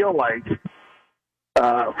I feel like,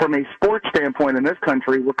 from a sports standpoint in this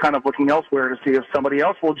country, we're kind of looking elsewhere to see if somebody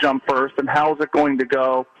else will jump first and how is it going to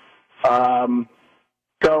go.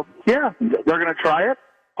 So, yeah, they're going to try it.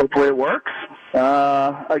 Hopefully it works.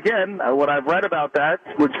 Again, what I've read about that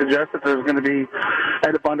would suggest that there's going to be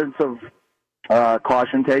an abundance of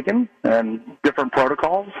caution taken and different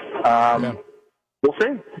protocols. We'll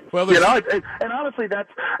see. Well, and honestly,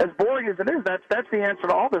 that's as boring as it is. That's the answer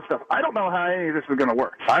to all this stuff. I don't know how any of this is going to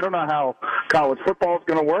work. I don't know how college football is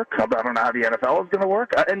going to work. I don't know how the NFL is going to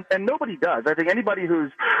work, and nobody does. I think anybody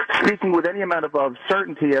who's speaking with any amount of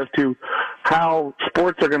certainty as to how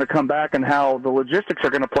sports are going to come back and how the logistics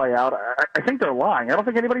are going to play out, I think they're lying. I don't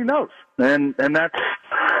think anybody knows, and that's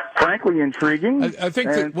frankly intriguing. I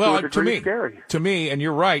think scary. To me, and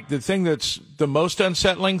you're right. The thing that's the most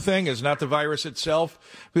unsettling thing is not the virus itself.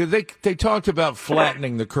 They talked about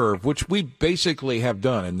flattening the curve, which we basically have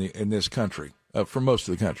done in this country for most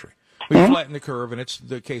of the country. We've flattened the curve, and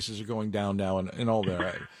the cases are going down now and all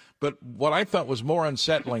that. But what I thought was more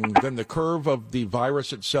unsettling than the curve of the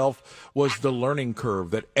virus itself was the learning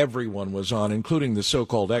curve that everyone was on, including the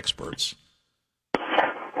so-called experts.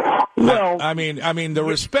 Well, I mean, the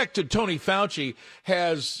respected Tony Fauci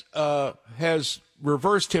has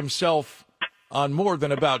reversed himself on more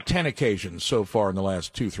than about 10 occasions so far in the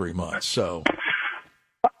last 2-3 months. So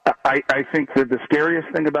I think that the scariest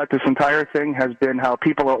thing about this entire thing has been how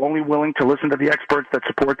people are only willing to listen to the experts that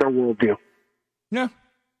support their worldview. Yeah.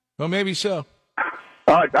 Well, maybe so.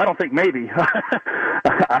 I don't think maybe.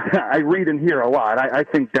 I read and hear a lot. I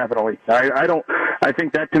think definitely. I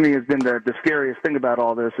think that to me has been the scariest thing about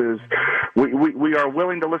all this is we are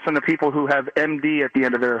willing to listen to people who have MD at the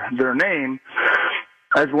end of their name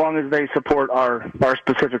as long as they support our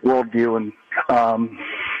specific worldview. And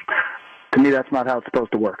to me, that's not how it's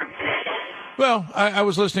supposed to work. Well, I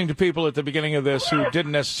was listening to people at the beginning of this who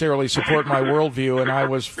didn't necessarily support my worldview, and I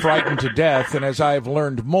was frightened to death. And as I've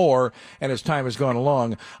learned more, and as time has gone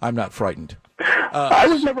along, I'm not frightened. I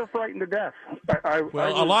was never frightened to death.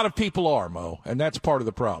 A lot of people are, Mo, and that's part of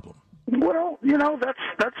the problem. Well, that's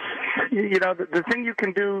the thing you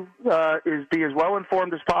can do is be as well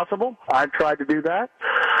informed as possible. I've tried to do that.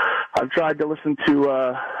 I've tried to listen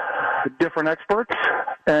to different experts,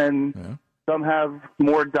 and some have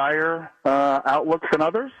more dire outlooks than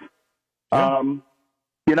others. But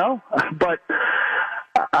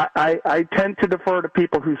I tend to defer to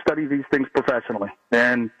people who study these things professionally,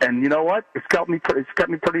 and you know what? It's kept me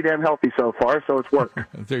pretty damn healthy so far, so it's worked.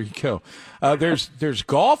 There you go. There's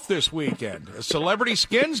golf this weekend, a Celebrity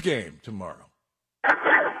Skins game tomorrow.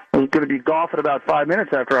 It's going to be golf in about 5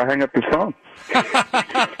 minutes after I hang up this phone.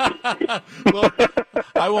 Well,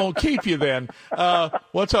 I won't keep you then.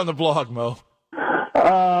 What's on the blog, Mo?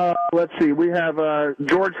 Let's see. We have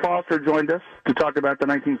George Foster joined us to talk about the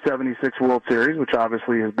 1976 World Series, which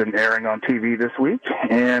obviously has been airing on TV this week.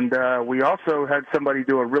 And we also had somebody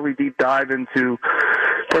do a really deep dive into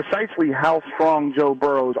precisely how strong Joe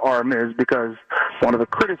Burrow's arm is, because one of the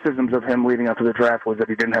criticisms of him leading up to the draft was that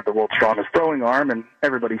he didn't have the world's strongest throwing arm, and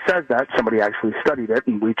everybody says that. Somebody actually studied it,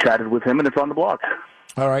 and we chatted with him, and it's on the blog.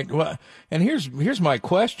 All right. Well, and here's my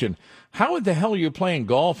question. How the hell are you playing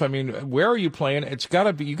golf? I mean, where are you playing? It's got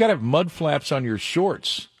to be, you got to have mud flaps on your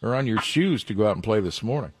shorts or on your shoes to go out and play this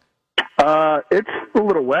morning. It's a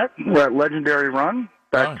little wet. We're at Legendary Run.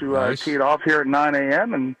 Back to nice. tee it off here at 9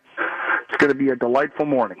 a.m., and it's going to be a delightful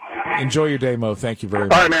morning. Enjoy your day, Mo. Thank you very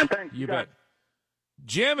much. All right, man. Thanks. You bet.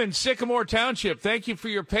 Jim in Sycamore Township, thank you for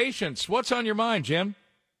your patience. What's on your mind, Jim?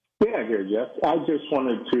 Yeah, here, Jeff. I just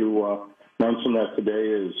wanted to mention that today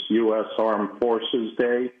is U.S. Armed Forces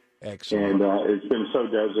Day. Excellent. And it's been so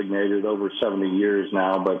designated over 70 years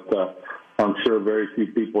now, but I'm sure very few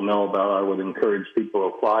people know about it. I would encourage people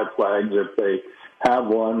to fly flags if they have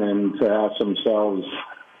one, and to ask themselves,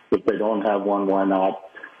 if they don't have one, why not?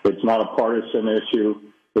 It's not a partisan issue.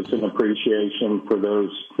 It's an appreciation for those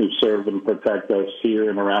who serve and protect us here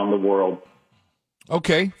and around the world.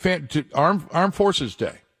 Okay. Armed Forces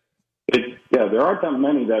Day. Yeah, there aren't that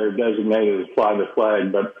many that are designated as fly the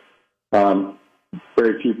flag, but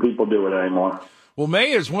very few people do it anymore. Well,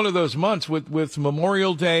 May is one of those months with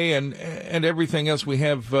Memorial Day and everything else. We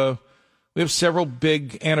have several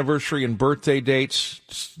big anniversary and birthday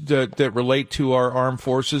dates that relate to our armed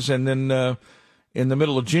forces, and then in the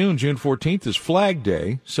middle of June 14th is Flag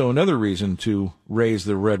Day, so another reason to raise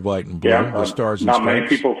the red, white, and blue, the stars and stripes. Not many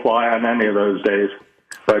people fly on any of those days,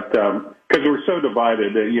 but because we're so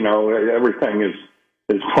divided, everything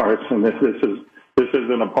is partisan. This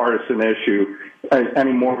isn't a partisan issue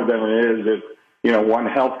any more than it is if one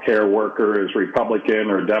healthcare worker is Republican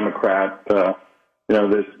or Democrat.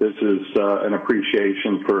 This is an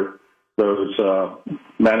appreciation for those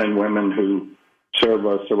men and women who serve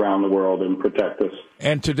us around the world and protect us.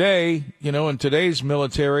 And today, in today's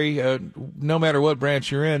military, no matter what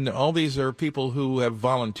branch you're in, all these are people who have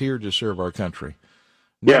volunteered to serve our country.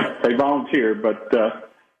 Yeah, they volunteer, but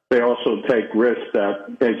they also take risks that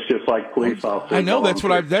it's just like police officers. I know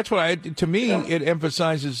to me, it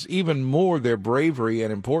emphasizes even more their bravery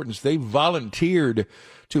and importance. They volunteered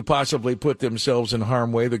to possibly put themselves in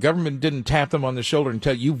harm's way. The government didn't tap them on the shoulder and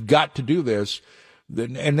tell you, you've got to do this.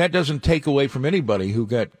 And that doesn't take away from anybody who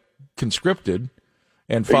got conscripted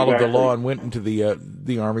and followed the law and went into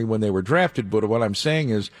the Army when they were drafted. But what I'm saying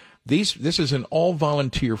is this is an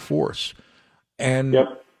all-volunteer force. And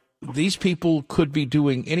these people could be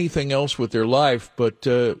doing anything else with their life, but,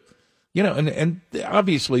 and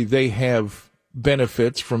obviously they have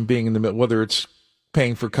benefits from being in the middle, whether it's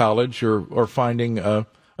paying for college or finding a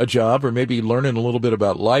job or maybe learning a little bit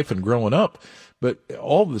about life and growing up. But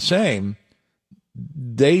all the same,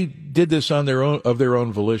 they did this on their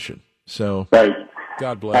own volition. So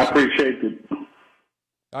God bless. I appreciate it.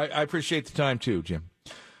 I appreciate the time too, Jim.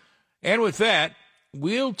 And with that,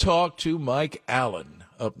 we'll talk to Mike Allen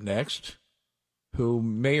up next, who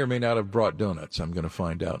may or may not have brought donuts. I'm going to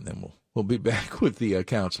find out, and then we'll be back with the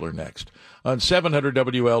counselor next on 700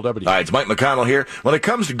 WLW. Hi, it's Mike McConnell here. When it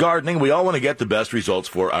comes to gardening, we all want to get the best results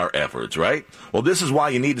for our efforts, right? Well, this is why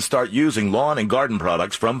you need to start using lawn and garden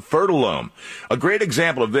products from Fertilome. A great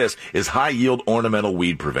example of this is High Yield Ornamental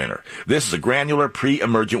Weed Preventer. This is a granular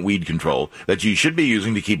pre-emergent weed control that you should be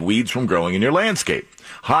using to keep weeds from growing in your landscape.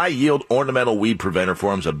 High Yield Ornamental Weed Preventer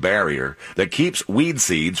forms a barrier that keeps weed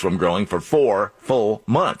seeds from growing for 4 full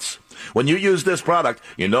months. When you use this product,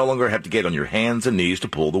 you no longer have to get on your hands and knees to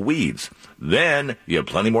pull the weeds. Then you have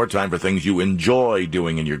plenty more time for things you enjoy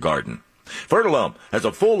doing in your garden. Fertilome has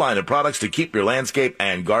a full line of products to keep your landscape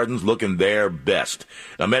and gardens looking their best.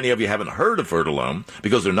 Now, many of you haven't heard of Fertilome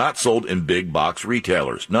because they're not sold in big box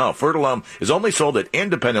retailers. No, Fertilome is only sold at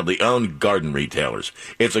independently owned garden retailers.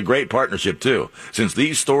 It's a great partnership, too, since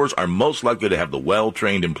these stores are most likely to have the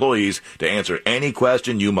well-trained employees to answer any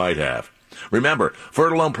question you might have. Remember,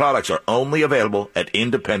 Fertilome products are only available at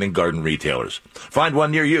independent garden retailers. Find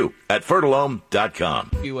one near you at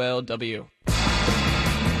Fertilome.com. ULW.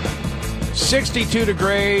 62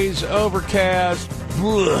 degrees, overcast.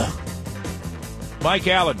 Blech. Mike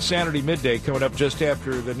Allen, Saturday Midday, coming up just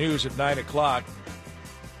after the news at 9 o'clock.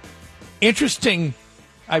 Interesting.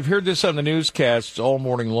 I've heard this on the newscasts all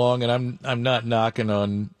morning long, and I'm not knocking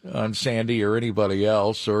on Sandy or anybody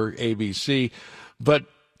else or ABC, but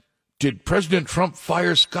did President Trump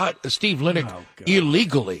fire Steve Lennox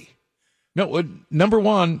illegally? No, number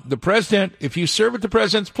one, the president, if you serve at the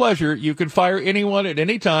president's pleasure, you can fire anyone at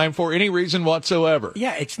any time for any reason whatsoever.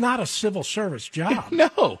 Yeah, it's not a civil service job.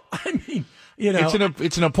 No. I mean, you know.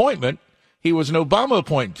 It's an appointment. He was an Obama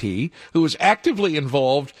appointee who was actively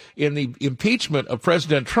involved in the impeachment of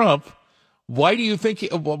President Trump. Why do you think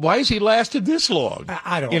why has he lasted this long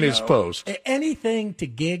I don't in know. his post? Anything to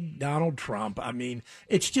gig Donald Trump. I mean,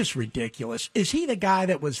 it's just ridiculous. Is he the guy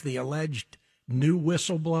that was the alleged new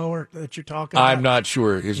whistleblower that you're talking about? I'm not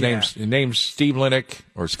sure. His name's Steve Linick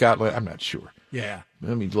or Scott Linick. I'm not sure. Yeah.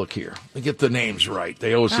 Let me look here. Let me get the names right.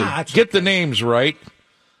 They always say, get the names right.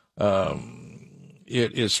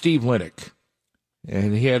 It is Steve Linick.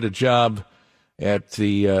 And he had a job at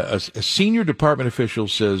the a senior department official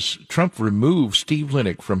says Trump removed Steve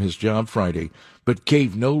Linick from his job Friday, but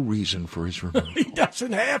gave no reason for his removal. He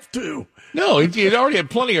doesn't have to. No, he already had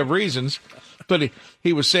plenty of reasons. But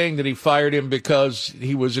he was saying that he fired him because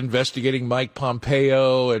he was investigating Mike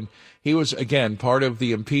Pompeo, and he was, again, part of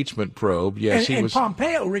the impeachment probe. Yes, and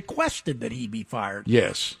Pompeo requested that he be fired.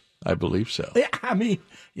 Yes, I believe so. Yeah, I mean,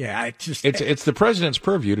 yeah, it's the president's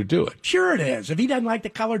purview to do it. Sure it is. If he doesn't like the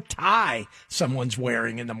colored tie someone's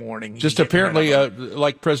wearing in the morning. Just apparently,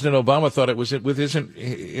 like President Obama thought it was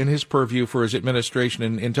in his purview for his administration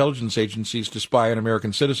and intelligence agencies to spy on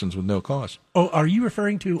American citizens with no cause. Oh, are you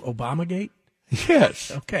referring to Obamagate?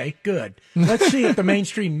 Yes. Okay, good. Let's see if the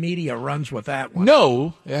mainstream media runs with that one.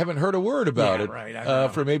 No, I haven't heard a word about it right,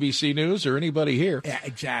 from ABC News or anybody here. Yeah,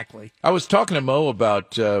 exactly. I was talking to Mo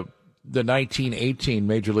about the 1918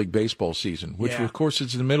 Major League Baseball season, which, of course,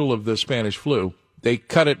 is in the middle of the Spanish flu. They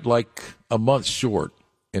cut it like a month short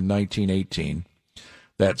in 1918,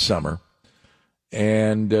 that summer.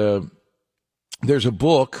 And there's a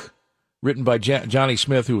book written by Johnny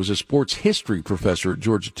Smith, who was a sports history professor at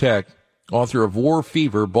Georgia Tech, author of War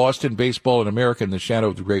Fever, Boston Baseball in America in the Shadow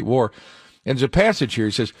of the Great War. And there's a passage here.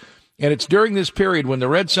 He says, and it's during this period when the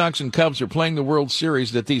Red Sox and Cubs are playing the World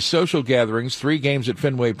Series that these social gatherings, 3 games at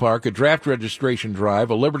Fenway Park, a draft registration drive,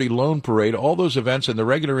 a Liberty Loan Parade, all those events and the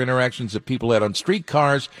regular interactions that people had on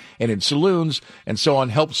streetcars and in saloons and so on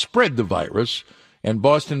helped spread the virus. And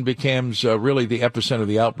Boston becomes really the epicenter of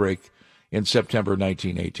the outbreak in September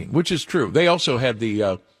 1918, which is true. They also had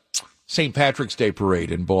the St. Patrick's Day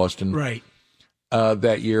Parade in Boston. Right.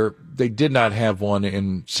 That year. They did not have one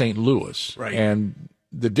in St. Louis. Right. And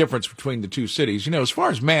the difference between the two cities, as far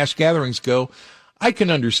as mass gatherings go, I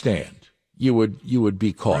can understand you would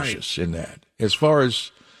be cautious in that. As far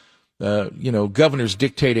as, governors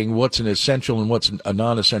dictating what's an essential and what's a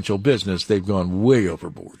non-essential business, they've gone way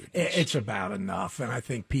overboard. It's about enough, and I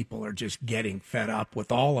think people are just getting fed up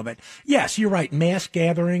with all of it. Yes, you're right, mass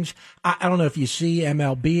gatherings. I don't know if you see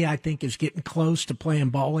MLB, I think, is getting close to playing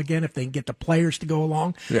ball again if they can get the players to go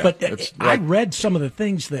along. Yeah, but I read some of the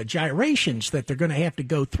things, the gyrations that they're going to have to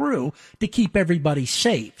go through to keep everybody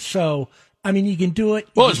safe. So, I mean, you can do it.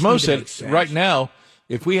 Well, as Mo said, right now,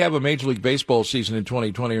 if we have a Major League Baseball season in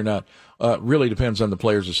 2020 or not, really depends on the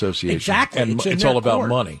Players Association. Exactly. And it's all about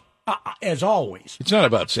money. As always. It's not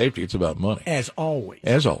about safety. It's about money. As always.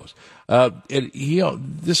 As always.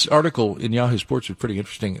 This article in Yahoo Sports is pretty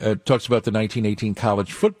interesting. It talks about the 1918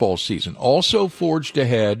 college football season. Also forged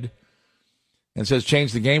ahead and says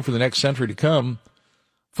change the game for the next century to come.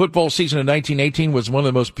 Football season in 1918 was one of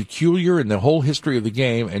the most peculiar in the whole history of the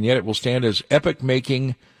game, and yet it will stand as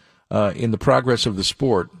epoch-making in the progress of the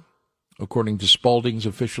sport, according to Spalding's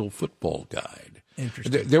official football guide.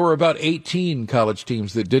 Interesting. There were about 18 college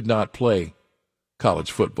teams that did not play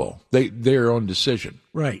college football. Their own decision.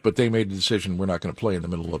 Right. But they made the decision we're not going to play in the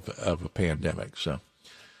middle of a pandemic. So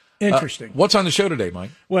interesting. What's on the show today,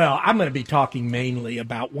 Mike? Well, I'm going to be talking mainly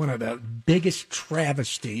about one of the biggest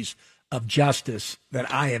travesties of justice that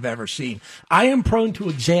I have ever seen. I am prone to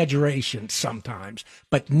exaggeration sometimes,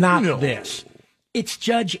 but not this. It's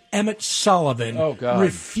Judge Emmett Sullivan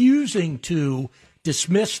refusing to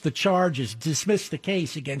dismiss the charges, dismiss the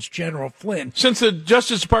case against General Flynn. Since the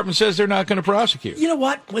Justice Department says they're not going to prosecute. You know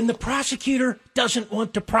what? When the prosecutor doesn't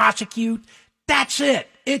want to prosecute, that's it.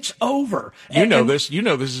 It's over. You know this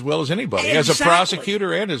as well as anybody, exactly. As a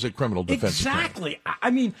prosecutor and as a criminal defense attorney. Attorney.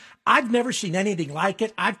 I mean, I've never seen anything like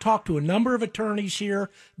it. I've talked to a number of attorneys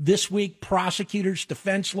here this week, prosecutors,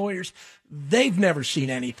 defense lawyers. They've never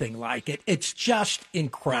seen anything like it. It's just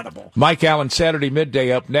incredible. Mike Allen, Saturday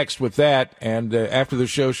midday, up next with that. And after the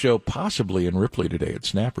show, possibly in Ripley today at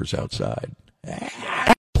Snappers outside.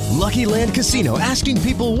 Lucky Land Casino, asking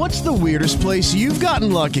people, what's the weirdest place you've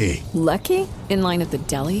gotten lucky? Lucky? In line at the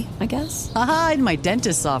deli, I guess? Aha, in my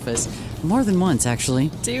dentist's office. More than once,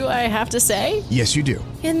 actually. Do I have to say? Yes, you do.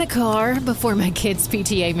 In the car before my kids'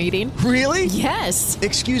 PTA meeting. Really? Yes.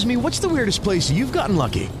 Excuse me, what's the weirdest place you've gotten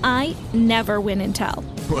lucky? I never win and tell.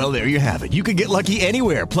 Well, there you have it. You can get lucky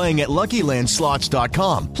anywhere, playing at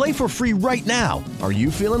LuckyLandSlots.com. Play for free right now. Are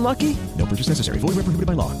you feeling lucky? No purchase necessary. Void where prohibited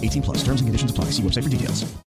by law. 18+. Terms and conditions apply. See website for details.